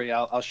story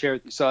I'll share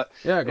with you. So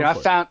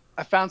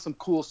I found some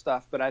cool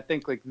stuff, but I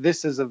think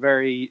this is a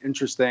very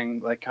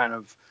interesting kind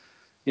of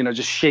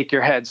just shake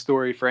your head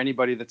story for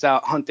anybody that's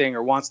out hunting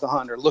or wants to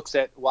hunt or looks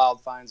at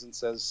wild finds and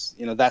says,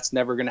 that's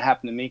never going to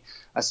happen to me.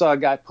 I saw a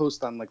guy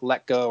post on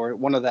Letgo or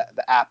one of the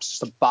apps,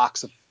 just a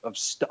box of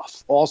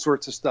stuff, all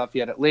sorts of stuff. He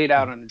had it laid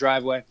out on the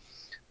driveway.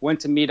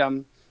 Went to meet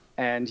him,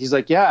 and he's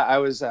like, yeah, I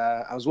was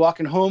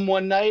walking home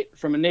one night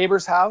from a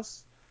neighbor's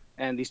house,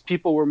 and these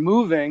people were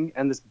moving,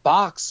 and this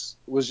box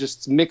was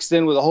just mixed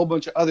in with a whole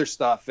bunch of other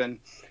stuff. And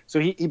so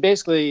he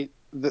basically,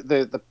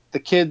 the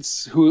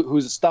kids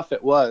whose stuff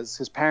it was,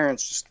 his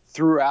parents just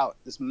threw out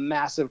this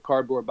massive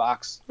cardboard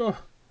box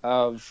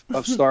of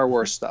Star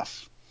Wars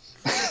stuff.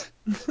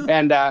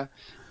 And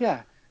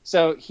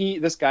so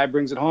this guy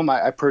brings it home.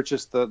 I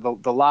purchased the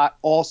lot,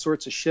 all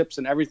sorts of ships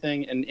and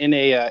everything, and and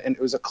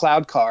it was a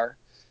cloud car,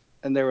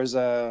 and there was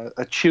a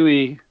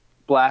Chewie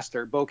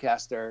blaster,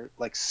 bowcaster,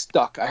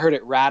 stuck. I heard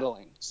it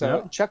rattling.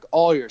 So check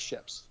all your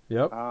ships.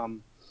 Yep.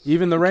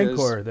 Even the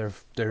Rancor,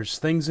 there's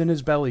things in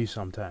his belly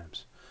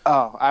sometimes.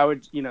 Oh, I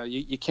would,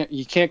 you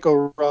can't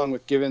go wrong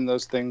with giving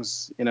those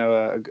things,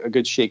 a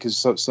good shake,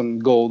 because some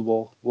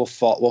gold will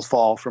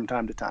fall from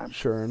time to time.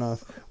 Sure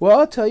enough. Well,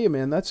 I'll tell you,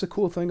 man, that's the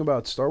cool thing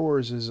about Star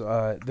Wars is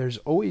there's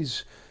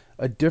always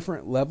a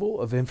different level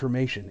of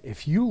information.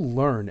 If you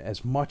learn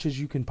as much as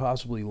you can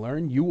possibly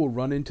learn, you will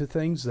run into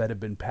things that have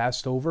been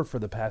passed over for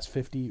the past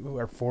 50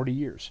 or 40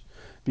 years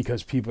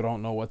because people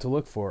don't know what to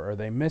look for, or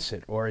they miss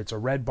it, or it's a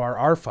red bar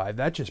R5.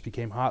 That just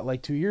became hot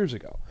 2 years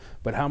ago.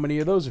 But how many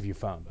of those have you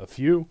found? A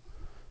few?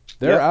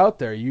 They're out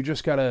there. You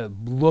just got to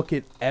look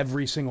at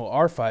every single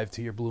R5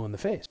 till you're blue in the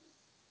face.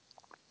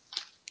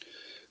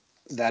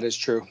 That is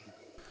true.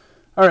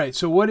 All right,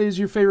 so what is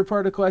your favorite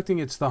part of collecting?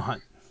 It's the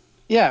hunt.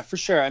 Yeah, for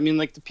sure. I mean,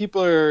 the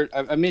people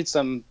I made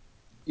some,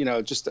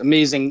 just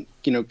amazing,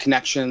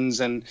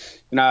 connections, and,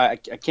 I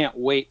can't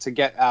wait to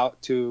get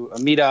out to a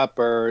meetup,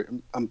 or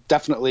I'm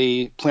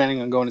definitely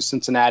planning on going to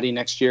Cincinnati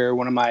next year.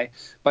 One of my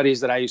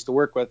buddies that I used to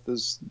work with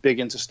is big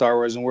into Star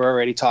Wars, and we're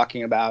already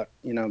talking about,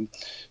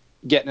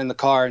 getting in the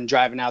car and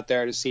driving out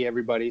there to see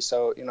everybody.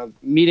 So,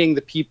 meeting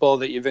the people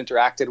that you've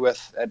interacted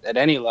with at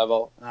any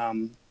level,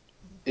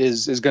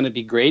 is going to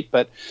be great.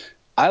 But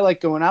I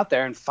like going out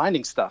there and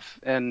finding stuff,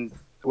 and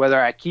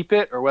whether I keep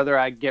it or whether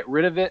I get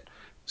rid of it,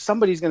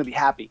 somebody's going to be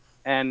happy.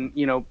 And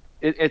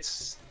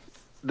it's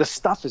the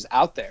stuff is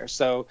out there.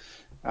 So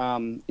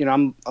I'm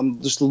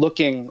just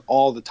looking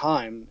all the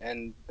time,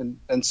 and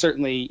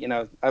certainly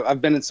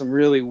I've been in some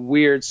really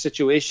weird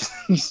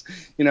situations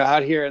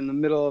out here in the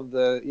middle of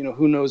the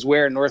who knows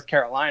where, North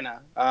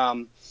Carolina.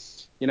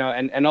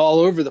 And all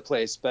over the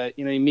place. But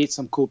you meet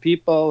some cool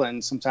people,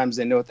 and sometimes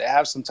they know what they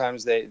have,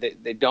 sometimes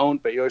they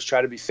don't. But you always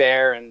try to be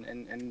fair,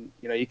 and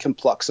you can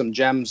pluck some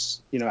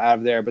gems out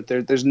of there. But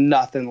there's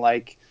nothing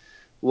like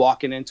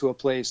walking into a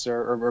place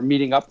or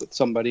meeting up with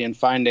somebody and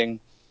finding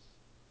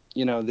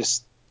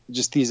this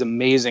just these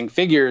amazing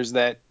figures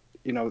that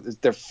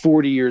they're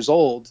 40 years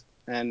old,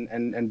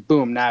 and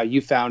boom, now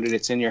you found it,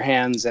 it's in your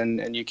hands,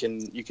 and you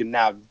can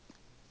now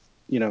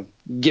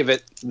give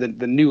it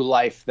the new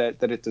life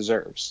that it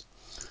deserves.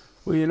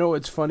 Well,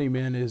 what's funny,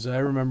 man, is I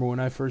remember when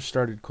I first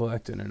started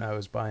collecting and I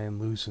was buying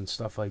loose and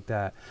stuff like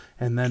that.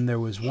 And then there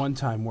was one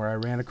time where I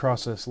ran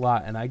across this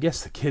lot, and I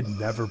guess the kid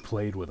never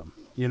played with them.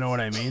 You know what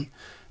I mean?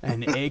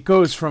 And it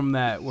goes from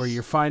that where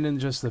you're finding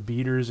just the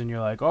beaters and you're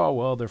like, oh,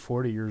 well, they're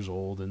 40 years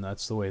old and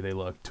that's the way they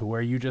look, to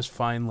where you just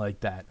find like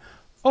that,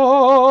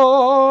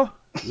 oh,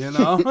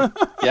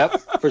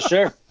 Yep, for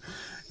sure.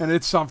 And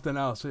it's something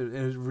else.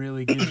 It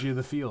really gives you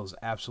the feels.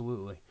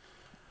 Absolutely.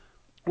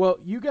 Well,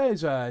 you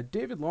guys,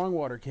 David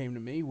Longwater came to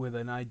me with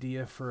an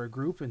idea for a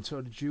group, and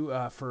so did you.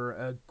 For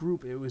a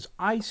group, it was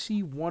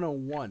IC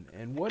 101,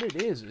 and what it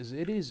is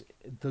it is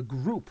the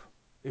group.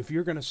 If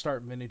you're going to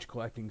start vintage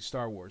collecting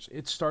Star Wars,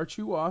 it starts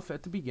you off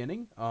at the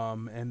beginning,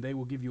 and they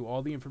will give you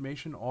all the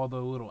information, all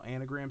the little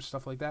anagrams,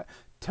 stuff like that.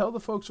 Tell the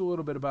folks a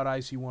little bit about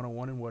IC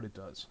 101 and what it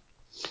does.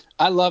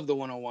 I love the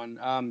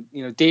 101.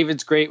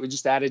 David's great. We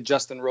just added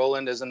Justin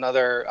Rowland as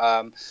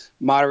another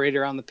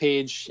moderator on the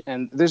page,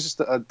 and there's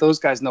just those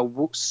guys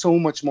know so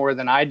much more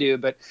than I do.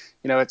 But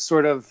it's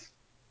sort of,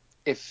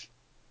 if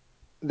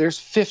there's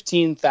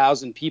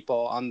 15,000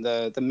 people on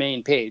the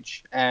main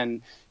page,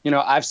 and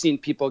I've seen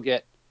people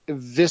get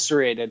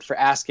eviscerated for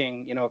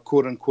asking a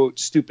quote unquote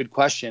stupid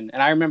question,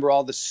 and I remember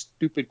all the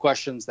stupid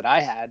questions that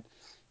I had.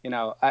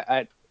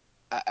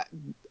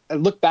 I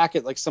look back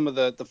at like some of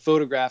the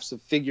photographs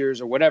of figures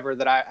or whatever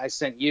that I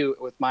sent you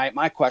with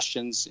my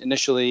questions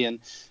initially, and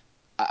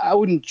I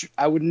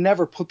would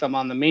never put them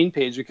on the main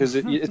page because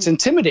it's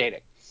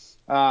intimidating.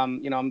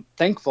 I'm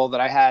thankful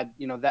that I had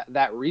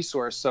that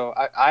resource. So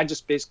I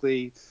just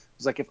basically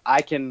was like, if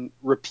I can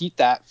repeat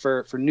that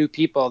for new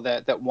people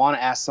that want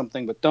to ask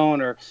something but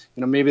don't, or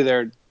maybe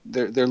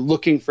they're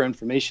looking for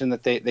information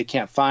that they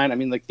can't find. I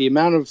mean, like the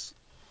amount of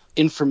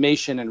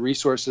information and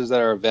resources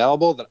that are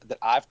available that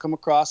I've come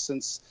across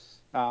since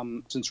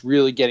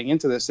really getting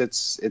into this,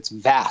 it's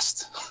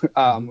vast.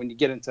 When you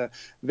get into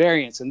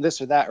variants and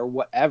this or that or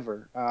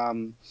whatever,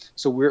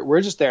 so we're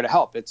just there to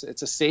help. It's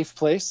a safe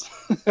place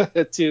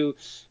to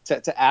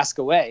ask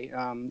away.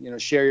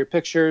 Share your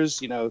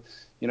pictures.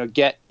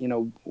 Get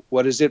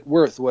what is it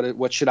worth?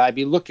 What should I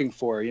be looking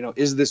for?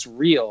 Is this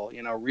real?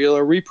 Real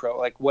or repro?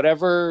 Like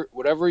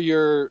whatever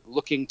you're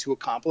looking to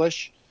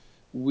accomplish,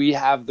 we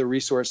have the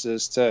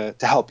resources to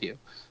help you.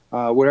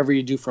 Whatever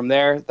you do from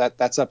there,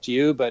 that's up to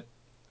you. But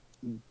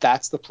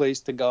that's the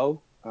place to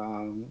go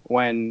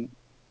when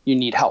you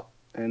need help,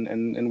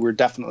 and we're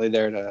definitely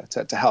there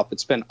to help.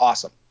 It's been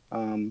awesome.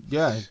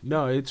 Yeah,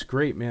 no, it's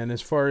great, man.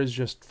 As far as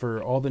just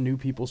for all the new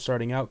people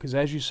starting out, because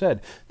as you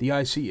said, the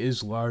IC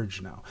is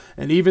large now,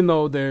 and even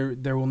though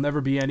there will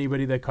never be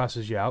anybody that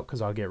cusses you out,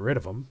 because I'll get rid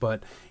of them.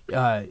 But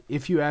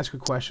if you ask a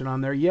question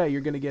on there, yeah, you're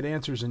going to get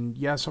answers, and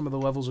yeah, some of the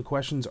levels of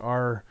questions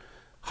are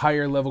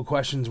higher level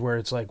questions where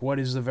it's like, what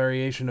is the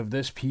variation of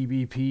this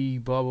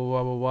PBP, blah blah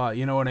blah blah blah.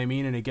 You know what I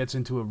mean? And it gets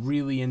into a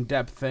really in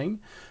depth thing,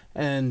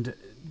 and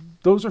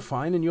those are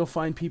fine, and you'll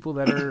find people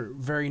that are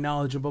very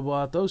knowledgeable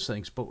about those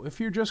things. But if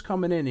you're just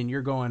coming in and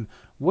you're going,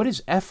 what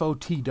does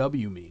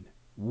FOTW mean?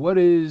 What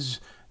is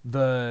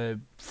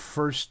the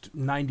first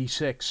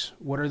 96?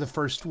 What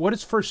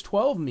does first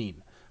 12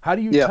 mean? How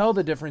do you Yeah. tell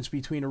the difference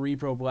between a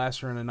repro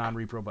blaster and a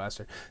non-repro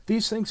blaster?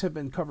 These things have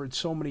been covered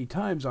so many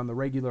times on the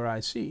regular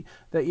IC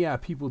that, yeah,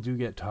 people do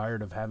get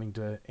tired of having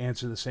to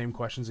answer the same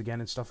questions again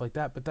and stuff like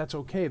that, but that's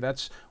okay.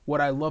 That's what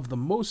I love the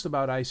most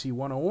about IC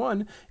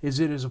 101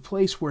 is it is a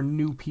place where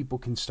new people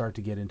can start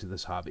to get into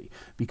this hobby,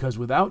 because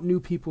without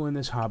new people in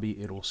this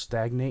hobby, it'll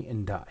stagnate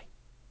and die.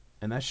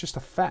 And that's just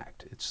a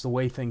fact. It's the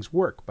way things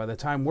work. By the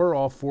time we're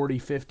all 40,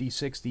 50,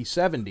 60,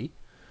 70,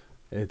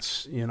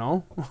 it's,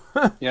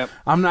 Yep.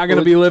 I'm not going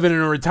to be living in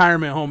a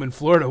retirement home in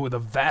Florida with a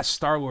vast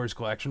Star Wars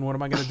collection. What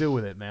am I going to do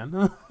with it, man?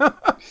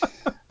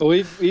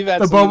 We've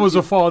had the bubbles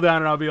will fall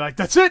down and I'll be like,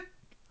 that's it.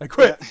 I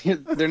quit. Yeah,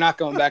 they're not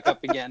going back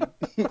up again.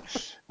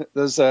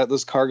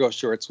 Those cargo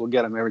shorts will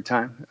get them every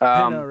time.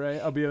 I know, right?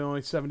 I'll be the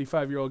only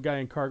 75-year-old guy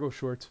in cargo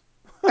shorts.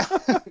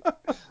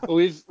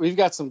 We've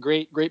got some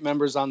great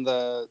members on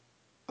the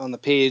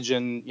page,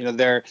 and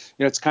they're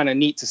it's kind of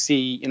neat to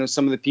see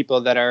some of the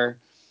people that are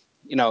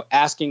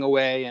asking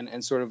away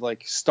and sort of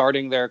like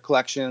starting their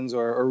collections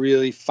or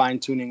really fine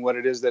tuning what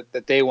it is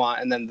that they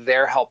want, and then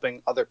they're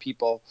helping other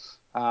people.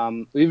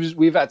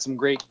 We've had some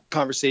great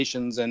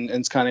conversations, and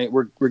it's kind of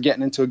we're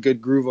getting into a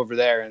good groove over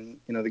there, and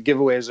the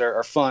giveaways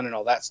are fun and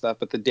all that stuff,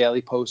 but the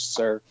daily posts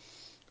are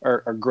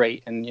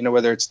great, and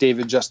whether it's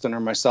David, Justin, or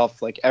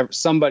myself, like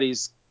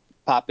somebody's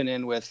popping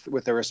in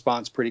with a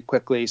response pretty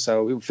quickly,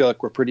 so we feel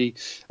like we're pretty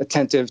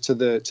attentive to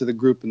the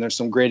group, and there's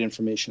some great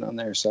information on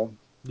there, so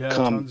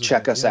come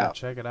check us out.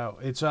 Check it out.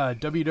 It's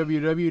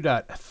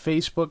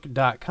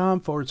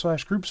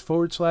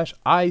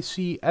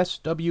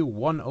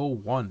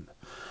www.facebook.com/groups/ICSW101.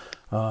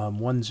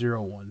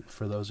 101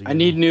 for those of you. I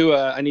need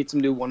some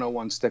new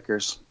 101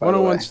 stickers.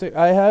 101 stick.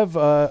 I have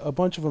a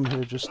bunch of them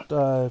here. Just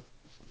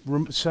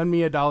send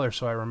me $1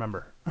 so I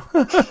remember.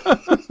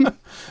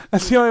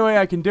 That's the only way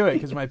I can do it,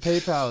 because my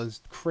PayPal is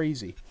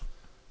crazy.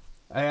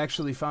 I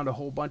actually found a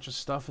whole bunch of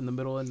stuff in the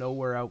middle of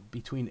nowhere out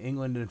between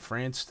England and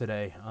France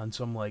today on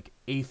some like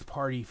 8th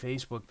party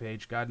Facebook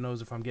page. God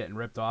knows if I'm getting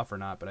ripped off or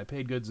not, but I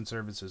paid goods and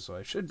services, so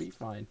I should be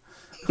fine.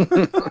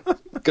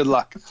 Good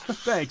luck.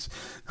 Thanks.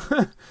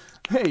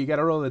 Hey, you got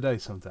to roll the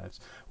dice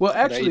sometimes. Well,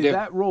 actually,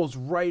 that rolls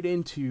right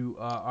into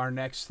our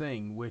next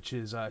thing, which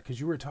is because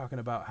you were talking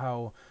about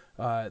how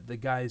the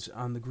guys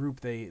on the group,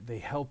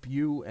 they help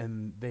you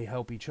and they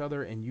help each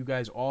other, and you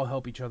guys all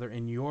help each other,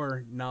 and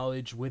your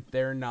knowledge with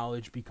their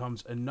knowledge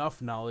becomes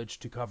enough knowledge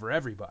to cover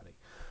everybody.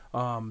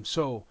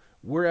 So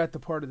we're at the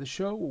part of the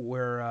show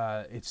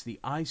where it's the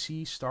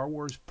IC Star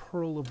Wars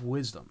Pearl of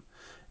Wisdom.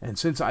 And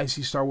since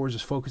IC Star Wars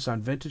is focused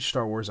on vintage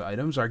Star Wars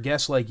items, our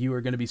guests like you are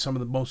going to be some of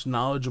the most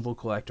knowledgeable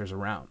collectors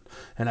around.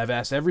 And I've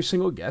asked every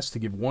single guest to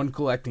give one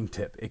collecting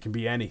tip. It can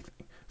be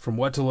anything, from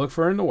what to look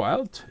for in the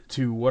wild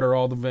to what are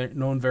all the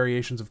known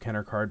variations of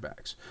Kenner card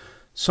backs.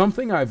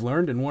 Something I've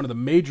learned, and one of the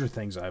major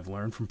things I've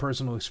learned from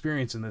personal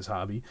experience in this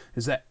hobby,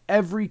 is that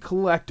every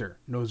collector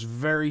knows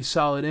very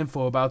solid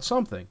info about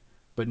something,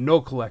 but no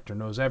collector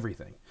knows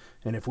everything.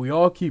 And if we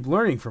all keep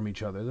learning from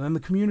each other, then the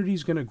community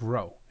is going to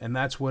grow. And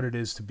that's what it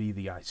is to be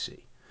the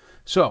IC.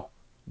 So,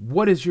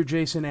 what is your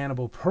Jason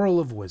Annable Pearl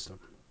of Wisdom?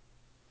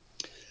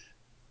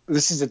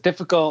 This is a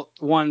difficult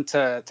one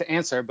to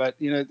answer, but,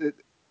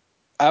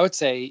 I would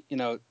say,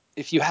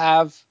 if you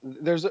have,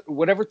 there's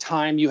whatever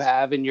time you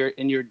have in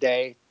your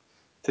day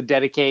to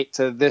dedicate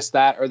to this,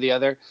 that, or the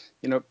other,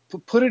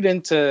 put it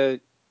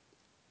into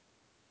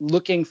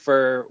looking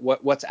for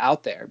what's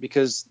out there,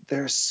 because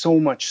there's so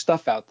much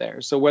stuff out there.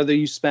 So whether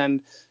you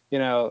spend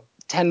 10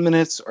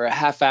 minutes or a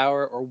half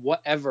hour or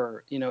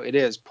whatever it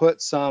is,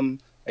 put some,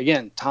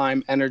 again,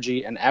 time,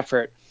 energy, and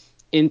effort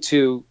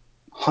into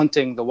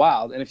hunting the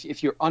wild. And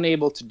if you're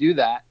unable to do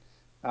that,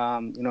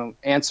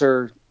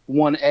 answer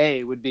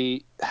 1A would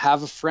be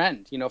have a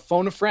friend,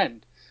 phone a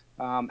friend,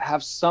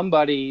 have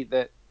somebody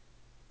that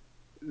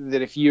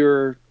if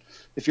you're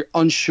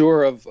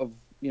unsure of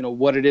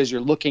what it is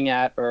you're looking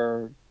at,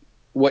 or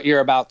what you're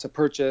about to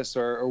purchase,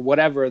 or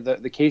whatever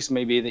the case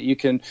may be, that you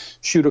can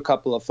shoot a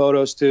couple of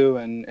photos to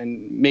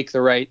and make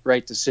the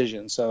right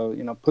decision. So,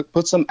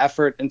 put some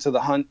effort into the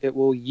hunt. It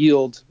will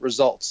yield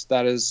results.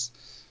 That is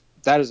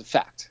a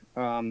fact.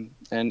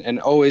 And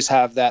always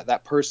have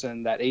that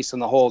person, that ace in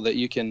the hole that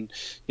you can,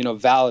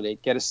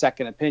 validate, get a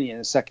second opinion,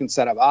 a second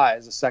set of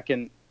eyes, a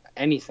second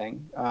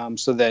anything,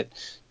 so that,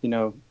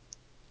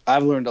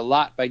 I've learned a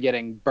lot by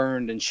getting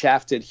burned and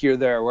shafted here,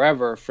 there, or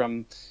wherever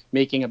from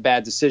making a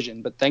bad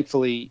decision. But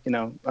thankfully,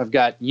 I've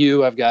got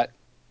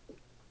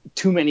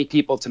too many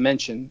people to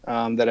mention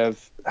that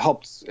have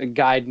helped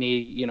guide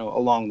me,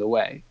 along the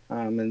way.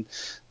 And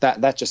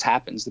that just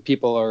happens. The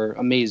people are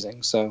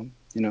amazing. So,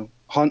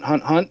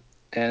 hunt,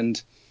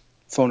 and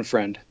phone a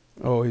friend.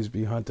 Always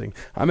be hunting.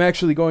 I'm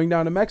actually going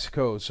down to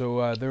Mexico,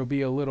 so there will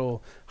be a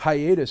little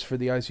hiatus for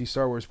the IC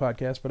Star Wars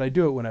podcast, but I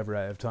do it whenever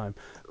I have time.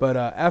 But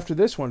after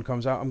this one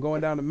comes out, I'm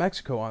going down to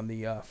Mexico on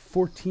the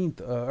 14th,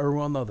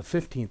 the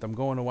 15th. I'm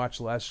going to watch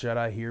The Last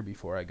Jedi here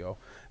before I go,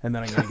 and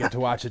then I'm going to get to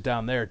watch it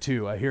down there,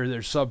 too. I hear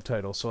there's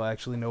subtitles, so I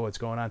actually know what's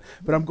going on.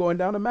 But I'm going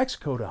down to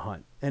Mexico to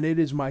hunt, and it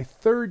is my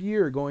 3rd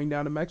year going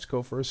down to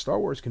Mexico for a Star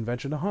Wars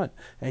convention to hunt.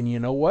 And you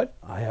know what?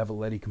 I have a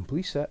Letty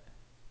Complete set.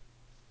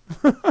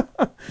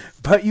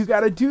 But you got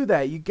to do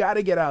that. You got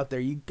to get out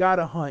there. You got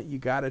to hunt. You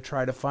got to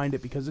try to find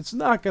it, because it's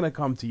not going to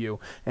come to you.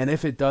 And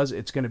if it does,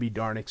 it's going to be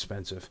darn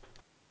expensive.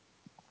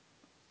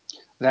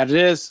 That it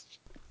is.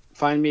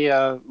 Find me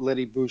a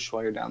Letty Bouche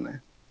while you're down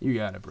there. You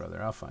got it,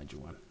 brother. I'll find you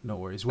one. No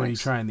worries. What are you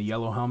trying, the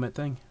yellow helmet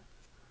thing?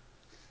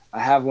 I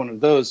have one of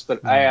those,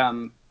 but I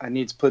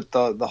need to put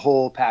the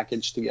whole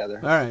package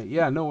together. All right.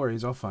 Yeah, no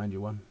worries. I'll find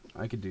you one.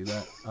 I could do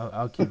that.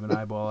 I'll keep an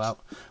eyeball out.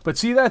 But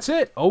see, that's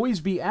it.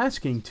 Always be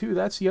asking, too.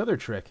 That's the other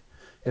trick.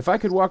 If I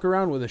could walk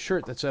around with a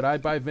shirt that said I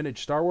buy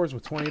vintage Star Wars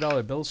with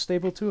 $20 bills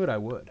stapled to it, I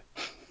would.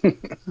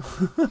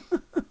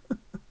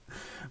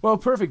 Well,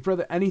 perfect,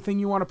 brother. Anything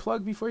you want to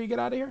plug before you get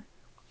out of here?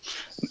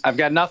 I've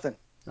got nothing.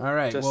 All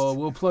right. Well, Just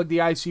we'll plug the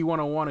IC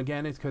 101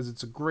 again. It's because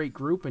it's a great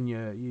group, and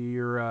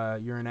you're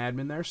an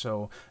admin there.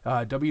 So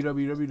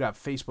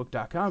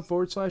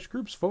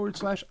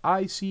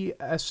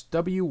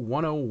www.facebook.com/groups/ICSW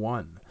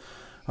 101.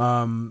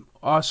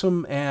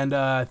 Awesome.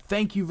 And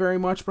thank you very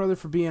much, brother,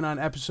 for being on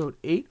episode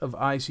 8 of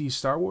IC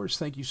Star Wars.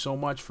 Thank you so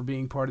much for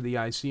being part of the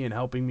IC and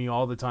helping me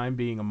all the time,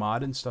 being a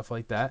mod and stuff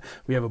like that.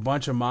 We have a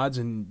bunch of mods,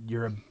 and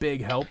you're a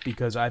big help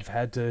because I've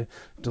had to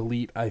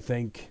delete, I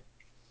think,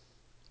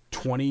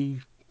 20%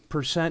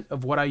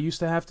 of what I used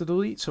to have to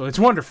delete. So it's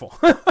wonderful.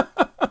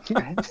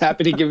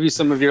 happy to give you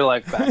some of your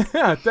life back.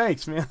 Yeah,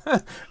 thanks, man.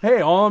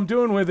 Hey, all I'm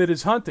doing with it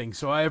is hunting,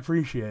 so I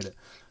appreciate it.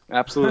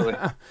 Absolutely.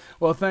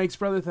 Well, thanks,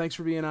 brother. Thanks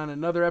for being on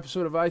another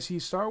episode of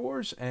IC Star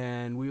Wars,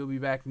 and we will be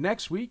back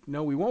next week.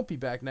 No, we won't be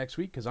back next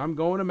week because I'm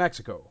going to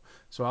Mexico.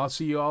 So I'll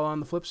see you all on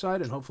the flip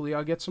side, and hopefully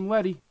I'll get some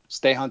Letty.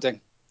 Stay hunting.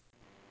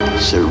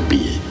 So be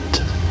it,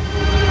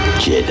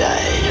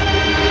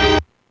 Jedi.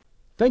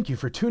 Thank you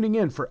for tuning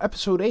in for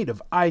episode 8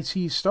 of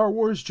IC Star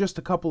Wars. Just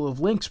a couple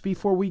of links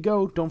before we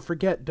go. Don't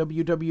forget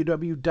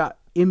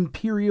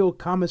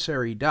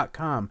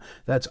www.imperialcommissary.com.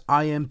 That's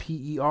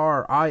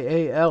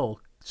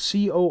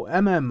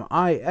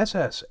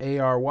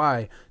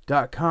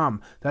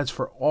IMPERIALCOMMISSARY.com. That's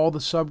for all the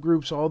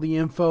subgroups, all the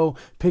info,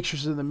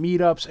 pictures of the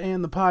meetups,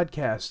 and the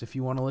podcast if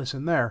you want to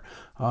listen there.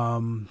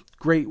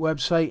 Great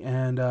website,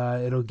 and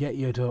it'll get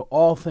you to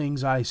all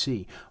things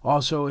IC.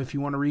 Also, if you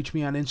want to reach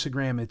me on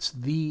Instagram, it's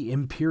The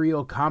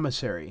Imperial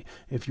Commissary.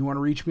 If you want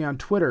to reach me on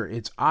Twitter,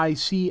 it's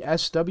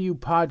ICSW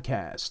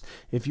Podcast.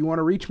 If you want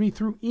to reach me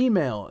through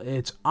email,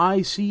 it's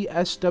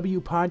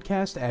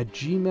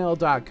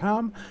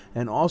ICSWpodcast@gmail.com.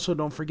 And also,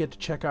 don't forget to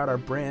check out our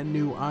brand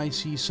new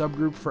IC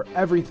subgroup for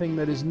everything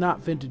that is not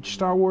vintage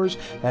Star Wars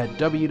at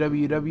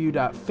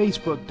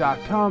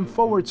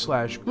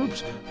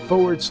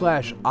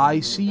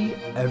www.facebook.com/groups/IC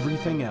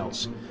everything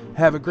else.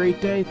 Have a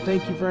great day.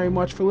 Thank you very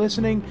much for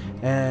listening,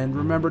 and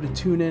remember to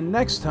tune in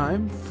next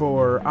time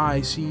for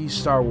IC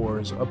Star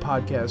Wars, a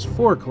podcast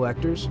for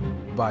collectors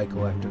by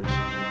collectors.